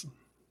joining us.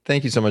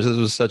 Thank you so much. This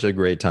was such a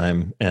great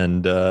time.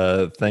 And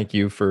thank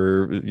you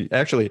for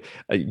actually,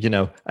 I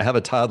have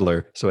a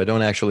toddler, so I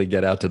don't actually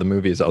get out to the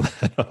movies all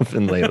that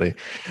often lately.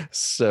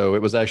 So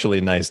it was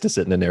actually nice to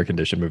sit in an air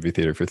conditioned movie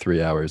theater for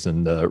 3 hours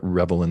and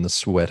revel in the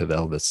sweat of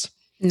Elvis.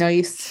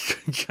 Nice.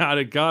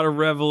 Gotta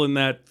revel in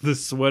the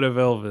sweat of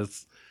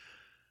Elvis.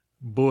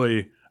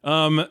 Boy.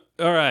 All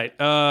right.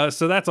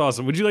 So that's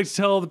awesome. Would you like to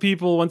tell the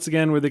people once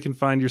again where they can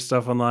find your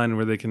stuff online and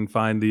where they can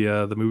find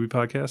the movie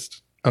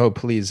podcast? Oh,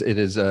 please. It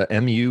is a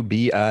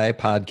MUBI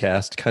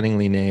podcast,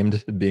 cunningly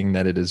named, being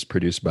that it is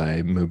produced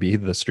by Mubi,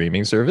 the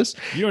streaming service.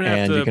 You don't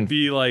have to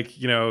be like,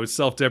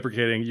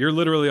 self-deprecating. You're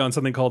literally on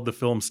something called the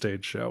Film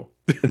Stage Show.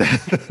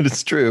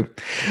 It's true.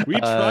 We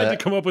tried to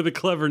come up with a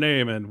clever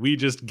name and we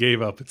just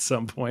gave up at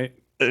some point.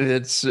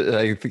 I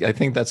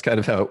think that's kind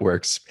of how it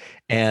works.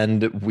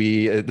 And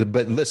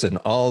but listen,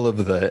 all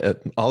of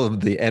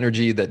the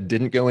energy that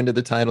didn't go into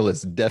the title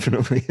is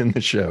definitely in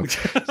the show.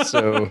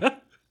 So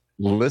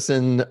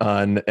listen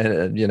on,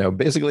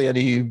 basically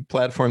any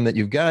platform that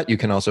you've got. You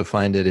can also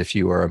find it if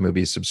you are a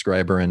Mubi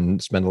subscriber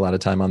and spend a lot of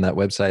time on that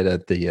website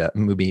at the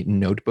Mubi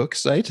Notebook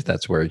site.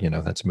 That's where,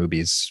 that's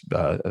Mubi's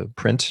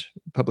print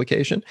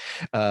publication,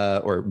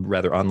 or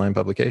rather online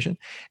publication.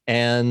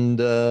 And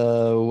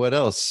what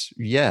else?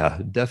 Yeah,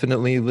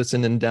 definitely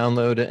listen and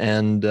download.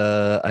 And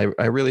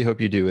I really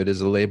hope you do. It is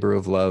a labor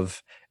of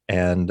love.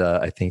 And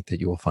I think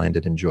that you will find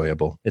it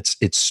enjoyable. It's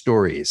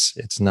stories.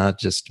 It's not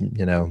just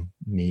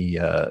me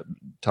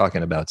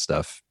talking about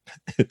stuff.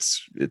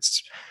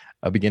 It's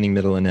a beginning,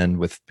 middle, and end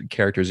with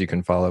characters you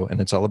can follow,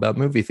 and it's all about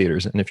movie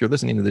theaters. And if you're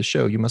listening to this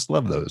show, you must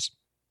love those.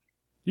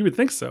 You would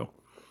think so,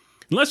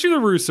 unless you're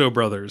the Russo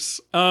brothers.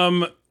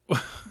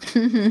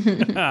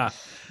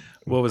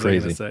 What was I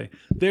going to say?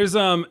 There's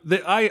there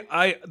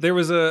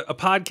was a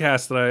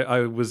podcast that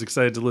I was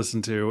excited to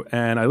listen to,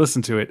 and I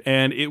listened to it,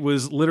 and it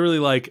was literally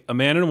like a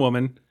man and a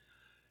woman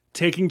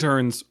taking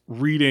turns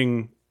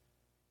reading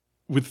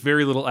with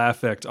very little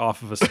affect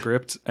off of a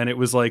script, and it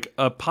was like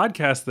a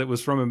podcast that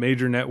was from a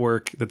major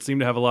network that seemed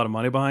to have a lot of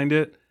money behind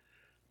it,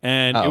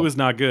 and it was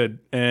not good.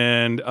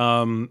 And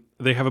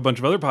they have a bunch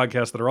of other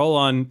podcasts that are all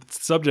on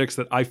subjects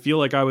that I feel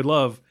like I would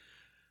love.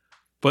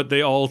 But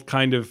they all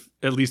kind of,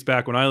 at least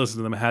back when I listened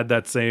to them, had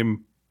that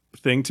same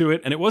thing to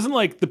it. And it wasn't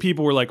like the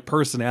people were like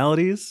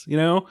personalities,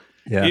 Yeah.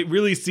 It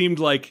really seemed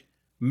like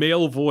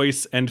male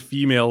voice and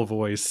female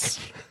voice.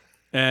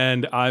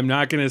 And I'm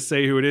not going to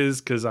say who it is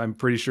because I'm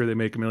pretty sure they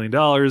make $1 million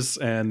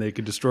and they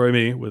could destroy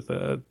me with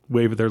a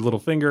wave of their little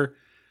finger.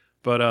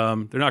 But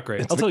they're not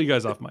great. I'll tell you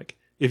guys off mic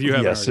if you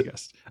haven't already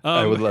guessed.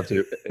 I would love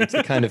to. It's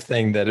the kind of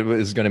thing that it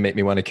was going to make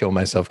me want to kill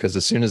myself, because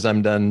as soon as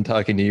I'm done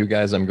talking to you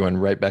guys, I'm going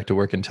right back to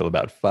work until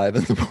about 5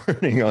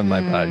 a.m. on my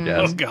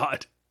podcast. Oh,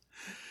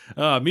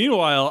 God.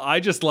 Meanwhile,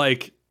 I just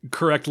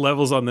correct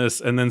levels on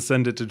this and then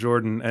send it to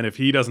Jordan. And if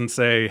he doesn't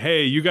say,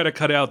 hey, you got to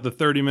cut out the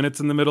 30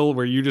 minutes in the middle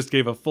where you just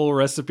gave a full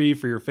recipe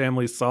for your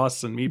family's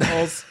sauce and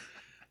meatballs,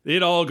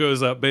 it all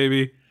goes up,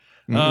 baby.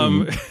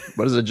 What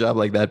does a job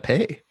like that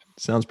pay?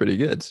 Sounds pretty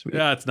good. Sweet.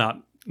 Yeah, it's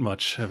not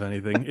much of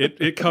anything.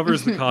 It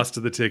covers the cost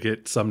of the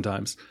ticket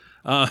sometimes.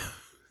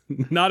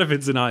 Not if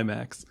it's an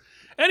IMAX.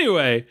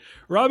 Anyway,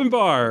 Robin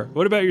Barr,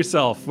 what about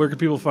yourself? Where can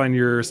people find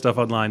your stuff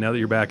online now that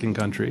you're back in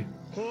country?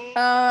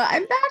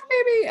 I'm back,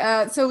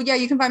 baby. So yeah,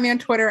 you can find me on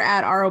Twitter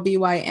at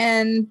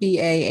ROBYNBAHR.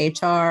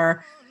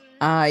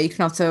 You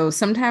can also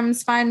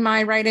sometimes find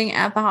my writing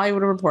at The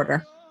Hollywood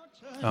Reporter.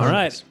 All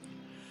right.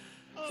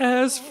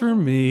 As for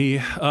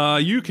me,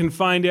 you can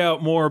find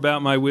out more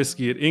about my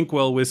whiskey at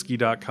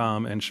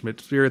inkwellwhiskey.com and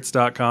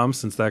schmidtspirits.com,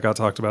 since that got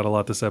talked about a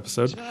lot this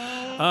episode.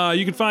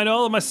 You can find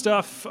all of my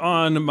stuff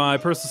on my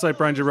personal site,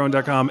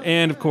 brianjrowan.com,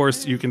 and of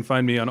course, you can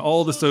find me on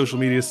all the social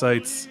media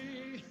sites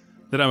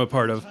that I'm a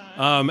part of,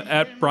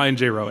 at Brian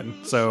J.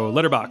 Rowan. So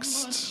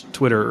Letterboxd,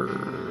 Twitter,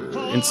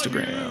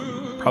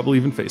 Instagram, probably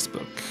even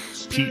Facebook,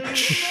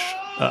 Peach,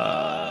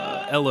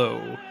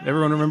 Ello.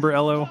 Everyone remember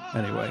Ello?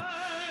 Anyway.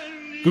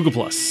 Google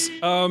Plus.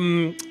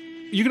 You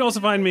can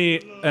also find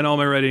me and all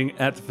my writing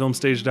at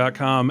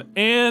thefilmstage.com.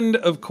 And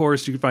of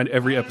course, you can find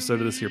every episode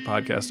of this here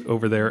podcast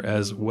over there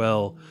as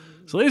well.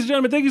 So ladies and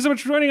gentlemen, thank you so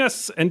much for joining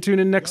us, and tune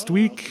in next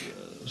week.